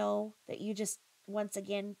 Do they know that you just, once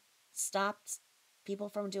again, stopped people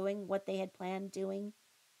from doing what they had planned doing?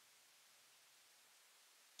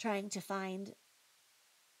 Trying to find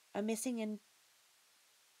a missing and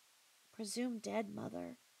presumed dead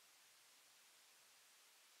mother.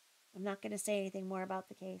 I'm not going to say anything more about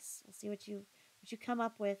the case. We'll see what you come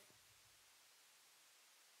up with.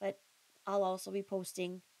 But I'll also be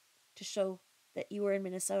posting to show that you were in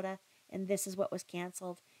Minnesota and this is what was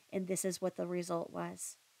canceled and this is what the result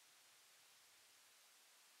was.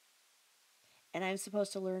 And I'm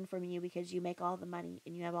supposed to learn from you because you make all the money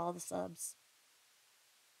and you have all the subs.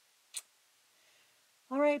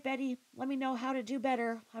 All right, Betty, let me know how to do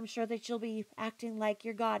better. I'm sure that you'll be acting like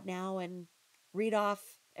you're God now and read off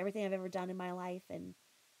everything I've ever done in my life and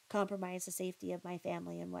compromise the safety of my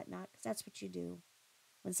family and whatnot, because that's what you do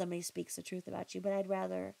when somebody speaks the truth about you. But I'd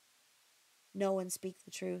rather know and speak the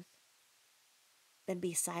truth than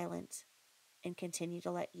be silent and continue to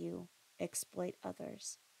let you exploit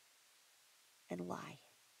others and lie.